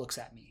dog looks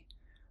at me,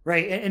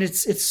 right? And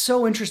it's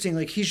so interesting.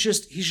 He's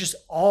just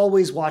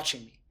always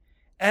watching me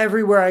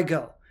everywhere I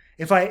go.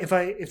 If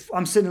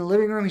I'm sitting in the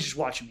living room, he's just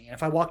watching me. And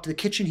if I walk to the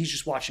kitchen, he's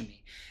just watching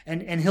me.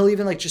 And he'll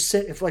even just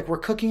sit, if we're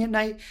cooking at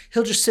night,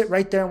 he'll just sit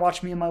right there and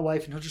watch me and my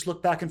wife, and he'll just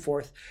look back and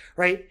forth,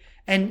 right?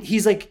 And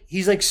he's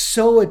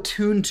so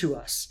attuned to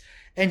us.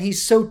 And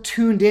he's so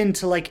tuned in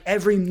to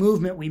every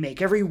movement we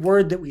make, every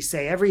word that we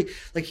say,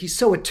 he's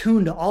so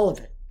attuned to all of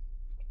it.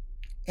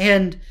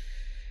 And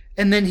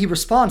then he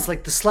responds,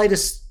 the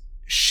slightest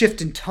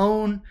shift in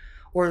tone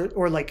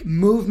or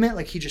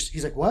movement,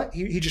 he's like, what?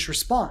 He just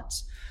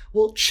responds.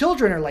 Well,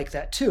 children are like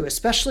that too,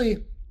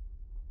 especially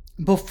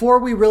before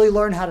we really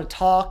learn how to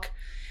talk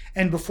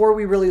and before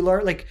we really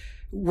learn,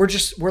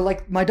 we're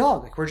like my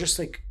dog, we're just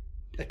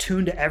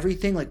attuned to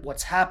everything,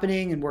 what's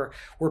happening, and we're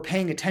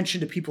paying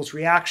attention to people's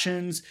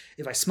reactions,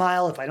 if I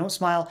smile, if I don't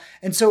smile.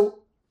 And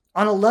so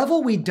on a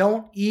level we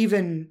don't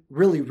even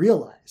really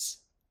realize,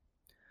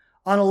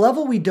 on a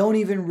level we don't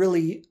even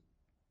really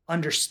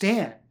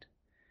understand,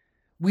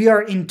 we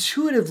are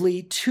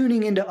intuitively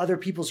tuning into other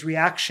people's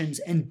reactions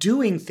and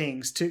doing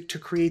things to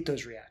create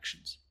those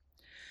reactions.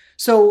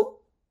 So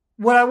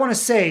what I want to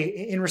say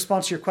in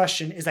response to your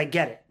question is I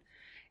get it.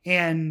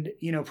 And,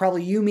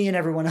 probably you, me, and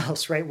everyone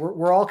else, right?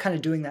 We're all kind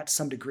of doing that to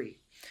some degree.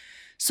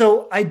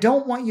 So I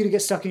don't want you to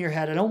get stuck in your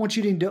head. I don't want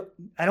you to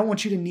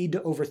need to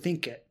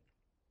overthink it.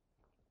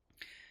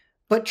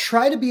 But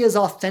try to be as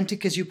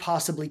authentic as you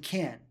possibly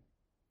can.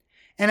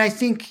 And I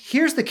think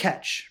here's the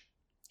catch.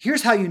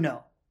 Here's how you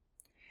know.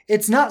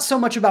 It's not so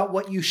much about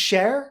what you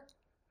share,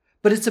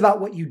 but it's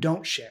about what you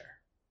don't share.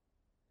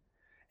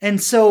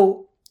 And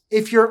so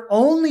if you're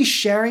only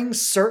sharing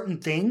certain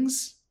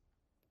things,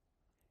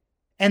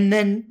 and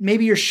then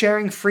maybe you're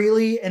sharing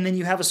freely and then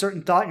you have a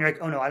certain thought and you're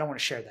like, oh no, I don't want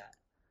to share that.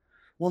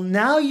 Well,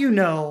 now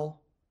you're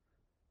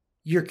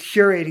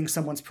curating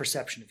someone's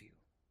perception of you,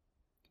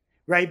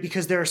 right?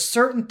 Because there are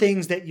certain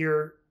things that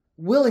you're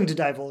willing to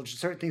divulge and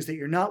certain things that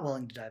you're not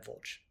willing to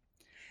divulge.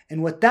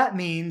 And what that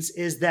means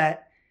is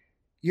that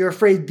you're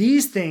afraid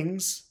these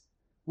things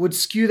would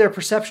skew their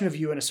perception of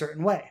you in a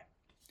certain way.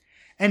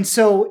 And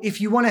so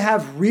if you want to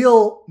have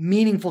real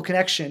meaningful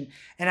connection,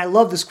 and I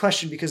love this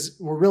question because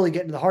we're really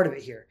getting to the heart of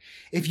it here.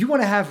 If you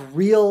want to have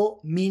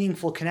real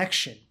meaningful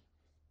connection,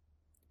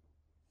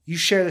 you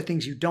share the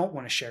things you don't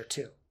want to share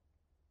too.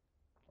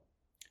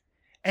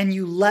 And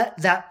you let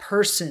that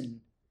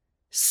person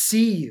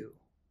see you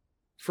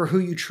for who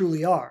you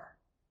truly are.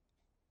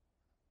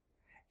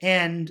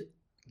 And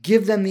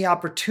give them the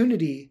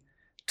opportunity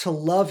to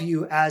love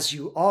you as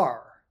you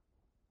are.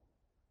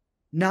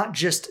 Not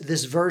just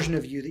this version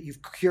of you that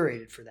you've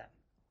curated for them.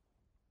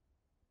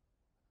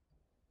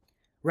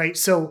 Right?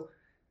 So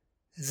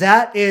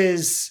that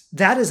is,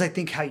 I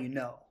think, how you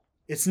know.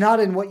 It's not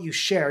in what you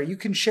share. You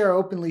can share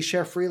openly,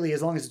 share freely,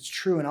 as long as it's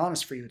true and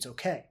honest for you, it's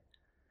okay.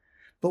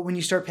 But when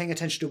you start paying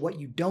attention to what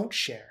you don't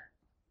share,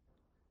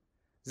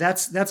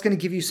 that's going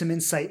to give you some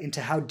insight into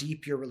how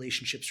deep your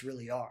relationships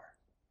really are.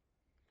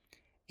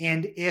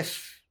 And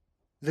if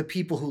the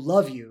people who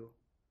love you,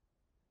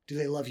 do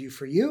they love you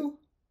for you?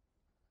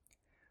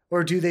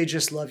 Or do they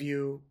just love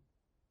you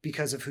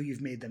because of who you've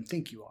made them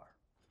think you are?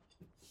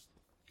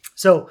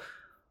 So,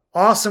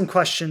 awesome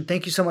question.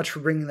 Thank you so much for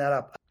bringing that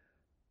up.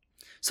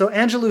 So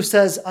Angelou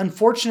says,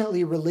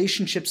 unfortunately,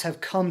 relationships have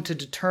come to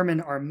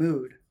determine our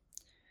mood.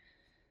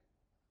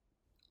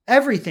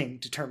 Everything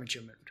determines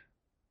your mood.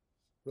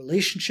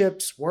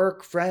 Relationships,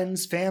 work,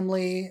 friends,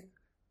 family,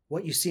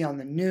 what you see on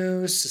the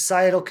news,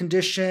 societal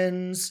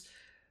conditions,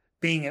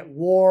 being at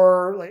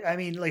war.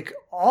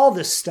 All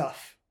this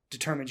stuff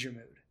determines your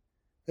mood.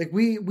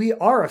 We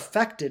are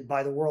affected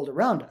by the world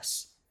around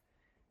us.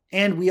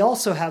 And we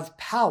also have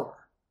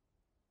power,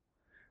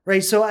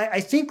 right? So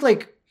I think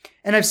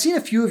and I've seen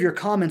a few of your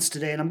comments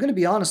today, and I'm going to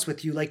be honest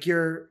with you,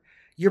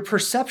 your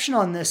perception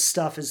on this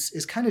stuff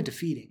is kind of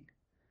defeating.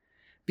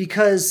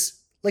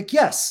 Because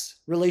yes,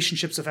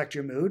 relationships affect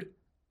your mood.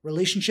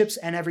 Relationships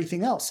and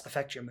everything else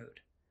affect your mood.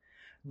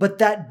 But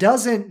that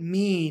doesn't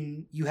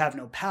mean you have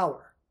no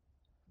power.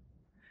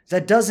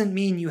 That doesn't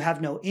mean you have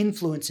no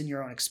influence in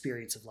your own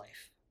experience of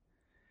life.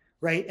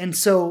 Right? And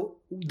so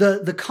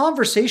the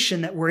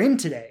conversation that we're in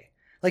today,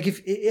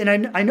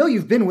 I know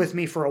you've been with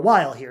me for a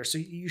while here, so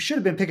you should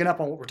have been picking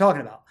up on what we're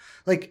talking about.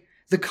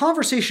 The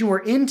conversation we're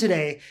in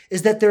today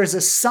is that there is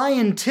a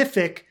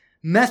scientific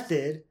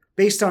method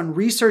based on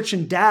research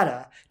and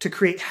data to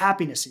create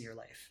happiness in your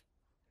life.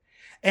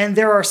 And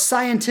there are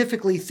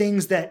scientifically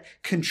things that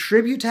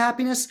contribute to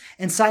happiness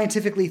and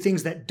scientifically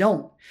things that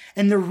don't.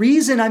 And the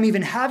reason I'm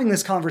even having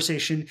this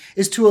conversation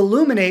is to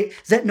illuminate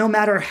that no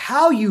matter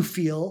how you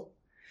feel,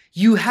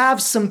 you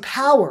have some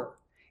power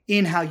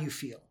in how you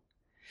feel.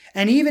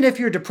 And even if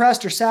you're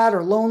depressed or sad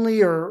or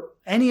lonely or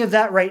any of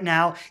that right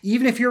now,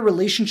 even if your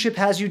relationship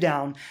has you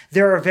down,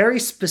 there are very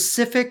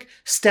specific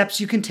steps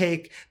you can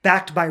take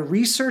backed by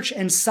research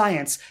and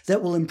science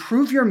that will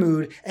improve your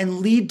mood and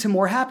lead to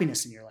more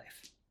happiness in your life.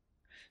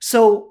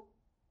 So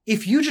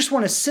if you just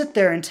want to sit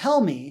there and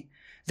tell me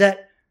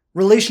that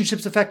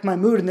relationships affect my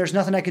mood and there's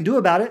nothing I can do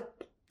about it,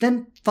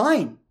 then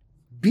fine,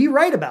 be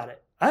right about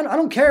it. I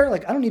don't care. I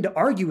don't need to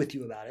argue with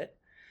you about it.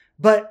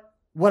 But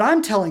what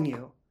I'm telling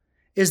you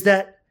is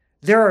that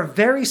there are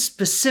very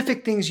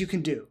specific things you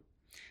can do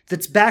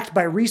that's backed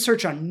by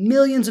research on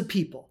millions of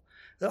people.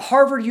 That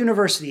Harvard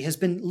University has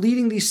been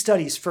leading these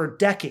studies for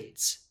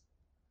decades.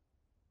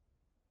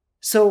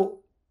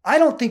 So I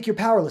don't think you're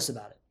powerless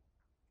about it.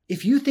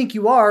 If you think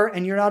you are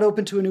and you're not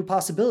open to a new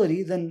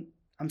possibility, then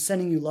I'm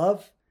sending you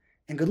love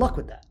and good luck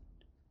with that.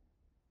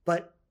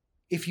 But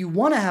if you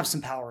want to have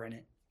some power in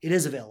it, it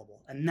is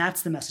available. And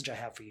that's the message I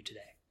have for you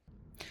today.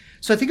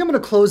 So I think I'm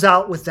going to close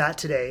out with that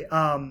today.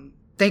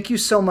 Thank you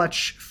so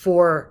much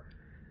for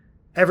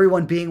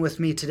everyone being with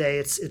me today.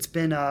 It's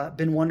been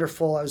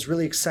wonderful. I was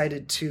really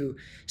excited to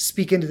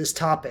speak into this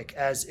topic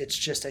as it's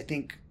just, I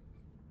think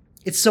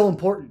it's so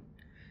important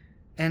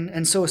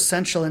and so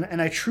essential.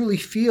 And I truly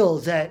feel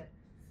that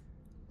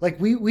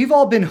we've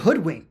all been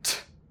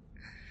hoodwinked.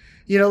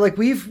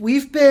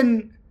 We've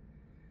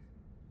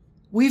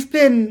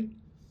been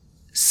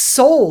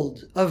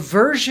sold a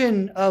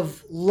version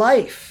of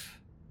life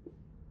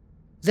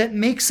that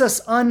makes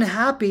us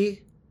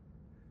unhappy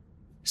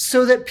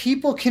so that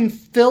people can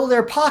fill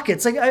their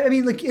pockets.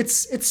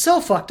 It's so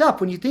fucked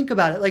up when you think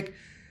about it.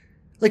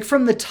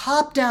 From the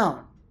top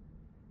down,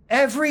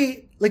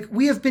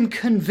 we have been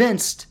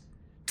convinced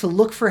to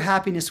look for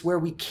happiness where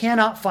we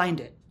cannot find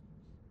it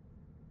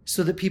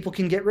so that people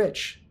can get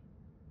rich.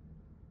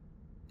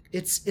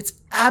 It's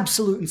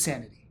absolute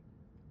insanity.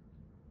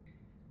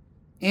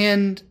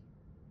 And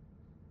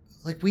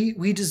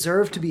we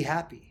deserve to be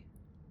happy.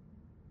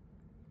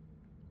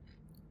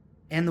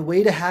 And the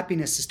way to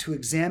happiness is to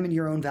examine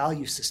your own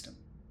value system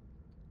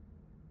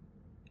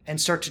and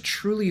start to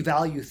truly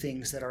value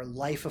things that are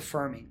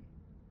life-affirming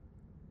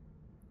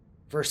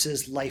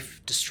versus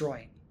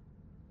life-destroying.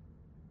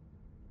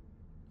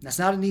 That's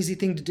not an easy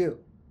thing to do.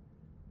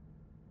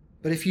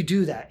 But if you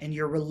do that and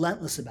you're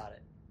relentless about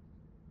it,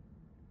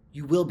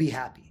 you will be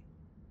happy.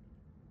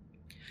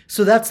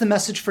 So that's the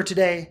message for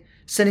today.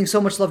 Sending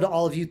so much love to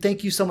all of you.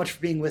 Thank you so much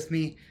for being with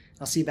me.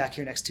 I'll see you back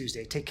here next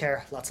Tuesday. Take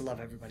care. Lots of love,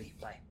 everybody.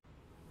 Bye.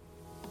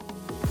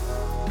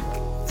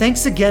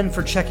 Thanks again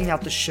for checking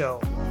out the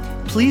show.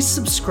 Please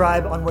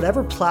subscribe on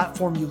whatever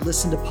platform you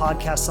listen to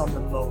podcasts on the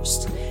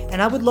most.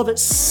 And I would love it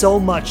so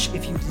much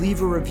if you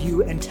leave a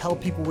review and tell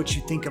people what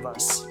you think of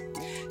us.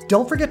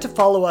 Don't forget to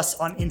follow us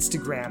on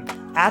Instagram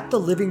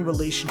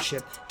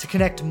 @TheLivingRelationship to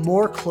connect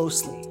more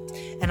closely.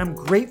 And I'm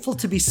grateful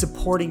to be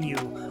supporting you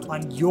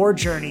on your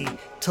journey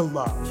to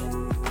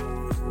love.